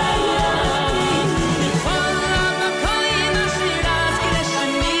וברכתיך בכל המקום אשר אזכיר את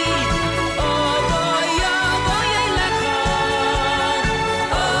שמי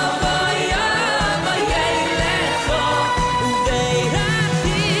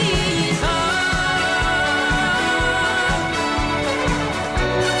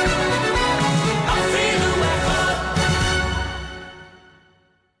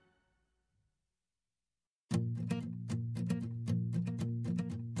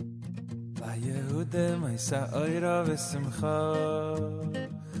Sa oira v'simcha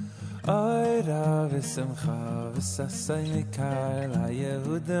oira v'simcha v'sasay mikar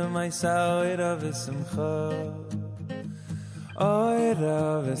la-Yehudim aysa oira v'simcha oira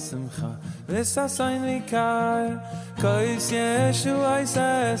v'simcha v'sasay mikar kois Yeshu aysa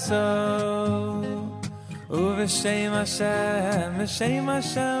eso u'v'shem Hashem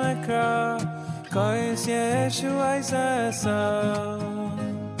ekra kois Yeshu aysa eso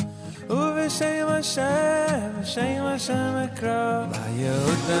V'shem Hashem ekra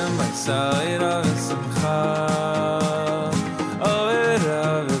La-Yehudim aysa oira v'simcha oira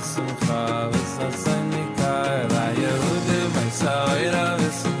v'simcha v'sasay mikar La-Yehudim aysa oira v'simcha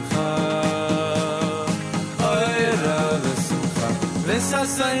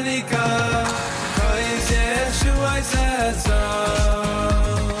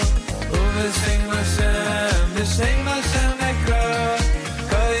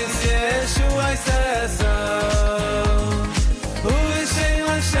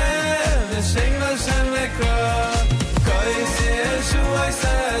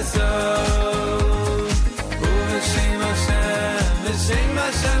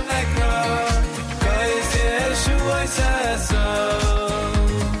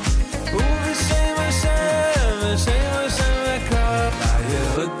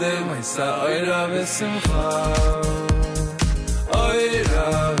Yehuda Maisa Oira V'Simcha Oira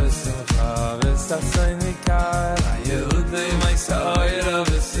V'Simcha V'Sasai Nikar Yehuda Maisa Oira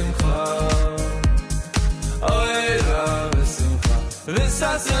V'Simcha Oira V'Simcha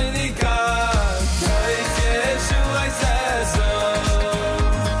V'Sasai Nikar Kaich Yeshua Yiseso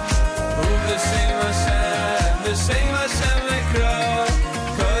U'V'Shem Hashem V'Shem Hashem Ekro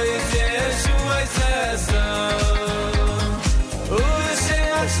Kaich Yeshua Yiseso U'V'Shem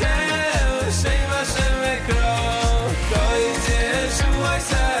Hashem Ekro Kaich Yeshua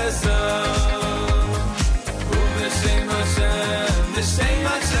Yiseso U'V'Shem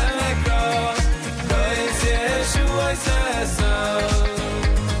Hashem Ekro Kaich Yeshua Yiseso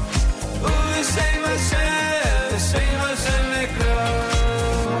U'V'Shem Hashem Ekro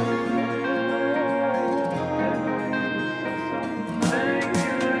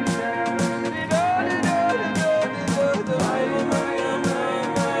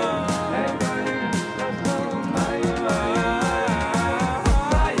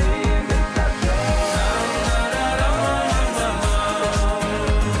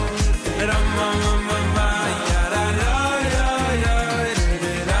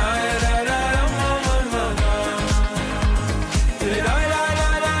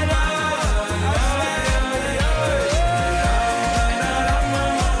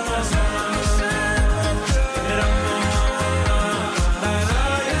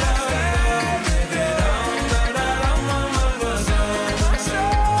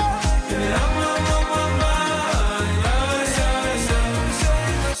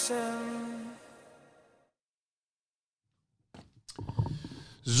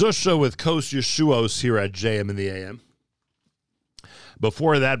Zusha with Kos Yeshuos here at JM in the AM.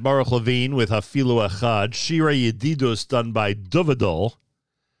 Before that, Baruch Levine with Hafilu Echad. Shira Yedidus done by Dovidol.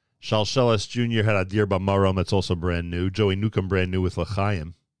 Shalshelis Jr. had Adir Bamarom. That's also brand new. Joey Newcomb brand new with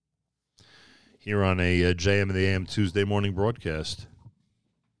L'chaim. Here on a JM in the AM Tuesday morning broadcast.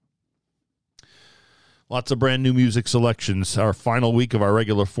 Lots of brand new music selections. Our final week of our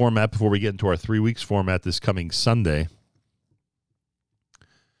regular format before we get into our 3 weeks format this coming Sunday.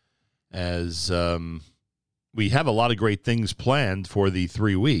 As we have a lot of great things planned for the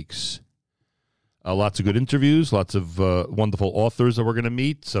 3 weeks. Lots of good interviews, lots of wonderful authors that we're going to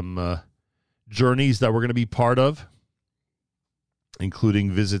meet, some journeys that we're going to be part of,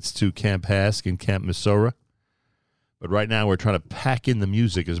 including visits to Camp Hask and Camp Mesorah. But right now we're trying to pack in the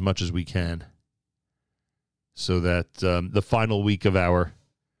music as much as we can so that the final week of our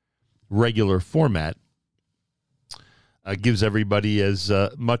regular format gives everybody as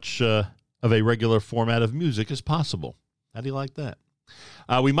much of a regular format of music as possible. How do you like that?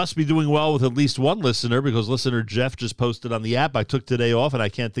 We must be doing well with at least one listener because listener Jeff just posted on the app, I took today off and I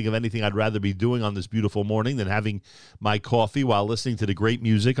can't think of anything I'd rather be doing on this beautiful morning than having my coffee while listening to the great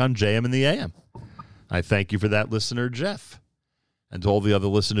music on JM in the AM. I thank you for that, listener Jeff. And to all the other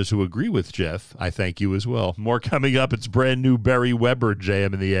listeners who agree with Jeff, I thank you as well. More coming up. It's brand new Barry Weber,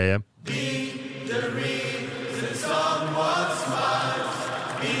 JM in the AM.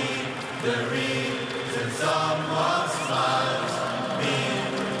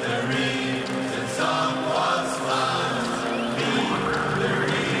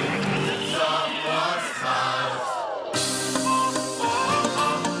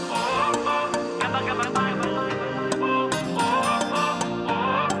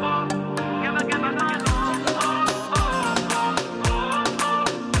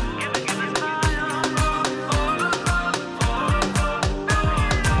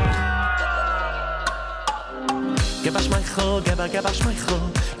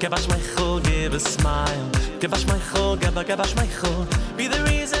 Give us Michael, give a smile. Give us Michael, give us Michael. Be the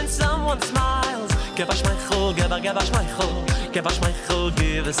reason someone smiles. Give us Michael, give us Michael. Give us Michael,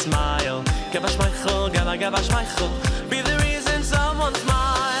 give a smile. Give us Michael, give us Michael. Be the reason someone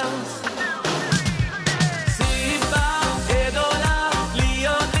smiles.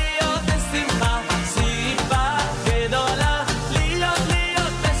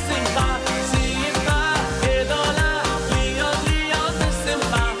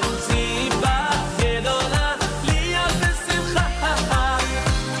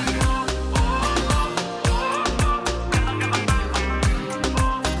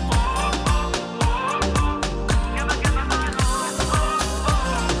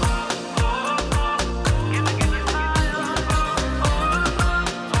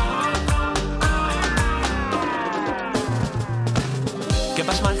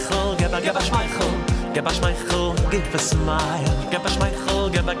 Give us Michael, give a smile. Give us Michael,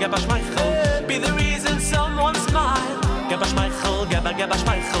 give us Michael. Be the reason someone smile. Give us Michael, give us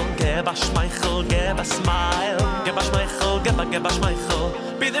Michael. Give us Michael, give a smile. Give us Michael, give us Michael.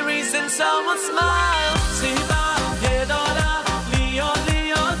 be the reason someone smiles. Siba gedola,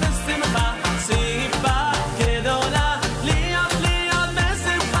 להיות בשמחה. סיבה גדולה, להיות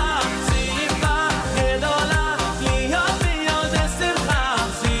בשמחה. סיבה גדולה, להיות בשמחה.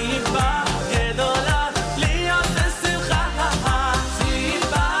 סיבה גדולה, להיות בשמחה.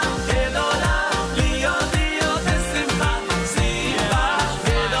 סיבה גדולה, להיות בשמחה. סיבה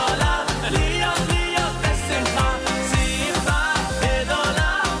גדולה, להיות בשמחה. סיבה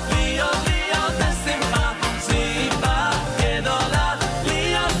גדולה, להיות בשמחה. סיבה גדולה,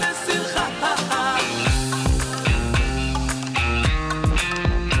 להיות בשמחה.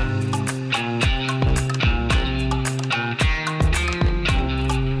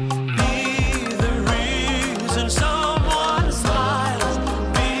 Be the reason someone smiles.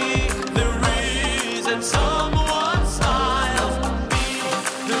 Be the reason someone smiles. Be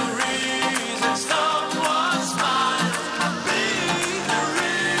the reason someone smiles. Be the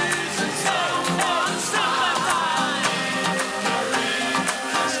reason someone smiles.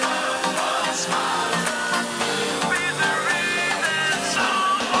 Be the reason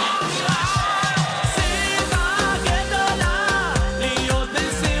someone smiles. סיבה גדולה, להיות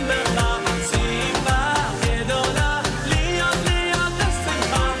בשמחה. סיבה גדולה, להיות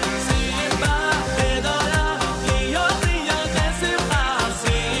בשמחה. סיבה גדולה, להיות בשמחה.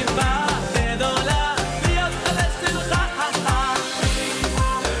 סיבה גדולה, להיות בשמחה.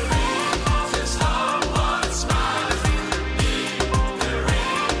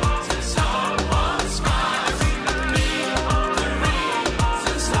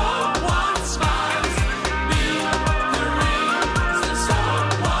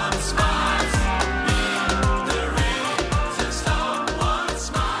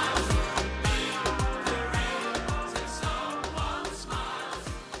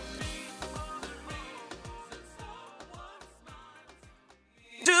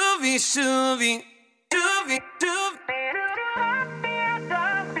 Doovie shoovie, doovie doovie.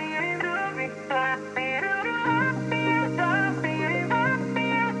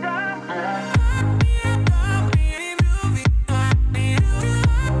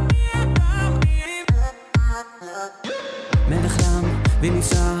 מלך ים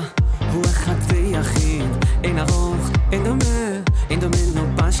ונישא הוא אחד ויחיד, אין ארוך, אין דומה, אין דומה לו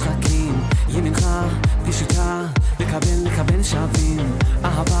בשחקים. ימינך פשוטה, לקבל שווים.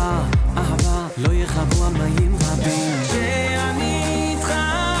 אהבה, אהבה, לא ירחבו המים רבים. כשאני איתך,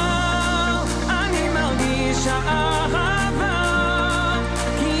 אני מרגיש אהבה,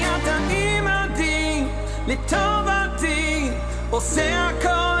 כי אתה עימדי, לטובתי, עושה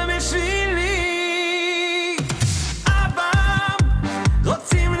הכל בשבילי.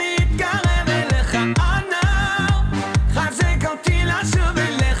 רוצים להתקרב אליך, אנא חזק אותי לשוב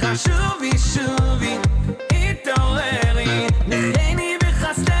אליך. שובי שובי, התעוררי, נחני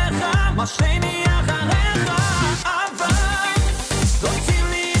בחסדך, משכני אחריך. אבל רוצים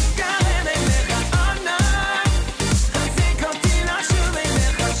להתקרב אליך, אנא חזק אותי לשוב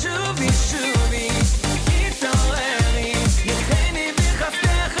אליך. שובי שובי, התעוררי, נחני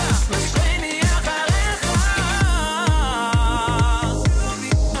בחסדך, משכני אחריך.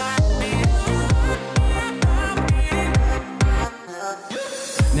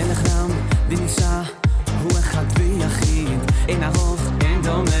 מלך ים ונישא הוא אחד ויחיד, אין ארוך, אין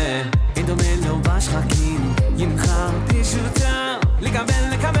דומה, אין דומה לו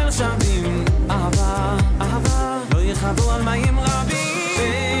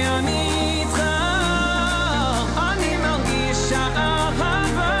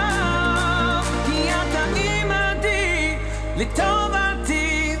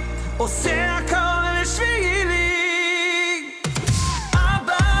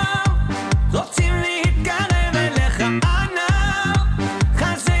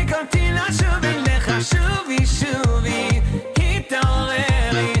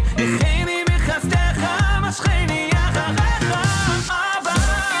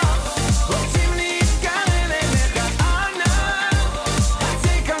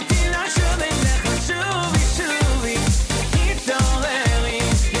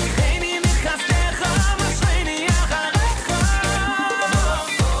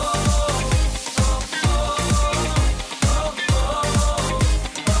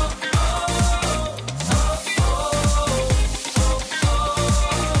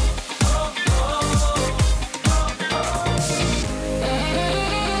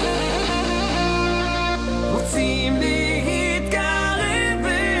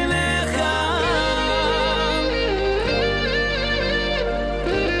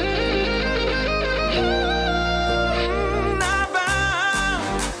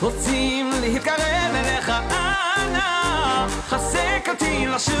אותי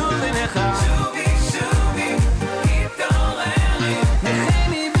לשוב אליך שובי שובי התעוררי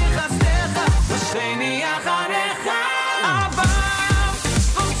נחני בחסדך ושכני אחריך אבא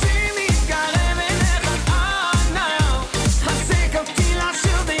רוצי מתקרב אליך חזק אותי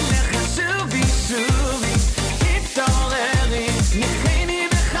לשוב אליך שובי שובי התעוררי נחני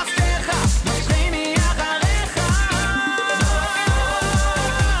בחסדך ושכני אחריך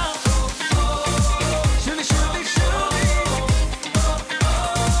שובי שובי שובי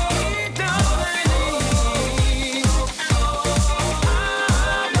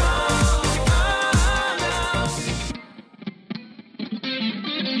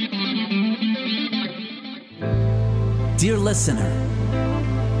Dear listener,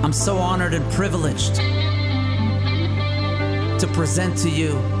 I'm so honored and privileged to present to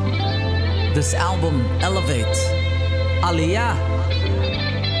you this album, Elevate, Aliyah.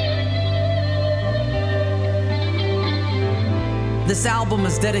 This album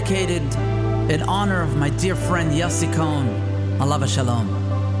is dedicated in honor of my dear friend Yossi Cohen, Alav Shalom.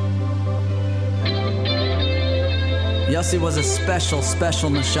 Yossi was a special, special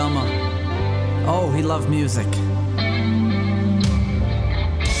neshama. Oh, he loved music.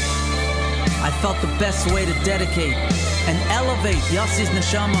 I felt the best way to dedicate and elevate Yossi's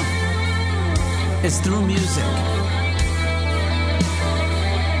neshama is through music.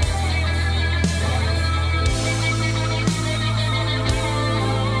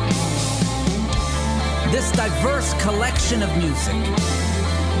 This diverse collection of music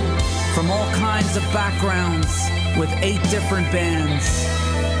from all kinds of backgrounds with 8 different bands,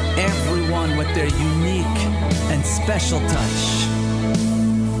 everyone with their unique and special touch.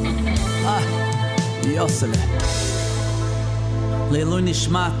 Yosele Leilu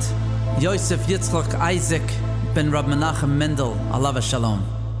Nishmat Yosef Yitzchak Isaac ben Rab Menachem Mendel Alav Shalom.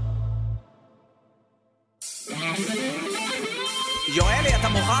 יואלי, אתה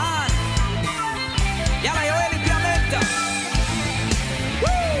מוכן? יאללה יואלי, פיאמנטה.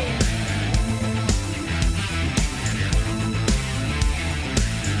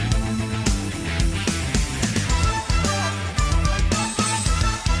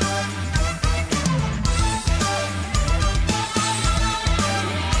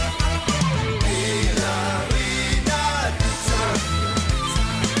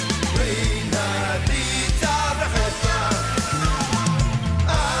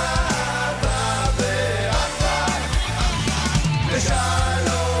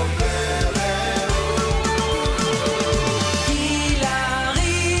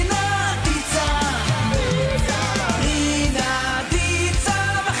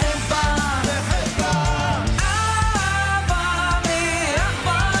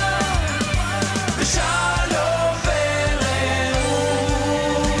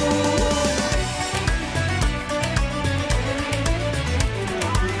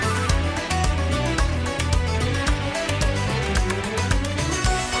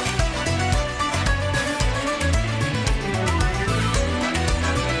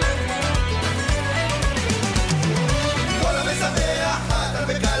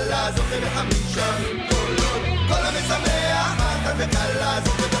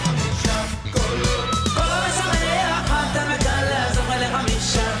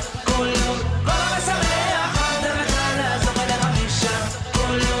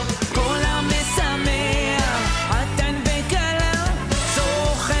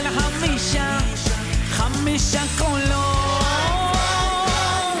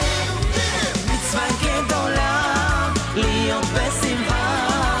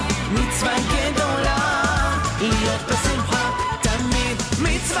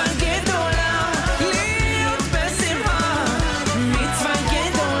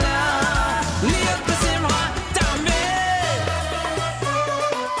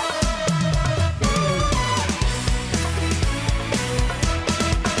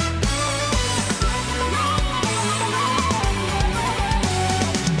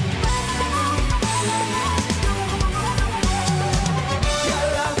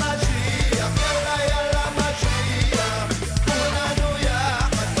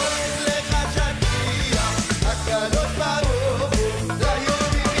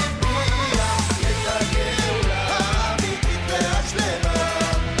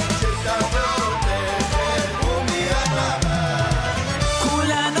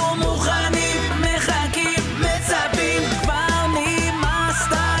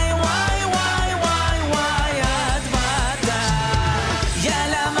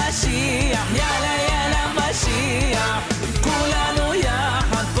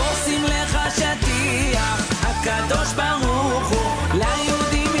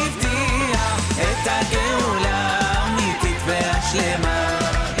 ליהודים הבטיח את הגאולה האמיתית והשלמה.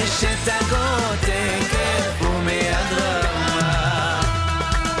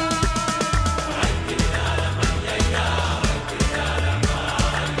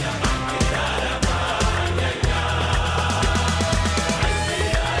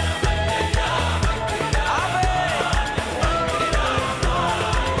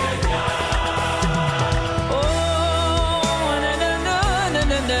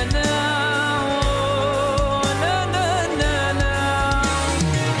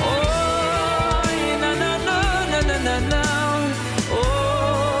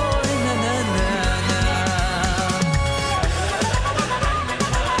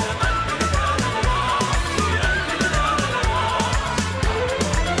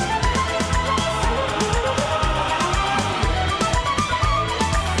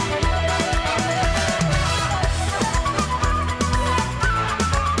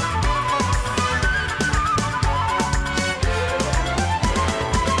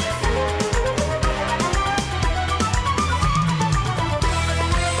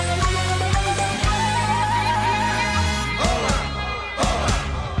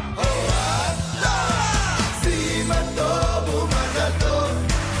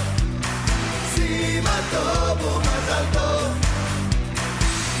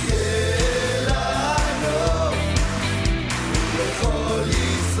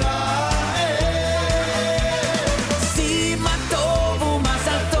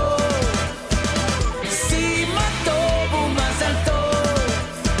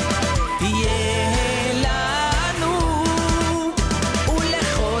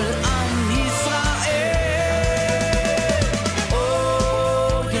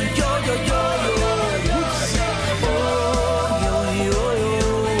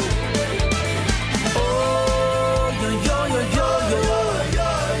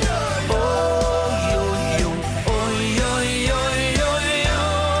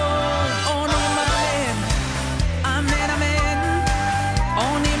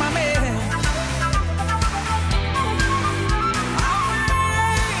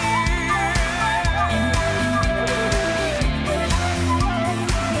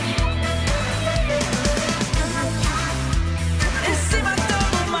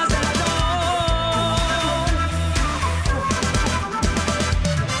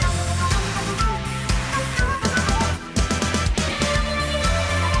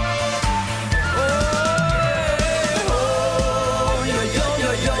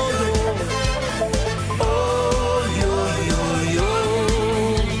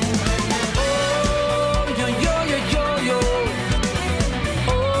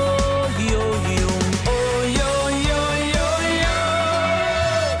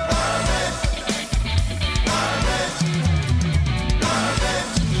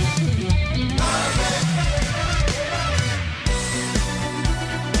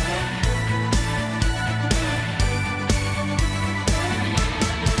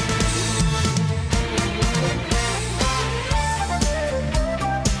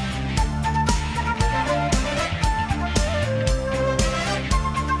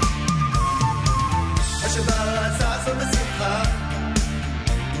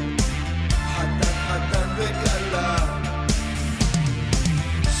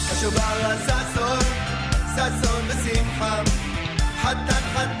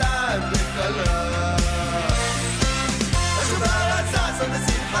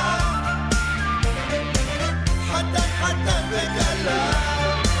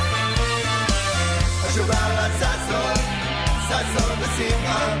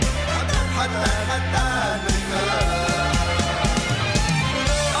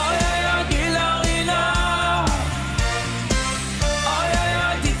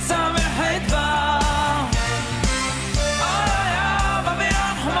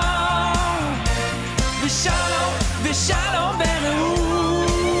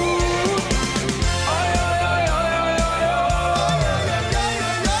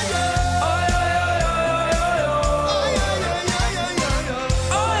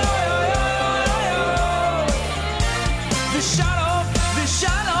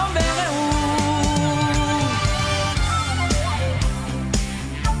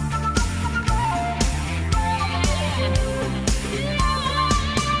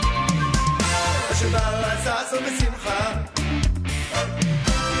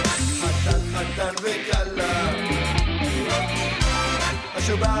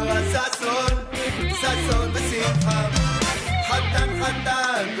 ששון ושמחה, חתן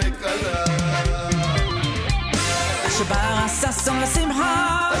חתן וכלה. השבר ששון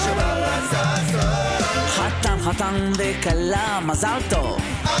ושמחה, השבר ששון, חתן חתן וכלה, מזל טוב.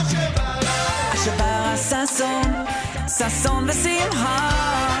 השבר ששון, ששון ושמחה,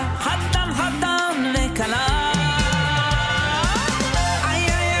 חתן חתן וכלה.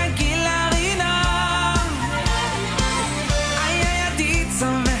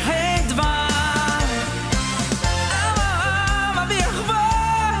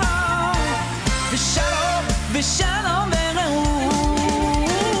 ושלום ורעות,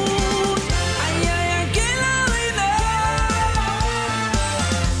 איי איי גילה רינה,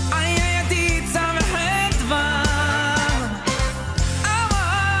 איי איי תיצה וחדווה,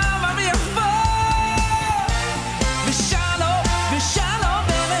 אמה ויחווה, ושלום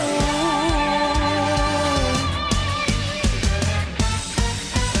ורעות.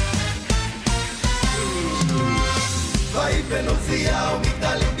 ויבן עוזיהו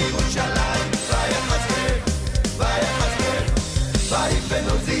מגדלים בירושלים, ויבן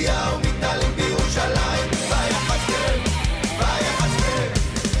עוזיהו מגדלים בירושלים, ויחזקאל, ויחזקאל.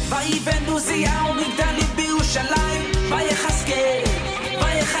 ויבן עוזיהו מגדלים בירושלים, ויחזקאל,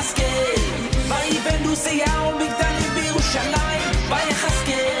 ויחזקאל. ויבן עוזיהו מגדלים בירושלים,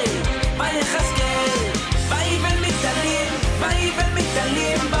 ויחזקאל, ויחזקאל. ויבן מגדלים, ויבן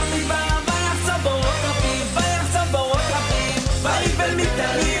מגדלים במדבר, ויחצוב בורות רבים, ויחצוב בורות רבים. ויבן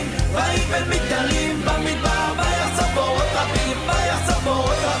מגדלים, ויבן מגדלים במדבר, ויחצוב בורות רבים, ויחצוב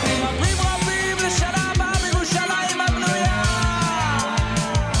בורות רבים. רבים רבים לשנה הבאה בירושלים הבנויה.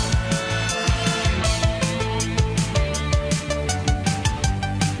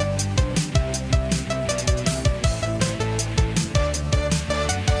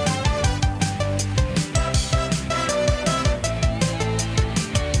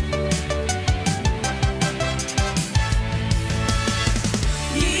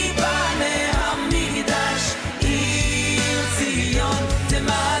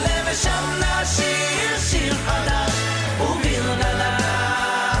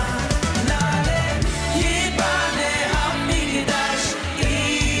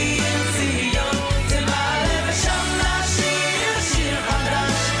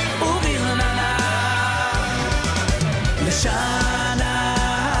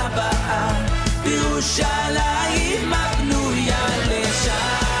 ירושלים הבנויה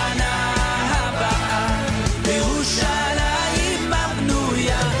לשנה הבאה, בירושלים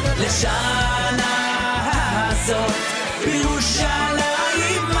הבנויה לשנה הזאת,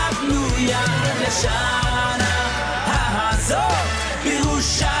 בירושלים הבנויה לשנה הזאת,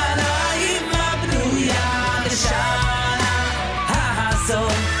 בירושלים הבנויה לשנה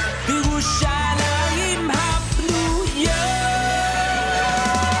הזאת, בירושלים הבנויה.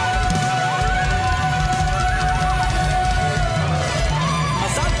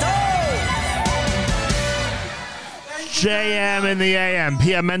 JM in the AM,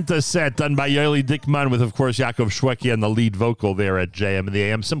 Piamenta set done by Yoeli Dickman with, of course, Yaakov Shweki on the lead vocal there at JM in the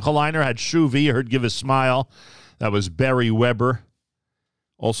AM. Simcha Leiner had Shuvi, heard Give a Smile. That was Barry Weber,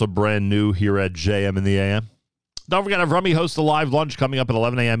 also brand new here at JM in the AM. Don't forget, Avrami hosts a live lunch coming up at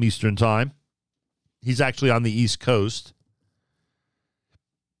 11 a.m. Eastern Time. He's actually on the East Coast.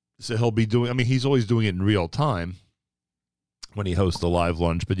 So he'll be doing, he's always doing it in real time when he hosts a live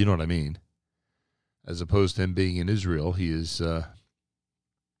lunch, but you know what I mean. As opposed to him being in Israel, he is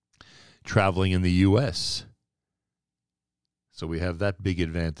traveling in the U.S. So we have that big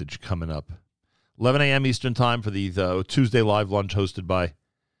advantage coming up. 11 a.m. Eastern Time for the Tuesday live lunch hosted by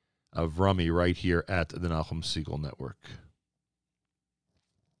Avrami right here at the Nachum Segal Network.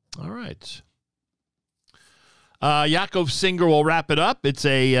 All right. Yaakov Singer will wrap it up. It's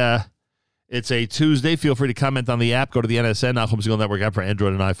a It's a Tuesday. Feel free to comment on the app. Go to the NSN, Nachum Segal Network app for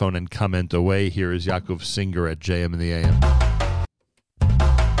Android and iPhone, and comment away. Here is Yaakov Singer at JM in the AM.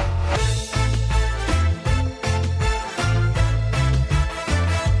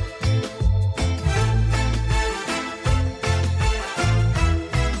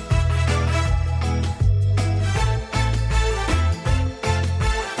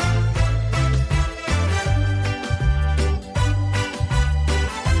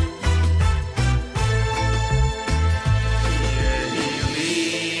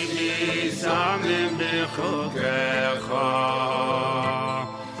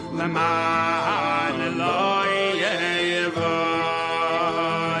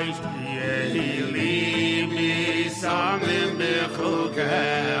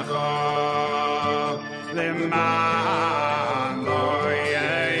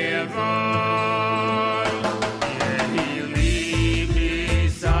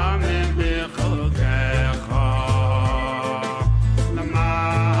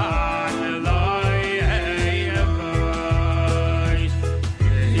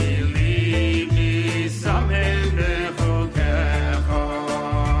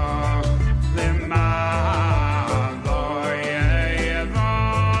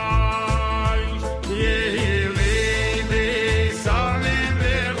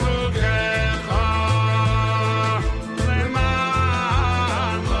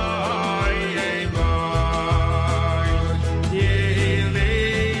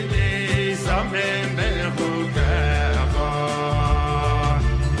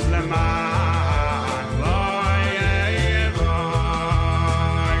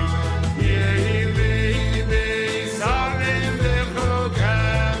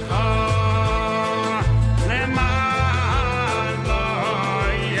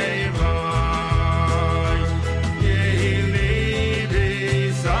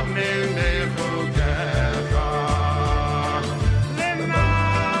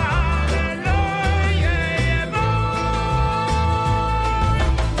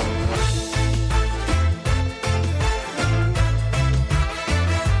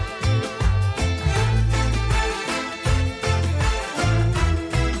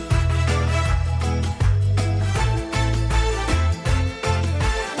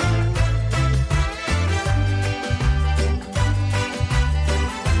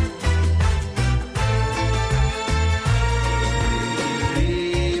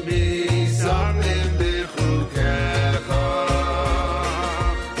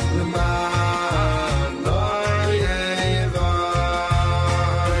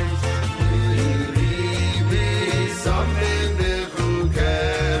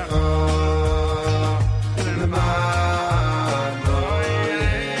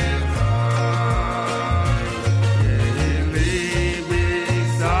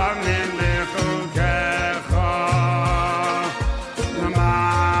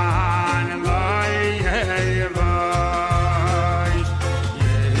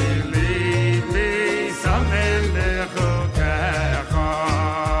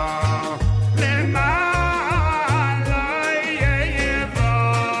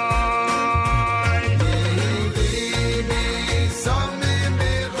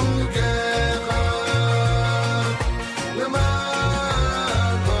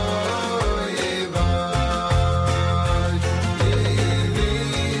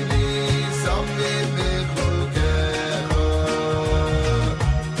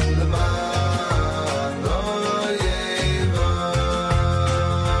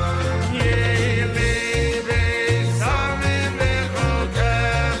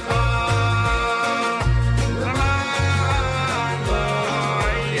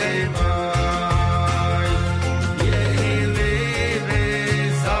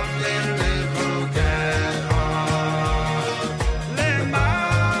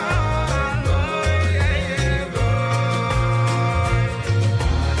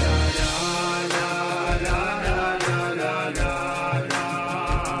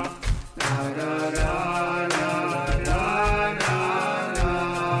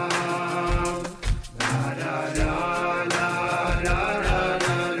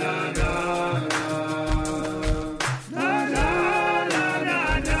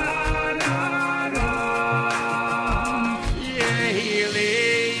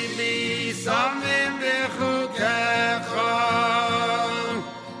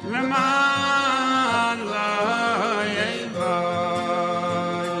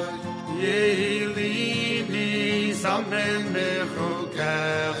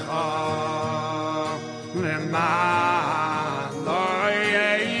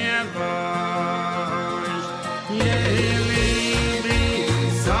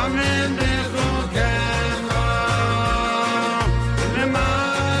 Something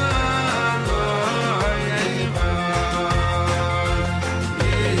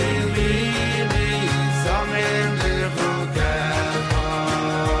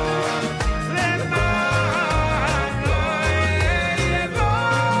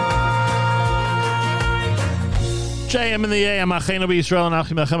JM in the AM, Achenu B'Yisrael and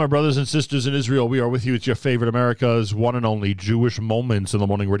Achim Lechem, our brothers and sisters in Israel. We are with you. It's your favorite America's one and only Jewish Moments in the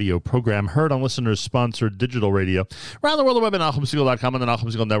Morning radio program, heard on listeners-sponsored digital radio around the world, the web at NachumSegal.com and the Nachum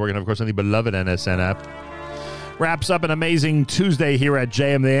Segal Network, and of course on the beloved NSN app. Wraps up an amazing Tuesday here at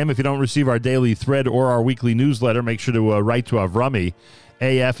JM in the AM. If you don't receive our daily thread or our weekly newsletter, make sure to write to Avrami,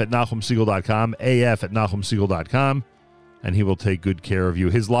 af@NachumSegal.com, af@NachumSegal.com. And he will take good care of you.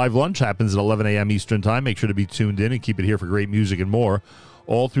 His live lunch happens at 11 a.m. Eastern Time. Make sure to be tuned in and keep it here for great music and more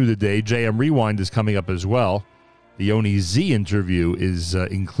all through the day. JM Rewind is coming up as well. The Yoni Z interview is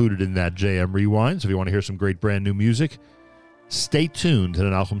included in that JM Rewind. So if you want to hear some great brand new music, stay tuned to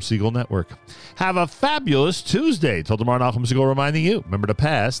the Nachum Segal Network. Have a fabulous Tuesday. Till tomorrow, Nachum Segal reminding you, remember the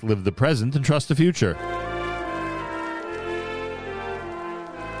past, live the present, and trust the future.